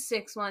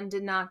 2006 one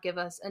did not give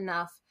us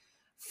enough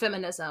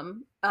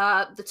feminism,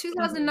 the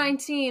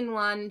 2019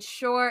 one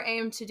sure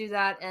aimed to do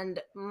that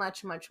and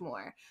much, much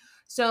more.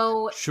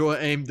 So sure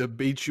aimed to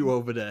beat you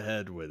over the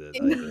head with it.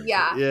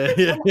 Yeah.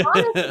 Yeah. And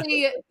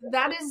honestly,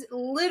 that is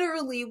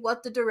literally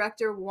what the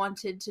director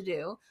wanted to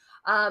do.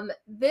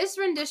 This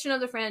rendition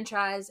of the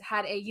franchise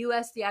had a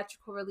U.S.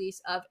 theatrical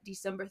release of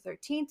December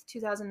 13th,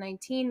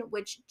 2019,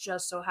 which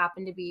just so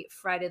happened to be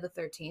Friday the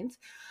 13th.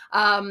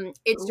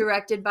 It's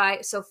directed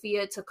by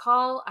Sophia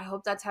Takal. I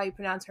hope that's how you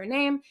pronounce her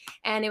name.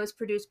 And it was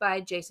produced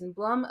by Jason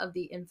Blum of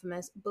the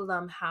infamous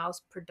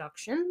Blumhouse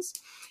Productions.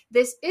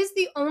 This is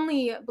the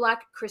only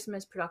Black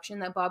Christmas production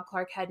that Bob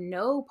Clark had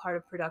no part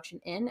of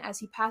production in, as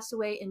he passed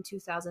away in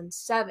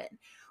 2007.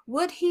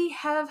 Would he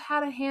have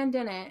had a hand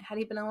in it had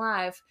he been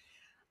alive?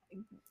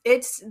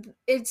 It's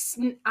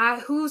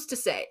who's to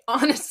say,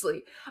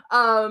 honestly.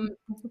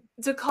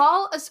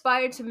 Takal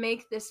aspired to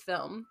make this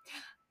film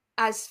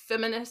as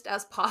feminist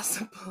as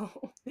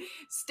possible,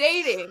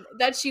 stating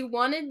that she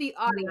wanted the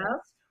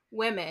audience,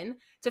 women,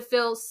 to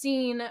feel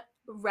seen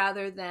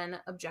rather than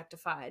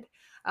objectified.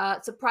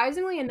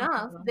 Surprisingly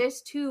enough,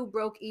 this too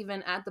broke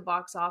even at the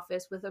box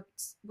office with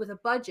a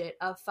budget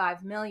of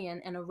 $5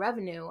 million and a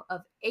revenue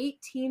of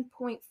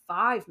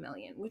 $18.5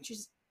 million, which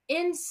is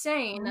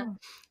insane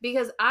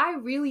because I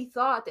really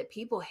thought that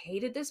people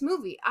hated this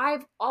movie.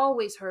 I've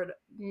always heard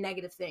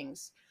negative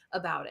things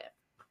about it.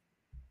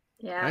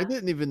 Yeah. I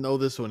didn't even know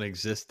this one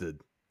existed.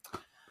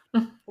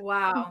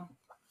 Wow.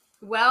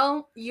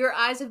 Well, your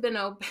eyes have been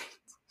opened.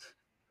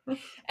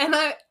 And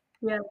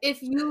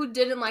if you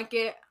didn't like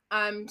it,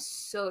 I'm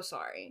so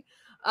sorry.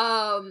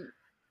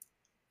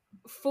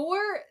 For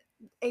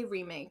a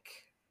remake,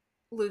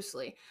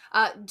 loosely,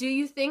 do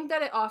you think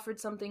that it offered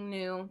something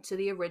new to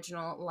the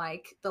original,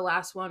 like the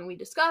last one we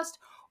discussed,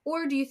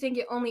 or do you think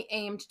it only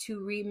aimed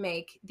to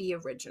remake the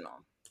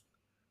original?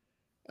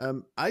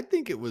 I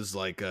think it was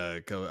like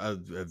a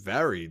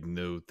very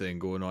new thing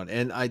going on,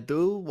 and I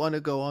do want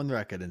to go on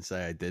record and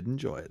say I did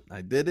enjoy it.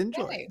 I did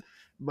enjoy it,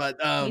 but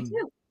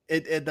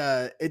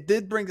it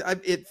did bring.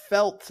 It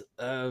felt,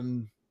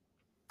 and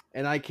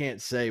I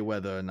can't say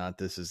whether or not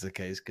this is the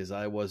case because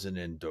I wasn't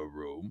in the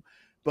room,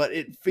 but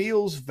it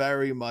feels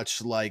very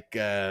much like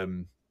I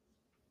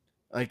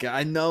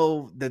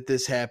know that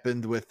this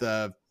happened with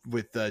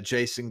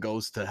Jason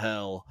Goes to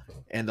Hell,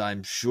 and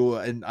I'm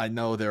sure, and I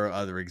know there are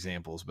other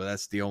examples, but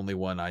that's the only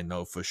one I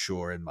know for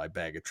sure in my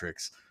bag of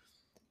tricks.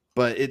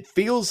 But it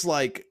feels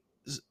like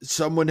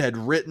someone had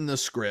written a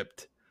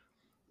script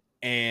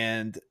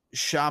and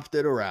shopped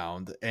it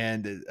around,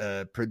 and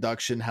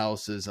production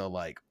houses are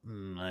like,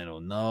 I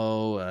don't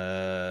know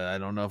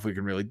if we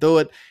can really do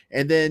it.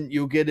 And then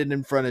you get it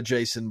in front of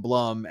Jason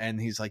Blum,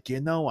 and he's like,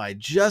 I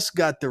just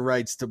got the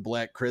rights to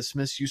Black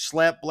Christmas. You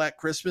slap Black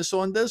Christmas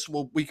on this,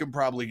 well, we can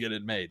probably get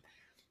it made.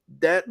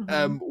 That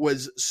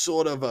was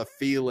sort of a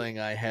feeling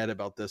I had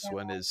about this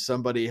one, is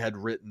somebody had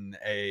written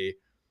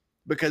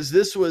because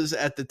this was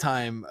at the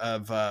time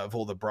of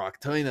all the Brock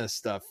Turner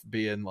stuff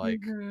being like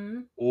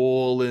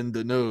all in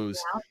the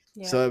news.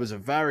 Yeah. So it was a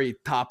very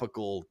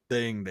topical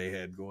thing they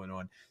had going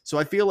on. So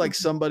I feel like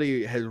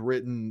somebody had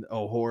written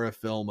a horror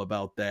film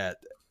about that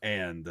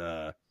and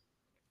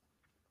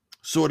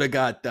sort of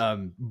got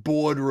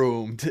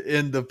boardroomed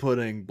into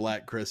putting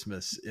Black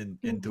Christmas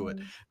into it,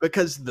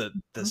 because the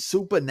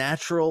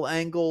supernatural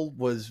angle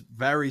was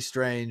very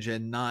strange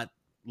and not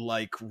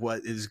like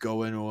what is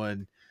going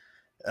on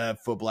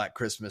for Black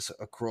Christmas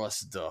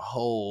across the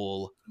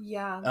whole.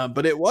 Yeah.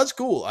 But it was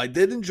cool. I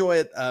did enjoy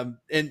it.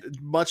 And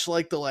much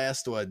like the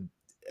last one,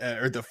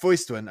 or the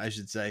first one, I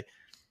should say,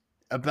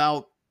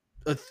 about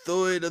a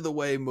third of the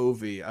way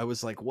movie, I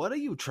was like, what are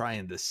you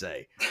trying to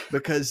say?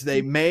 Because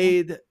they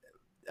made,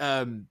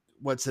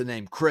 what's the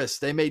name? Chris.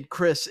 They made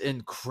Chris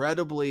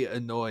incredibly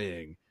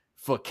annoying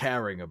for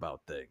caring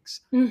about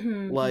things.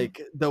 Mm-hmm.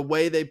 Like the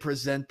way they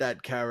present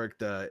that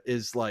character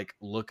is like,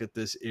 look at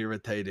this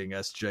irritating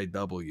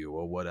SJW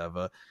or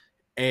whatever.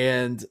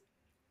 And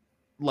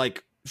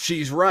like,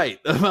 she's right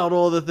about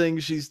all the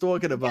things she's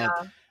talking about.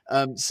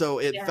 So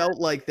it felt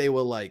like they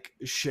were like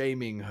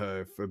shaming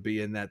her for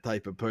being that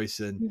type of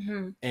person.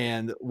 Mm-hmm.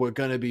 And we're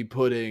going to be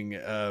putting,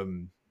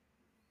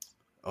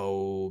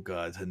 oh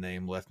God, her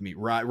name left me.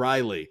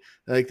 Riley.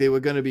 Like they were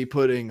going to be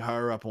putting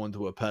her up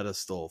onto a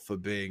pedestal for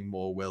being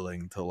more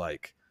willing to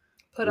like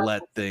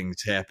let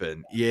things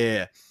happen.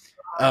 Yeah.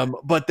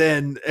 But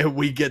then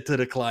we get to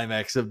the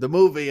climax of the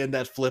movie and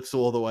that flips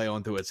all the way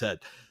onto its head.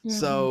 Mm-hmm.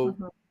 So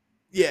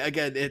yeah,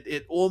 again,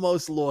 it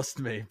almost lost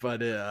me,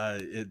 but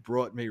it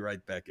brought me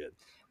right back in.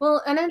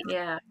 Well, and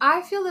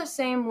I feel the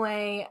same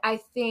way. I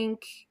feel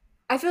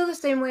the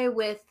same way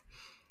with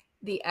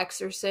The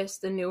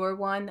Exorcist, the newer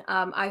one.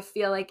 I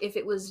feel like if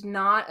it was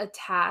not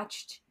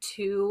attached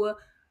to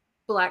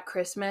Black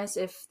Christmas,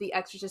 if The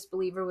Exorcist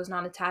Believer was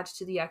not attached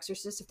to The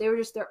Exorcist, if they were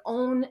just their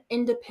own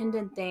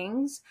independent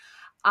things,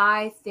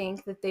 I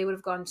think that they would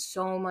have gone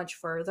so much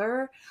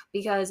further,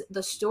 because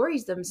the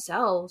stories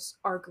themselves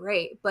are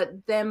great,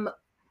 but them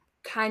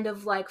kind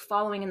of like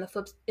following in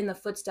the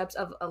footsteps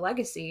of a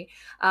legacy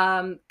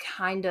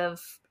kind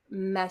of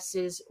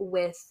messes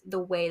with the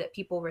way that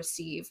people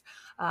receive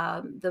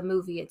the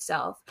movie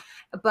itself.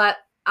 But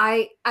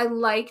I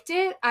liked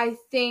it. I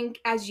think,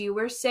 as you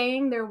were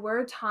saying, there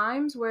were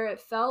times where it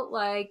felt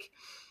like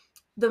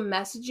the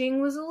messaging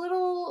was a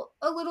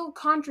little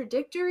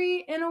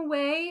contradictory in a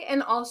way,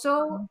 and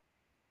also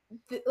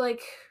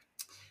like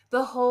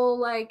the whole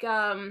like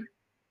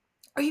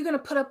are you going to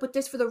put up with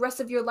this for the rest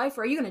of your life,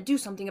 or are you going to do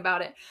something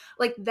about it?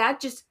 Like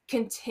that just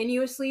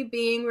continuously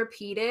being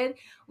repeated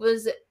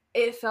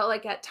it felt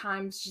like at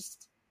times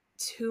just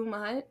too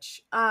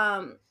much.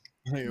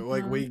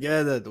 Like we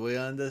get it, we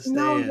understand.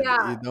 No,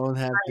 yeah. You don't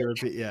have to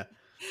repeat. Yeah.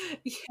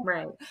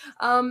 Right.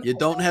 You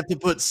don't have to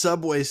put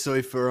Subway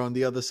Surfer on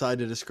the other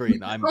side of the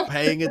screen. I'm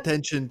paying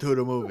attention to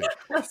the movie.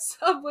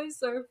 Subway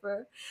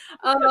Surfer.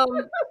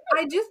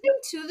 I do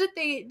think too that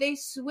they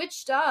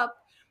switched up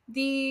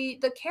the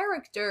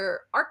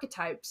character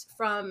archetypes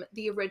from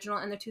the original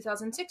and the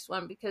 2006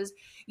 one, because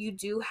you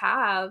do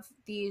have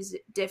these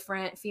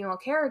different female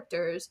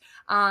characters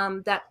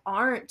that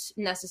aren't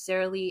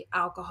necessarily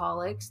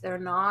alcoholics. They're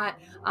not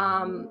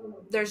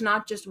there's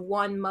not just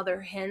one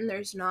mother hen,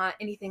 there's not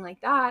anything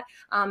like that.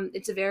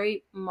 It's a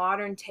very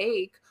modern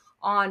take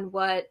on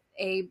what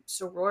a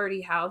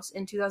sorority house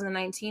in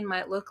 2019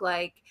 might look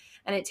like,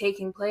 and it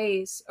taking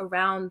place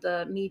around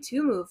the Me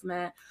Too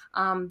movement.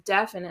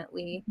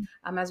 Definitely,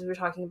 as we were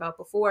talking about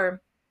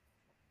before,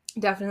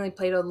 definitely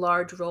played a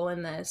large role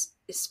in this,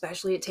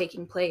 especially it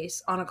taking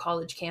place on a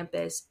college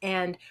campus,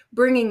 and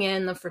bringing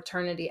in the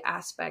fraternity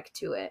aspect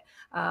to it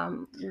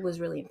was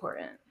really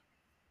important.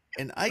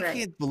 And I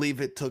can't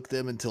believe it took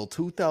them until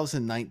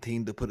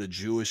 2019 to put a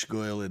Jewish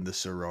girl in the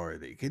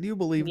sorority. Can you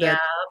believe that?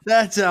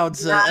 That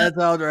sounds that's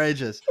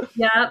outrageous.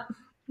 Yeah.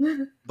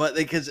 But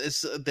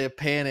because they're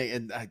panning,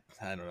 and I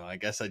don't know. I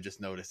guess I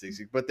just noticed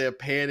these, but they're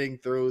panning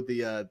through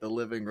the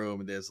living room,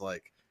 and there's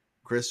like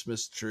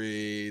Christmas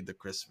tree, the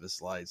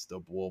Christmas lights, the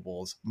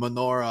baubles,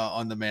 menorah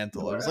on the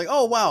mantle. I was like,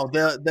 oh wow,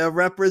 they're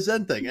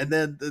representing, and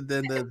then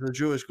the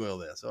Jewish girl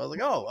there. So I was like,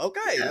 oh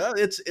okay,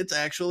 it's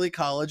actually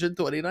college in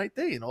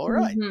 2019. All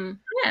right. Mm-hmm.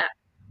 Yeah,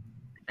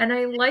 and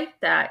I like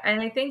that,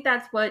 and I think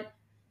that's what,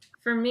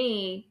 for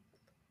me,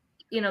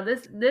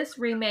 this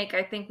remake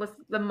I think was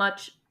the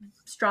much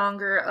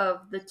stronger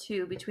of the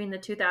two between the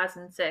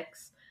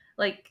 2006.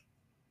 Like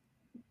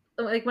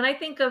when I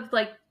think of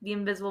like the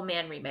Invisible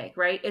Man remake,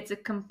 right? It's a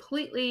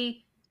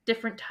completely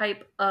different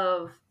type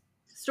of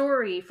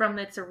story from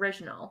its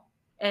original.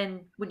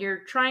 And when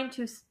you're trying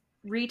to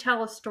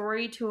retell a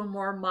story to a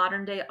more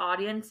modern day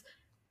audience,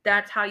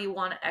 that's how you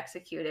want to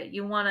execute it.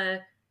 You want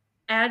to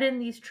add in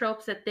these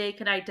tropes that they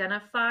can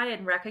identify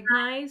and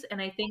recognize. And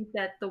I think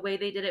that the way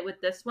they did it with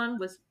this one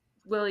was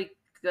really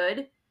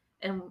good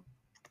and,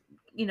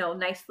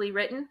 nicely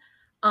written.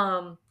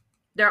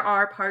 There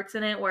are parts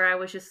in it where I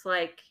was just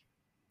like,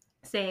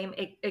 same,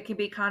 it can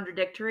be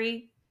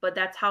contradictory, but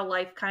that's how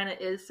life kind of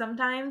is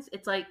sometimes.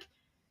 It's like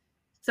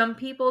some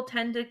people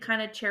tend to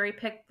kind of cherry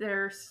pick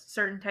their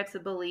certain types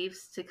of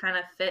beliefs to kind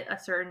of fit a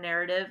certain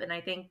narrative. And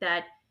I think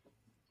that,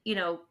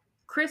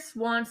 Chris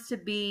wants to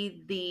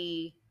be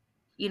the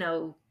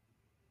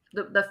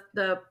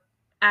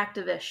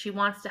activist. She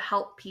wants to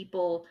help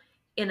people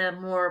in a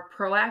more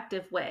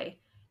proactive way.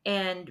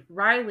 And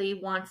Riley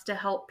wants to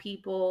help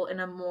people in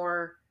a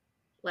more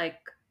like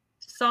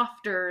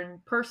softer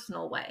and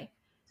personal way.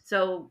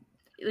 So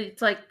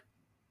it's like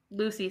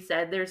Lucy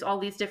said, there's all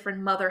these different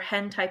mother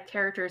hen type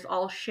characters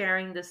all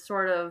sharing this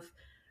sort of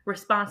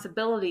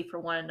responsibility for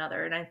one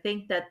another. And I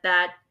think that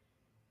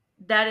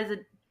is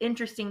an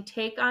interesting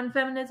take on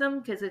feminism,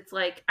 because it's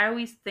like, I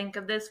always think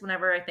of this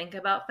whenever I think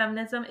about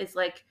feminism, is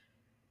like,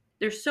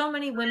 there's so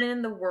many women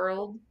in the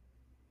world.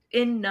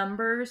 In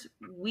numbers,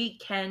 we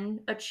can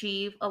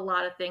achieve a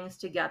lot of things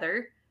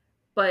together,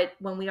 but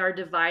when we are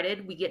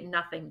divided, we get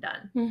nothing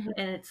done. Mhm.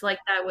 And it's like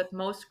that with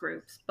most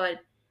groups. But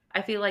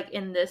I feel like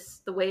in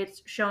this, the way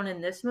it's shown in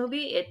this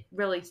movie, it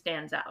really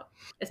stands out,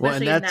 Well,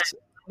 and especially in that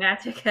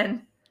romantic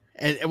and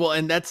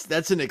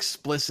that's an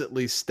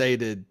explicitly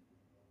stated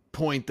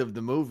point of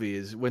the movie,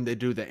 is when they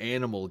do the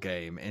animal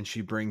game and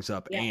she brings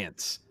up Yeah.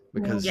 ants,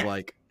 because Yes.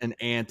 like an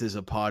ant is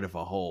a part of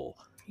a whole.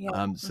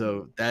 Yeah.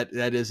 So that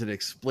is an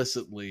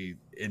explicitly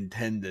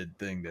intended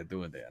thing they're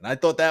doing there, and I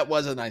thought that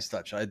was a nice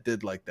touch. I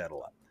did like that a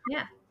lot.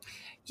 Yeah.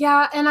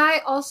 Yeah, and I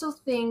also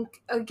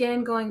think,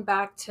 again, going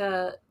back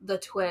to the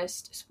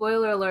twist,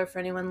 spoiler alert for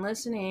anyone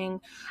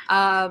listening,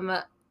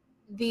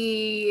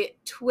 the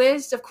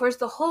twist, of course,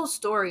 the whole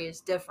story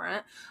is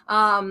different,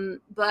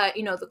 but,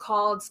 you know, the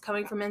calls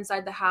coming from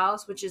inside the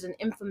house, which is an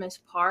infamous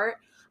part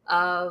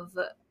of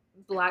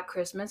Black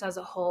Christmas as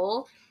a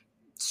whole,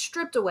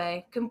 stripped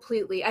away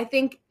completely. I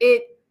think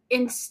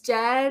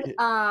instead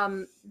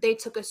they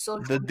took a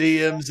social, The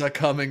DMs are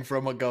coming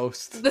from a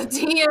ghost. the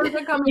DMs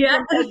are coming Yeah.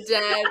 from the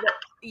dead.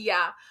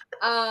 Yeah.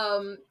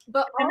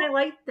 But And I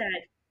like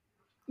that.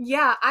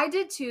 yeah, I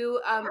did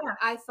too. Yeah.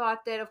 I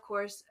thought that, of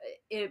course,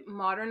 it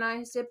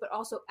modernized it, but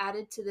also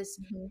added to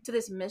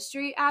this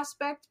mystery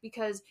aspect,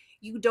 because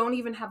you don't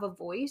even have a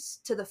voice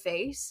to the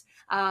face.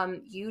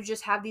 You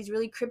just have these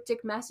really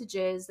cryptic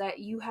messages that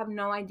you have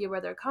no idea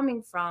where they're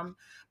coming from.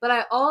 But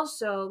I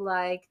also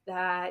like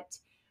that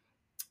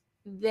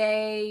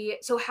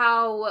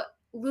how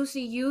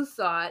Lucy, you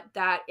thought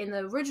that in the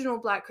original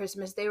Black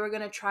Christmas they were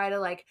going to try to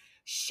like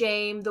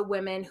shame the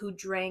women who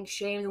drank,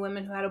 shame the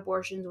women who had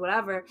abortions,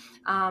 whatever,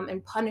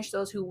 and punish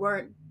those who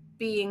weren't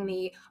being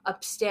the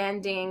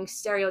upstanding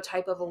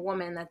stereotype of a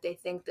woman that they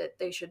think that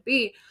they should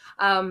be.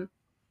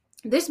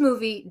 This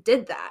movie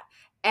did that.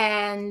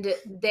 And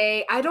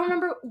I don't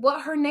remember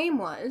what her name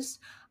was,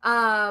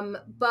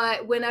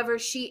 but whenever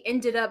she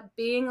ended up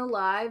being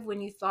alive,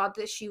 when you thought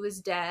that she was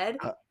dead,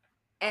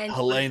 and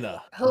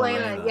Helena,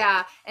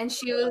 yeah, and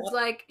she was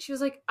like,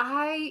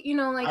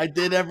 I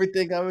did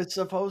everything I was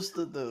supposed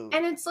to do.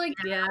 and it's like,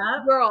 Yeah.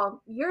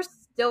 girl, you're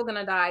still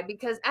gonna die,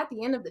 because at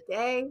the end of the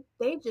day,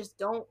 they just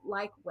don't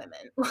like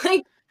women.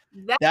 Like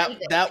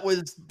that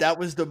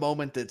was the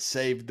moment that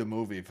saved the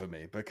movie for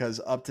me, because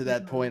up to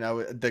that point,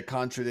 the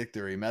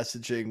contradictory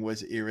messaging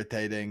was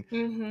irritating.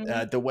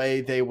 The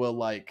way they were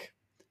like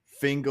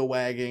finger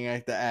wagging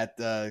at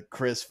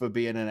Chris for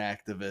being an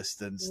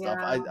activist and stuff.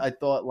 Yeah. I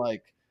thought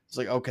like, it's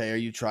like, okay, are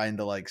you trying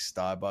to like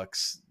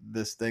Starbucks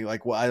this thing?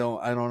 Like, well, I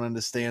don't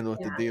understand what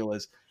the deal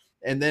is.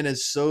 And then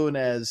as soon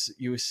as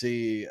you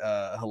see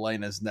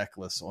Helena's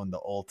necklace on the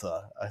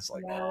altar, I was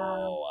like,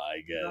 oh,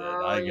 I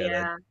get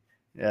it.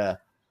 Yeah.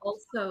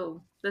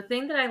 Also, the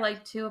thing that I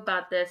like too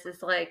about this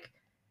is like,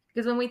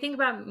 because when we think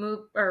about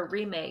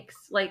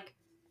remakes, like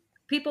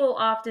people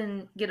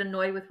often get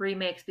annoyed with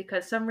remakes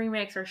because some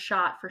remakes are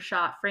shot for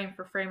shot, frame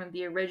for frame of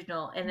the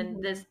original, and in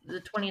the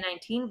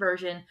 2019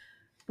 version,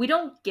 we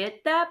don't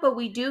get that, but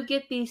we do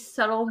get these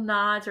subtle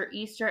nods or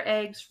Easter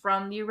eggs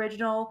from the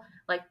original,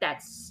 like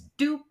that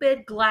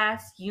stupid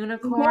glass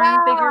unicorn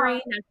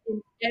figurine that's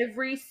in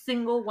every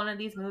single one of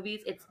these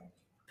movies. It's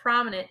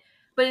prominent.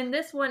 But in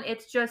this one,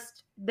 it's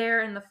just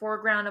there in the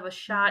foreground of a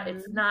shot.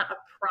 It's not a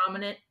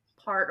prominent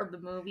part of the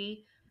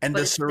movie. And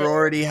the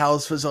sorority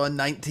house was on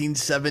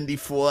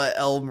 1974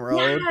 Elm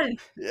Road.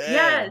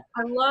 Yes,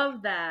 I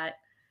love that.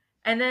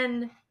 And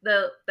then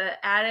the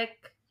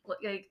attic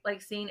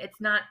like scene,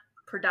 it's not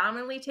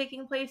predominantly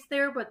taking place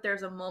there, but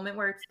there's a moment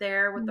where it's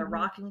there with the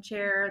rocking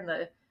chair and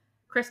the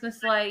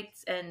Christmas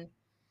lights, and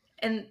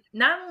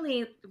not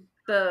only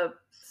the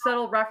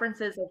subtle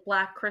references of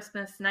Black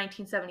Christmas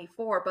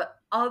 1974, but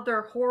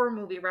other horror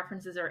movie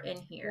references are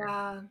in here.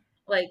 Yeah.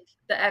 Like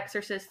the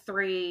Exorcist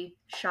 3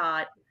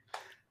 shot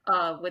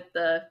with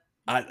the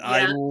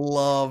I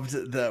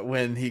loved that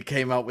when he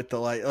came out with the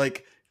light,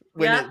 like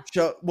when it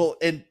showed, well,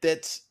 and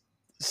that's,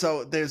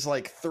 so there's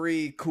like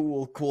 3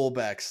 cool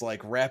callbacks,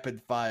 like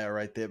rapid fire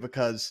right there,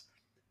 because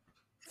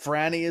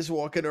Franny is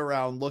walking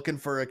around looking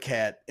for a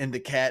cat, and the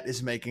cat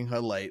is making her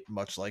late,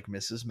 much like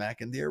Mrs.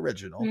 Mack in the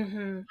original.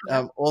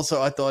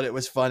 Also, I thought it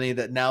was funny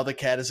that now the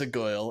cat is a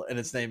girl, and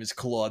its name is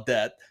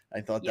Claudette.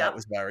 I thought that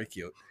was very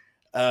cute.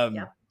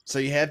 So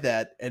you have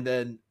that, and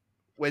then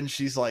when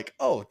she's like,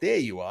 oh, there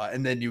you are,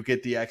 and then you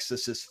get the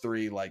Exorcist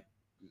 3, like,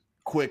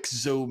 quick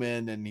zoom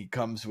in, and he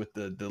comes with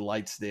the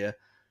lights there.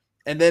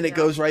 And then it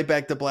goes right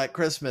back to Black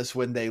Christmas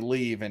when they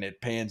leave, and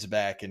it pans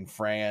back, and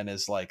Fran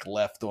is, like,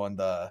 left on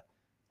the...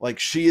 Like,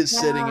 she is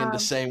sitting in the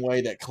same way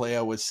that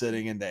Claire was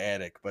sitting in the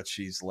attic, but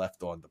she's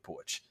left on the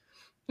porch.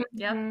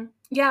 Yep. Mhm.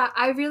 Yeah,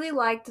 I really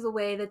liked the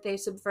way that they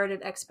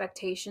subverted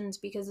expectations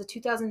because the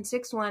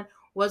 2006 one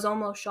was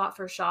almost shot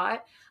for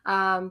shot.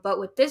 But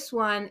with this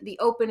one, the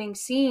opening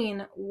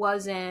scene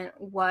wasn't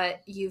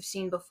what you've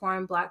seen before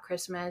in Black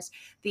Christmas.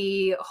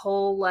 The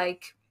whole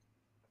like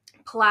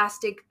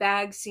plastic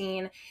bag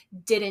scene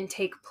didn't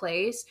take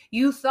place.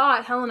 You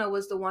thought Helena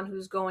was the one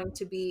who's going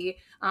to be,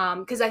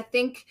 because I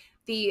think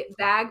the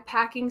bag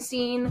packing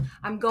scene,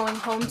 I'm going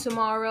home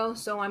tomorrow,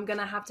 so I'm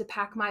gonna have to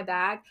pack my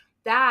bag.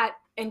 That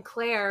and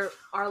Claire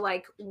are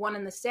like one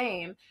and the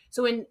same.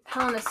 So when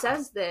Helena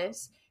says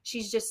this,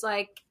 she's just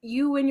like,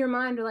 you in your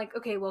mind are like,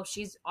 okay, well,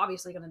 she's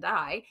obviously gonna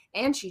die,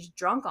 and she's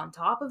drunk on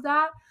top of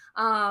that.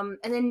 And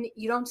then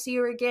you don't see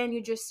her again.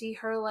 You just see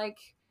her like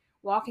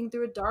walking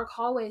through a dark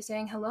hallway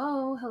saying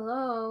hello,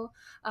 hello.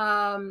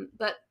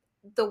 But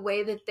the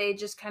way that they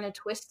just kind of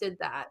twisted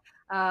that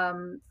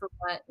from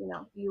what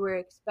you were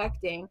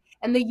expecting,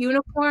 and the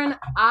unicorn,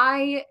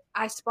 I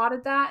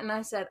spotted that and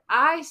I said,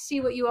 I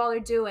see what you all are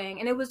doing,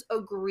 and it was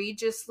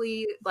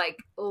egregiously like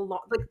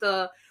like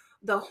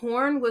the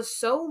horn was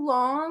so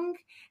long,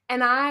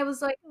 and I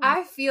was like,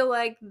 I feel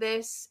like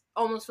this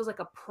almost feels like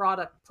a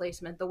product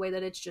placement the way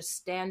that it's just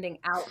standing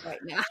out right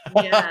now.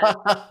 Yeah.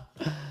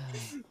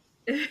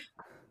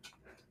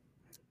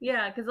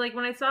 Yeah, because like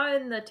when I saw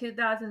it in the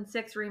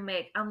 2006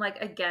 remake, I'm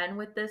like, again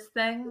with this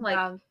thing, like,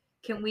 Yeah.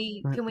 can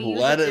we use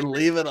Let a it, different,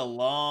 leave it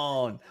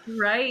alone.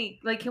 right?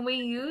 Like, can we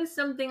use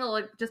something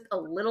like just a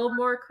little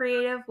more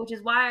creative? Which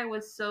is why I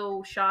was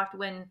so shocked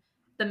when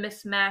the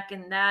Miss Mac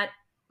in that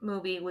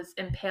movie was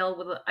impaled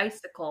with an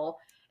icicle,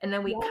 and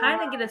then we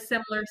kind of get a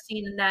similar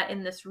scene in that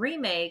in this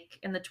remake,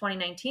 in the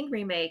 2019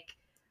 remake,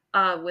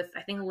 with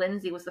I think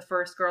Lindsay was the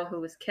first girl who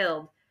was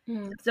killed.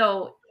 Mhm.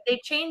 So they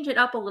change it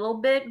up a little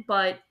bit,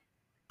 but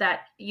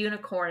that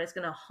unicorn is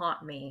going to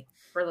haunt me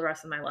for the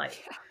rest of my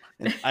life.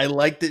 And I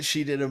liked that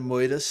she did a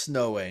Moira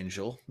Snow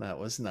Angel. That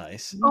was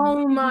nice.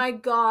 Oh my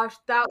gosh,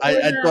 that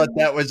I thought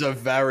that was a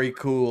very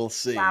cool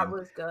scene.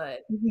 was good.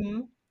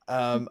 Mm-hmm.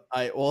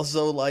 I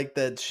also like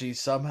that she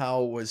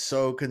somehow was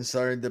so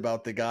concerned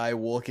about the guy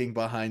walking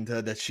behind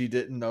her that she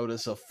didn't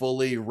notice a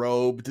fully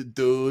robed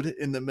dude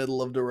in the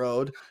middle of the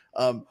road.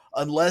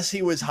 Unless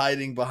he was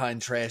hiding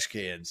behind trash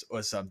cans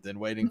or something,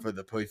 waiting for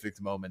the perfect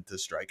moment to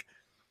strike.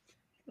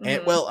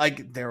 And well,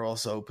 they're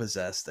also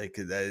possessed. They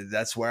could.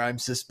 That's where I'm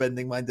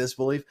suspending my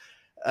disbelief.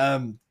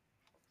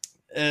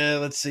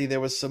 Let's see. There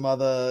was some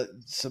other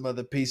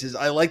pieces.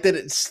 I like that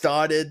it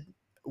started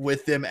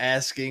with them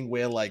asking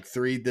where like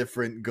 3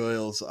 different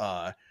girls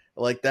are.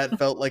 Like that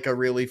felt like a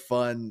really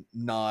fun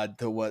nod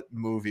to what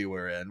movie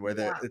we're in. Where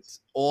it's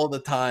all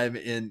the time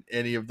in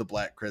any of the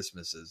Black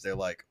Christmases. They're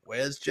like,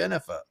 "Where's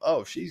Jennifer?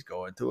 Oh, she's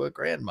going to her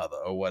grandmother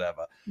or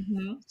whatever."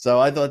 Mm-hmm. So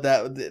I thought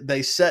that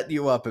they set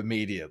you up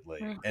immediately,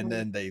 and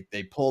Mhm. then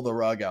they pull the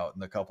rug out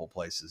in a couple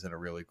places in a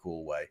really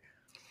cool way.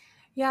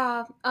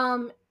 Yeah.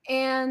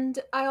 And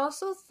I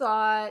also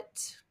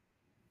thought,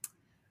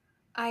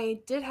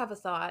 I did have a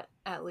thought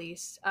at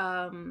least.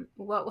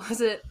 What was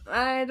it?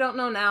 I don't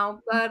know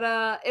now, but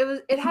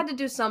it had to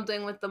do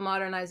something with the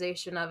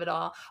modernization of it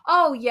all.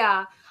 Oh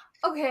yeah.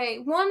 Okay,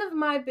 one of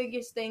my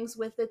biggest things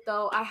with it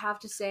though, I have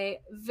to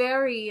say,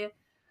 very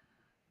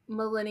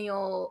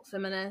millennial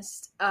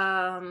feminist.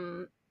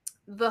 The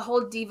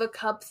whole Diva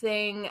Cup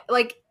thing,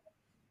 like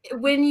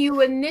when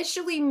you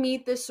initially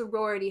meet the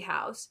sorority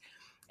house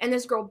and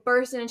this girl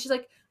bursts in and she's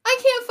like, I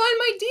can't find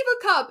my Diva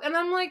Cup, and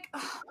I'm like,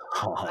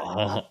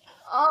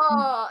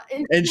 oh,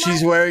 And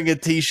she's wearing a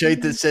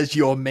T-shirt that says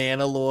 "Your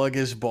monologue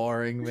is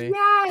boring me."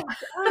 yes,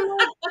 I'm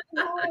like,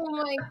 oh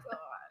my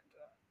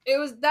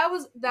god,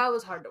 that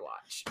was hard to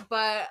watch,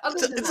 but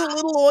It's a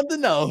little on the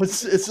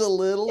nose. It's a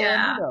little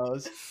on the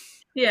nose.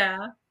 Yeah,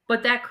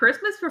 but that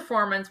Christmas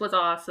performance was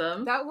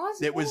awesome. That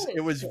was It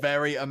good. was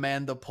very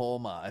Amanda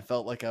Palmer. I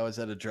felt like I was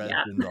at a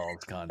Dresden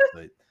Dolls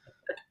concert.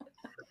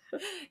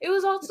 It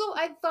was also,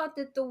 I thought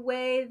that the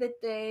way that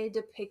they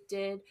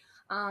depicted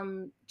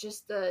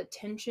just the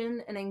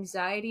tension and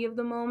anxiety of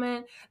the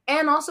moment,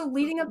 and also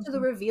leading up to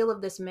the reveal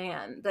of this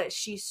man that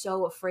she's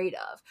so afraid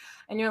of,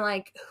 and you're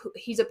like,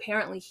 he's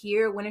apparently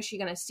here, when is she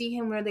going to see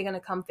him, when are they going to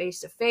come face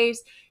to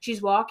face?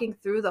 She's walking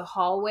through the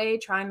hallway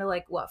trying to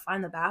like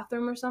find the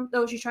bathroom or something.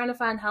 Oh, she's trying to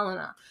find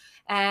Helena,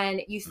 and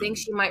you think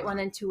she might run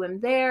into him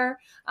there.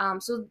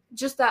 So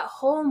just that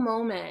whole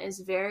moment is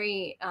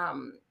very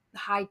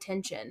high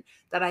tension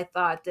that I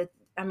thought that,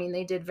 I mean,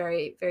 they did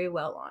very, very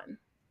well on.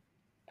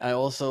 I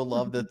also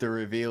love that the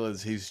reveal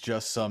is he's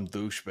just some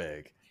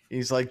douchebag.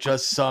 He's like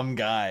just some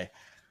guy.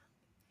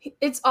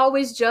 It's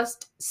always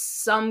just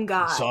some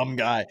guy. Some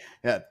guy.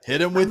 Yeah, hit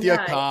him with your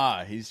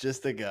car. He's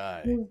just a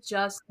guy. He's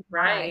just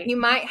right. He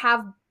might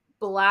have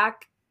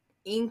black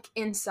ink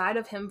inside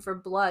of him for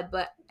blood,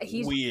 but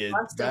he's weird,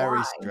 just very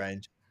alive.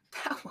 strange.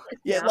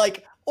 Yeah,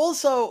 like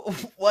also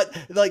what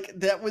like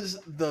that was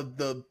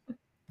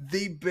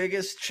the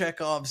biggest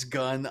Chekhov's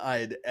gun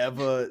I'd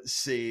ever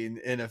seen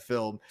in a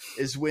film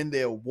is when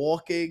they're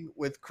walking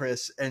with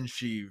Chris and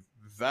she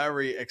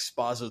very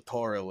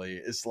expositorily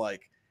is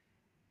like,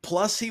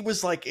 plus he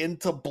was like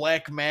into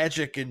black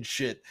magic and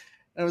shit.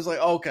 And I was like,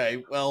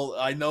 okay, well,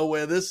 I know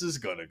where this is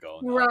gonna go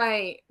now.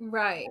 Right.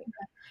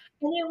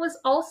 And it was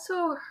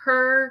also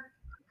her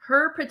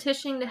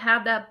petitioning to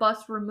have that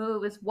bust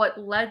removed is what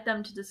led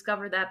them to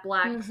discover that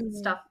black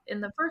stuff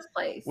in the first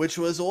place. Which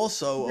was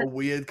also a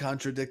weird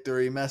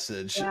contradictory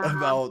message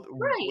about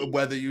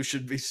whether you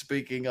should be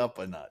speaking up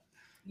or not.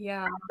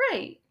 Yeah.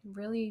 Right.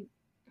 Really.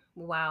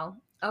 Wow.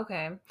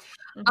 Okay.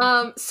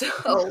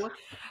 So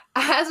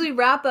as we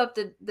wrap up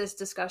this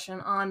discussion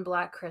on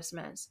Black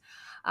Christmas,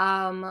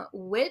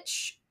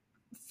 which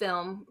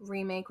film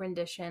remake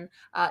rendition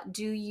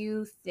do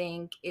you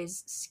think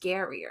is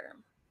scarier?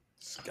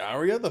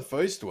 Scarier, the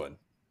first one.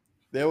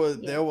 There were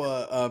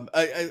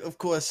of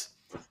course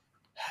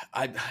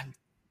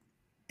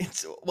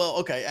it's well,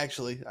 okay,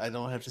 actually I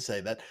don't have to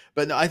say that,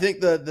 but no, I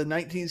think the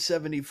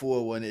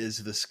 1974 one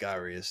is the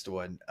scariest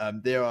one.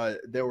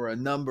 There were a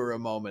number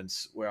of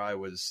moments where I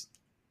was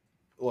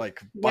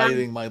like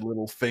biting my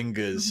little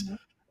fingers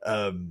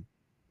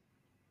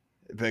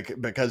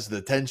because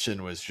the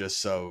tension was just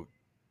so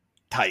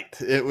tight.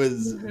 It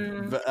was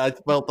I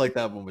felt like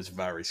that one was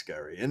very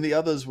scary, and the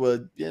others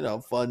were,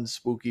 fun,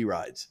 spooky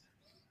rides.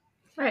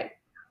 Right.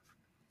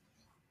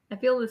 I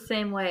feel the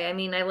same way. I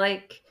mean, I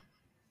like,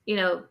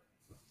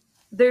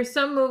 there's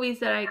some movies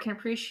that I can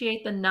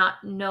appreciate the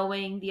not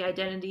knowing the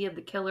identity of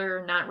the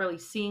killer, not really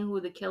seeing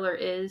who the killer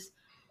is.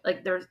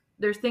 Like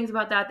there's things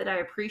about that I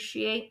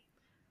appreciate.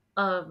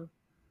 And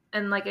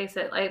like I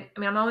said, I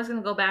mean, I'm always going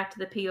to go back to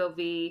the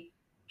POV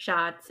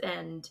shots,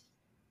 and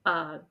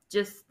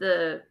just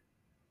the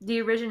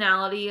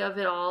originality of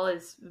it all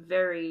is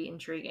very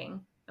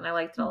intriguing, and I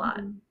liked it a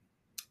lot.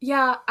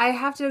 Yeah, I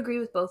have to agree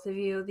with both of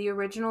you. The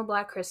original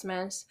Black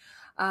Christmas,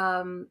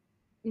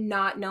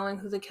 not knowing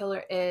who the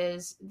killer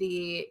is,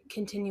 the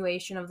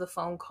continuation of the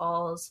phone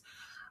calls,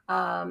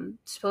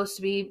 supposed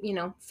to be,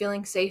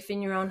 feeling safe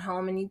in your own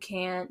home and you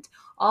can't,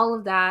 all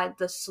of that,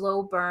 the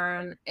slow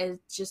burn, it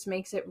just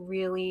makes it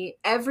really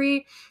I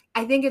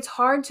think it's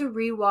hard to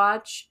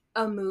rewatch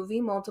a movie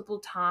multiple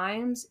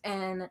times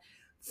and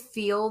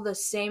feel the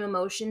same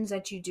emotions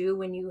that you do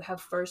when you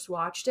have first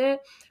watched it.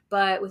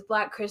 But with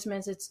Black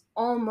Christmas, it's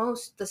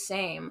almost the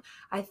same.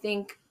 I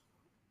think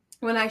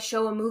when I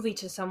show a movie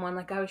to someone,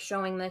 like I was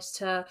showing this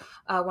to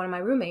one of my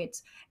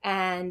roommates,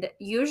 and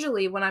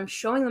usually when I'm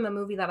showing them a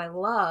movie that I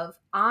love,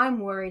 I'm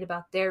worried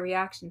about their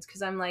reactions,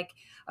 because I'm like,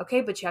 okay,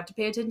 but you have to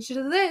pay attention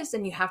to this,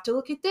 and you have to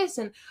look at this,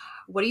 and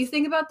what do you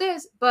think about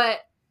this?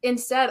 But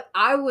instead,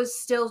 I was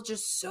still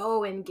just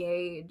so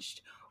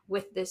engaged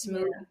with this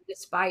movie,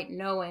 despite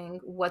knowing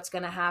what's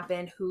going to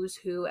happen, who's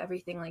who,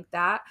 everything like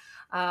that.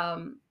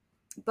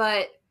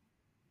 But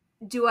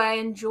do I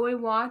enjoy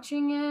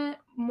watching it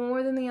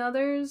more than the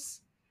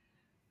others?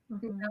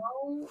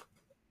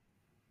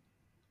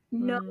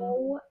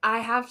 No. I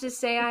have to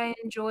say I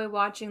enjoy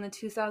watching the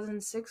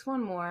 2006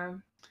 one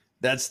more.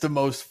 That's the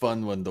most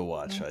fun one to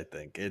watch, I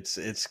think. It's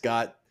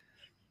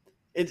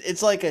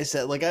like I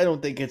said, like I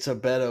don't think it's a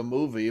better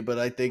movie, but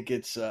I think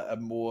it's a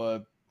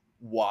more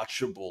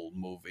watchable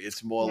movie.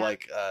 It's more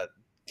like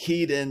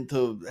keyed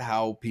into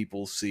how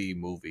people see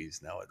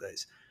movies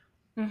nowadays.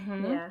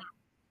 Yeah.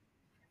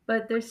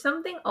 But there's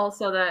something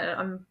also that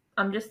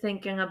I'm just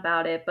thinking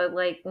about it, but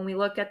like when we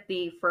look at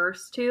the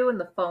first two and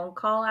the phone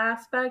call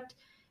aspect,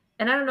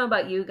 and I don't know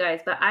about you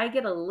guys, but I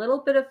get a little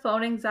bit of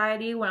phone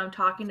anxiety when I'm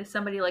talking to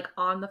somebody like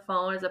on the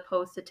phone as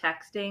opposed to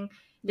texting.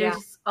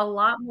 There's a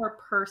lot more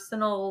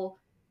personal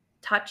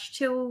touch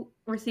to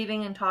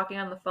receiving and talking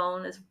on the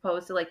phone as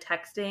opposed to like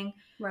texting,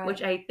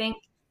 which I think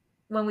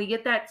when we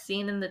get that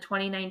scene in the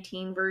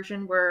 2019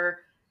 version where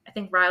I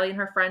think Riley and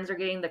her friends are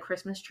getting the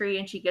Christmas tree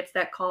and she gets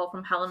that call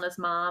from Helena's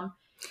mom,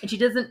 and she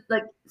doesn't,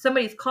 like,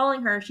 somebody's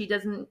calling her, she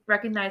doesn't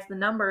recognize the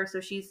number, so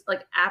she's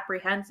like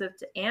apprehensive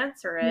to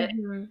answer it.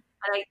 And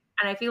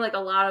I feel like a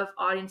lot of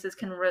audiences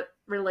can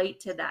relate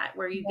to that,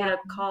 where you get a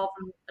call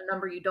from a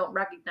number you don't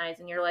recognize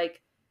and you're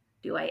like,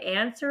 do I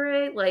answer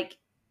it? Like,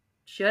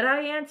 should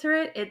I answer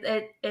it?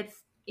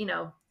 It's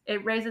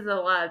it raises a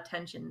lot of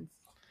tensions.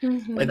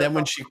 And then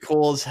when she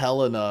calls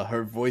Helena,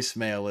 her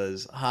voicemail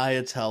is, "Hi,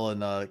 it's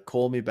Helena.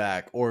 Call me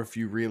back. Or if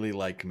you really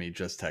like me,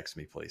 just text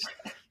me, please."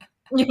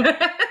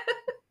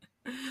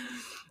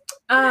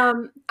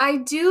 I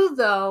do,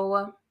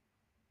 though.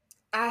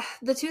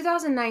 The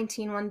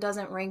 2019 one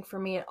doesn't rank for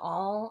me at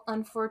all,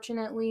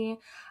 unfortunately.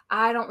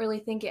 I don't really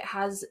think it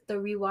has the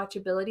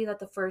rewatchability that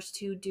the first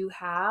two do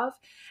have.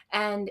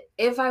 And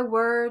if I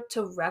were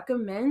to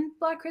recommend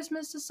Black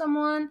Christmas to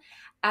someone,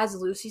 as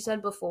Lucy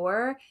said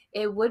before,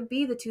 it would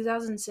be the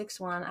 2006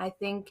 one. I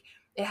think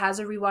it has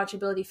a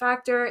rewatchability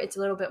factor. It's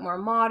a little bit more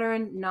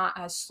modern, not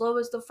as slow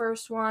as the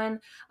first one.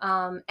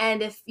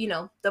 And if,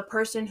 the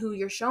person who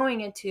you're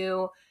showing it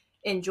to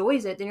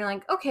enjoys it, then you're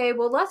like, okay,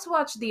 well, let's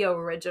watch the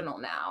original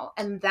now.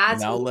 And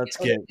that's now let's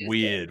get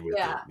weird with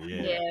it.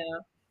 Yeah.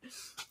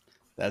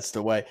 That's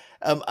the way.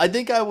 I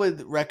think I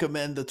would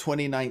recommend the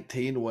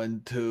 2019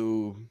 one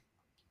to,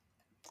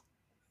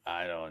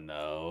 I don't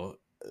know,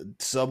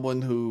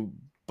 someone who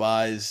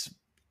buys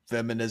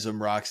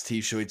Feminism Rocks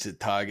t-shirts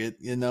at Target,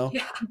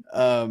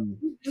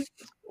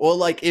 Or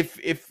like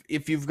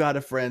if you've got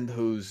a friend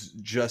who's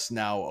just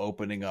now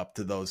opening up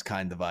to those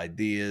kind of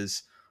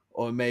ideas,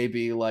 or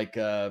maybe like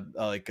a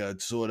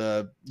sort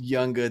of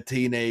younger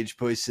teenage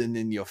person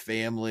in your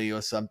family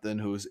or something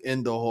who's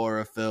into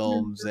horror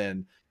films,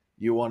 and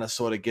you want to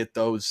sort of get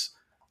those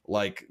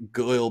like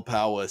girl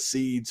power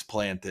seeds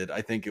planted,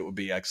 I think it would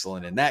be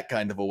excellent in that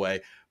kind of a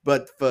way.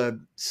 But for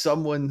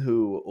someone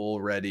who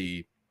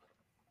already,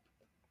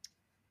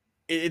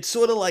 it's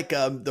sort of like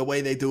the way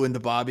they do in the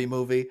Barbie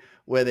movie,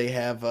 where they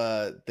have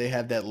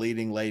that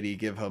leading lady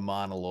give her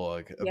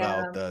monologue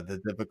Yeah. about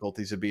the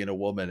difficulties of being a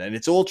woman, and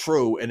it's all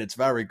true and it's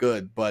very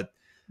good. But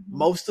Mhm.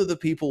 most of the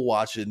people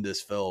watching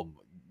this film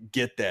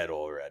get that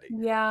already,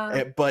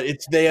 Yeah. but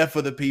it's there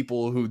for the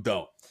people who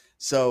don't.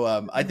 So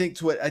I Mhm.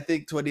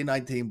 think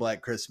 2019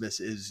 Black Christmas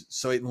is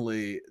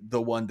certainly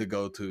the one to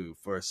go to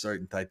for a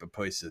certain type of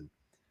person,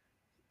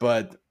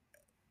 but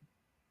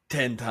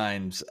 10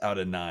 times out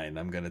of 9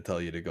 I'm going to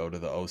tell you to go to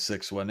the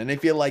 '06 one, and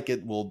if you like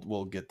it,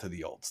 we'll get to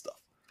the old stuff.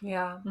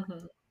 Yeah.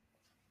 Mm-hmm.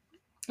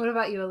 What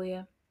about you,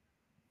 Alea?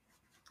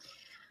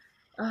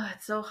 Oh,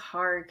 it's so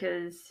hard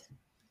because,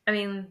 I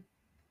mean,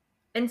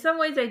 in some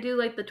ways I do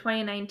like the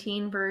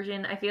 2019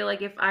 version. I feel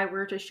like if I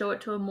were to show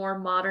it to a more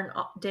modern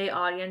day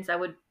audience, I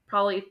would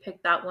probably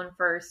pick that one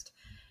first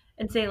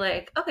and say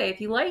like, okay,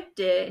 if you liked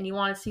it and you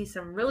want to see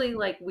some really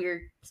like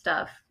weird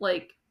stuff,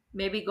 like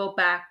maybe go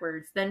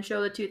backwards, then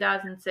show the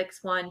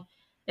 2006 one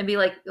and be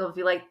like, oh, if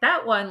you like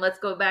that one, let's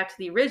go back to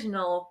the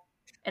original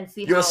and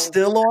see You're how.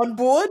 still on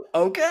board?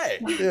 Okay.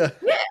 Yeah.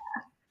 Yeah,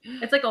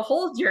 it's like a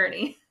whole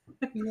journey.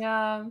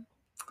 Yeah.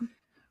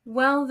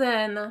 Well,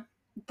 then,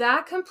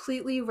 that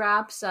completely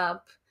wraps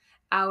up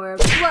our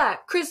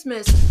Black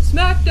Christmas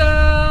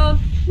SmackDown.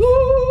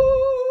 Woo!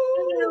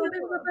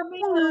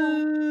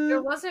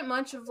 There wasn't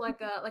much of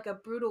like a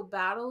brutal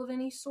battle of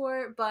any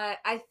sort, but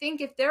I think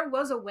if there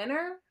was a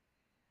winner,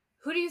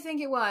 who do you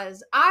think it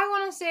was? I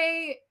want to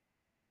say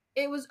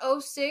it was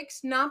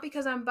 '06, not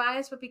because I'm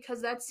biased, but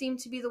because that seemed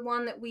to be the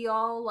one that we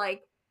all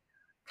like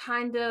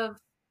kind of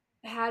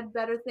had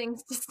better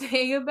things to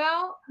say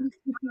about.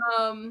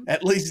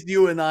 At least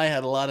you and I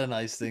had a lot of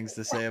nice things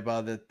to say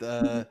about it.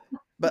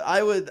 But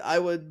I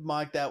would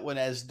mark that one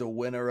as the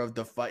winner of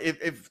the fight.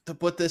 If to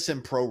put this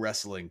in pro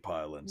wrestling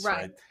parlance,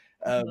 Right.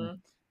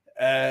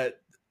 right?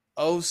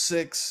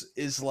 '06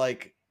 is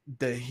like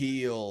the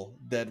heel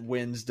that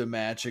wins the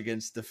match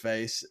against the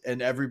face,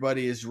 and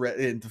everybody is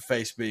into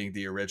face being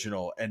the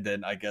original, and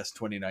then I guess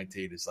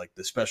 2019 is like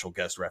the special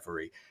guest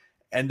referee,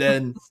 and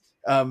then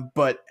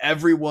but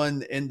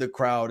everyone in the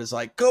crowd is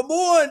like, come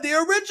on, the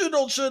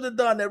original should have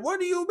done it. What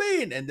do you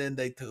mean? And then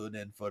they tune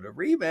in for the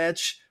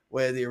rematch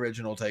where the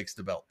original takes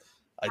the belt.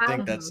 I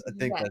think Yes.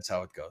 that's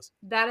how it goes.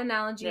 That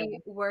analogy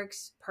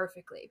works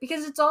perfectly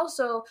because it's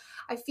also,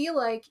 I feel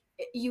like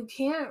you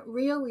can't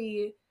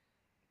really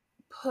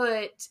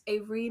put a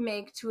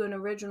remake to an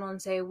original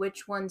and say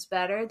which one's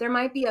better. There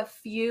might be a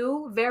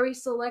few, very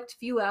select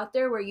few out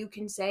there where you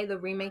can say the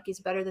remake is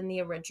better than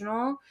the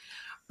original,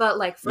 but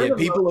like for Yeah, the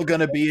people most are going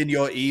to be in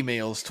your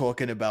emails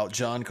talking about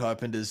John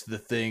Carpenter's The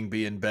Thing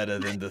being better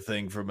than The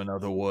Thing from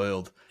Another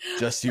World.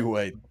 Just you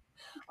wait.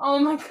 Oh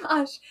my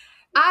gosh.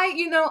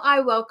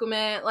 I welcome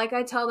it. Like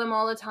I tell them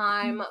all the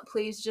time,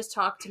 please just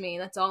talk to me.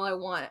 That's all I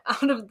want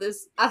out of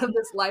this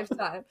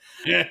lifetime.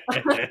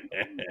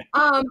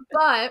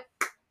 But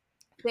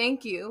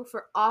thank you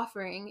for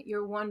offering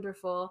your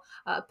wonderful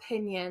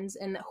opinions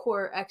and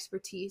horror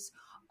expertise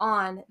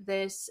on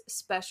this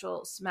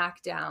special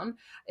SmackDown.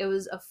 It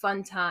was a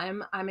fun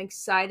time. I'm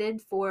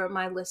excited for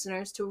my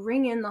listeners to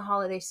ring in the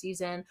holiday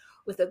season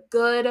with a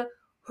good,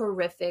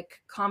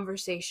 horrific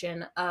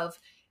conversation of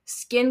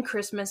skin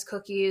Christmas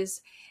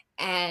cookies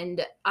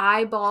and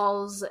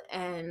eyeballs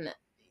and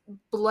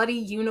bloody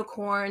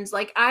unicorns.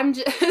 Like I'm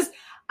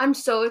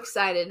so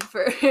excited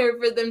for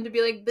them to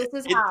be like, this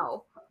is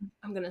how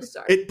I'm gonna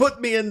start. It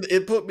put me in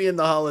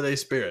the holiday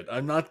spirit.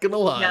 I'm not gonna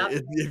lie.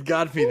 Yep. It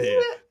got me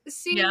there.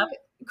 See, Yep.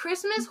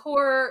 Christmas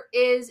horror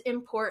is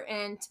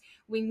important.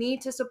 We need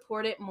to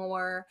support it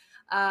more.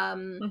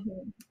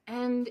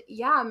 And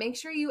yeah, make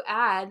sure you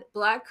add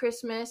Black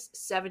Christmas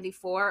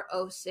 74,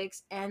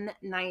 06, and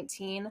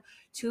 19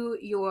 to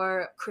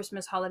your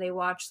Christmas holiday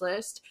watch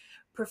list.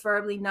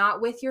 Preferably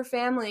not with your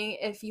family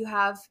if you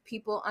have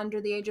people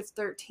under the age of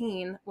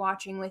 13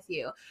 watching with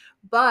you.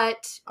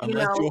 But,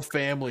 Unless your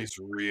family's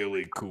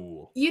really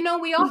cool.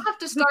 we all have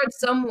to start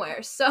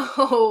somewhere.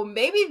 So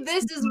maybe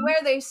this is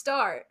where they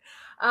start.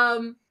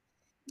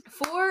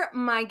 For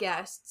my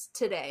guests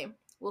today,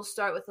 we'll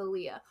start with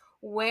Alea.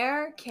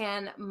 Where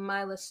can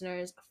my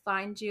listeners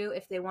find you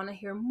if they want to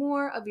hear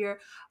more of your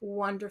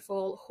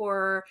wonderful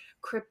horror,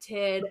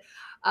 cryptid,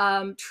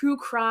 true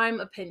crime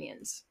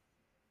opinions?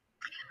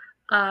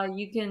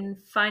 You can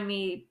find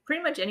me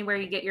pretty much anywhere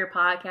you get your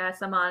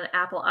podcasts. I'm on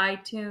Apple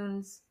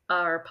iTunes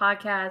or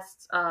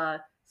podcasts,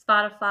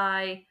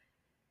 Spotify,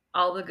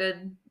 all the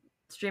good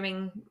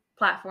streaming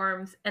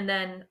platforms. And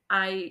then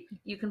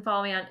you can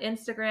follow me on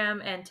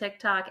Instagram and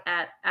TikTok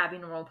at Abby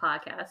Normal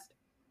Podcast.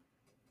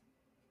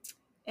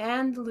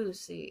 And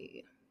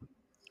Lucy.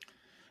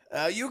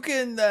 You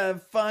can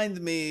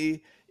find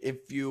me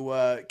if you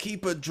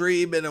keep a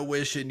dream and a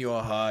wish in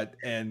your heart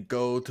and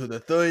go to the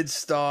third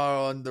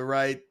star on the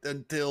right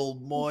until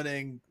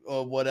morning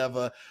or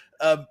whatever.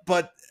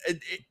 But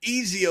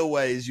easier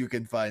ways you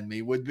can find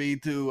me would be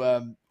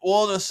to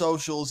all the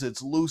socials.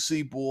 It's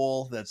Lucy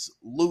Ball. That's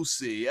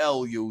Lucy,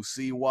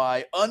 Lucy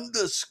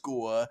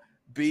 _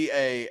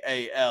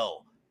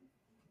 BAAL.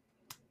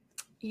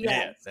 Yes.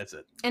 Yeah, that's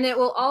it. And it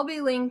will all be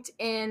linked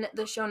in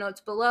the show notes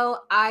below.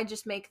 I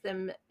just make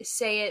them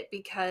say it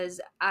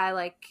because I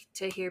like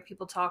to hear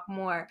people talk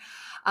more.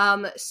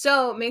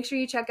 So make sure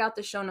you check out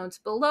the show notes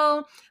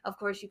below. Of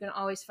course, you can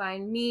always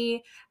find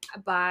me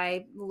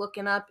by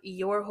looking up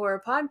Your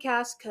Horror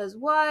Podcast, because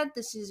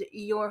this is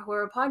Your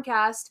Horror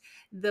Podcast,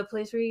 the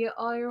place where you get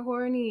all your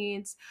horror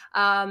needs.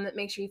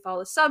 Make sure you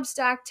follow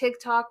Substack,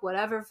 TikTok,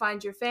 whatever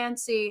finds your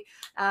fancy.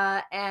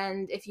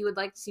 And if you would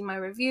like to see my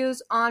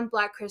reviews on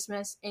Black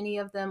Christmas, any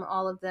of them,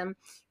 all of them,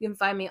 you can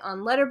find me on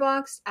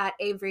Letterboxd at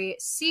Avery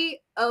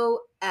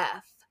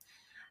COF.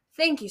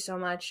 Thank you so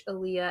much,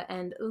 Alea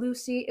and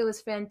Lucy. It was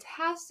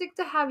fantastic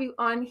to have you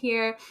on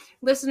here.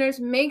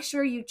 Listeners, make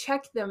sure you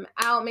check them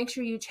out. Make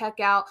sure you check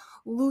out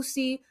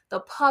Lucy,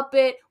 the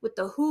puppet with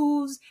the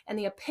hooves and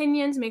the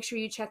opinions. Make sure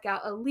you check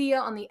out Alea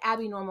on the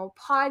Abby Normal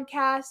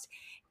podcast.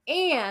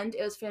 And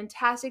it was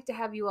fantastic to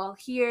have you all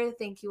here.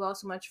 Thank you all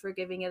so much for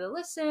giving it a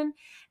listen.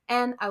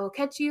 And I will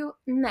catch you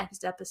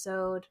next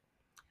episode.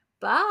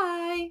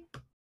 Bye.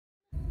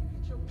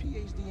 Your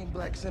PhD in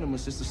black cinema,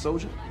 Sister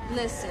Soldier.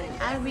 Listen,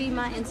 I read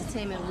my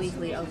Entertainment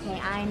Weekly, okay?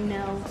 I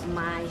know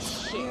my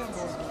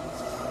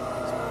shit.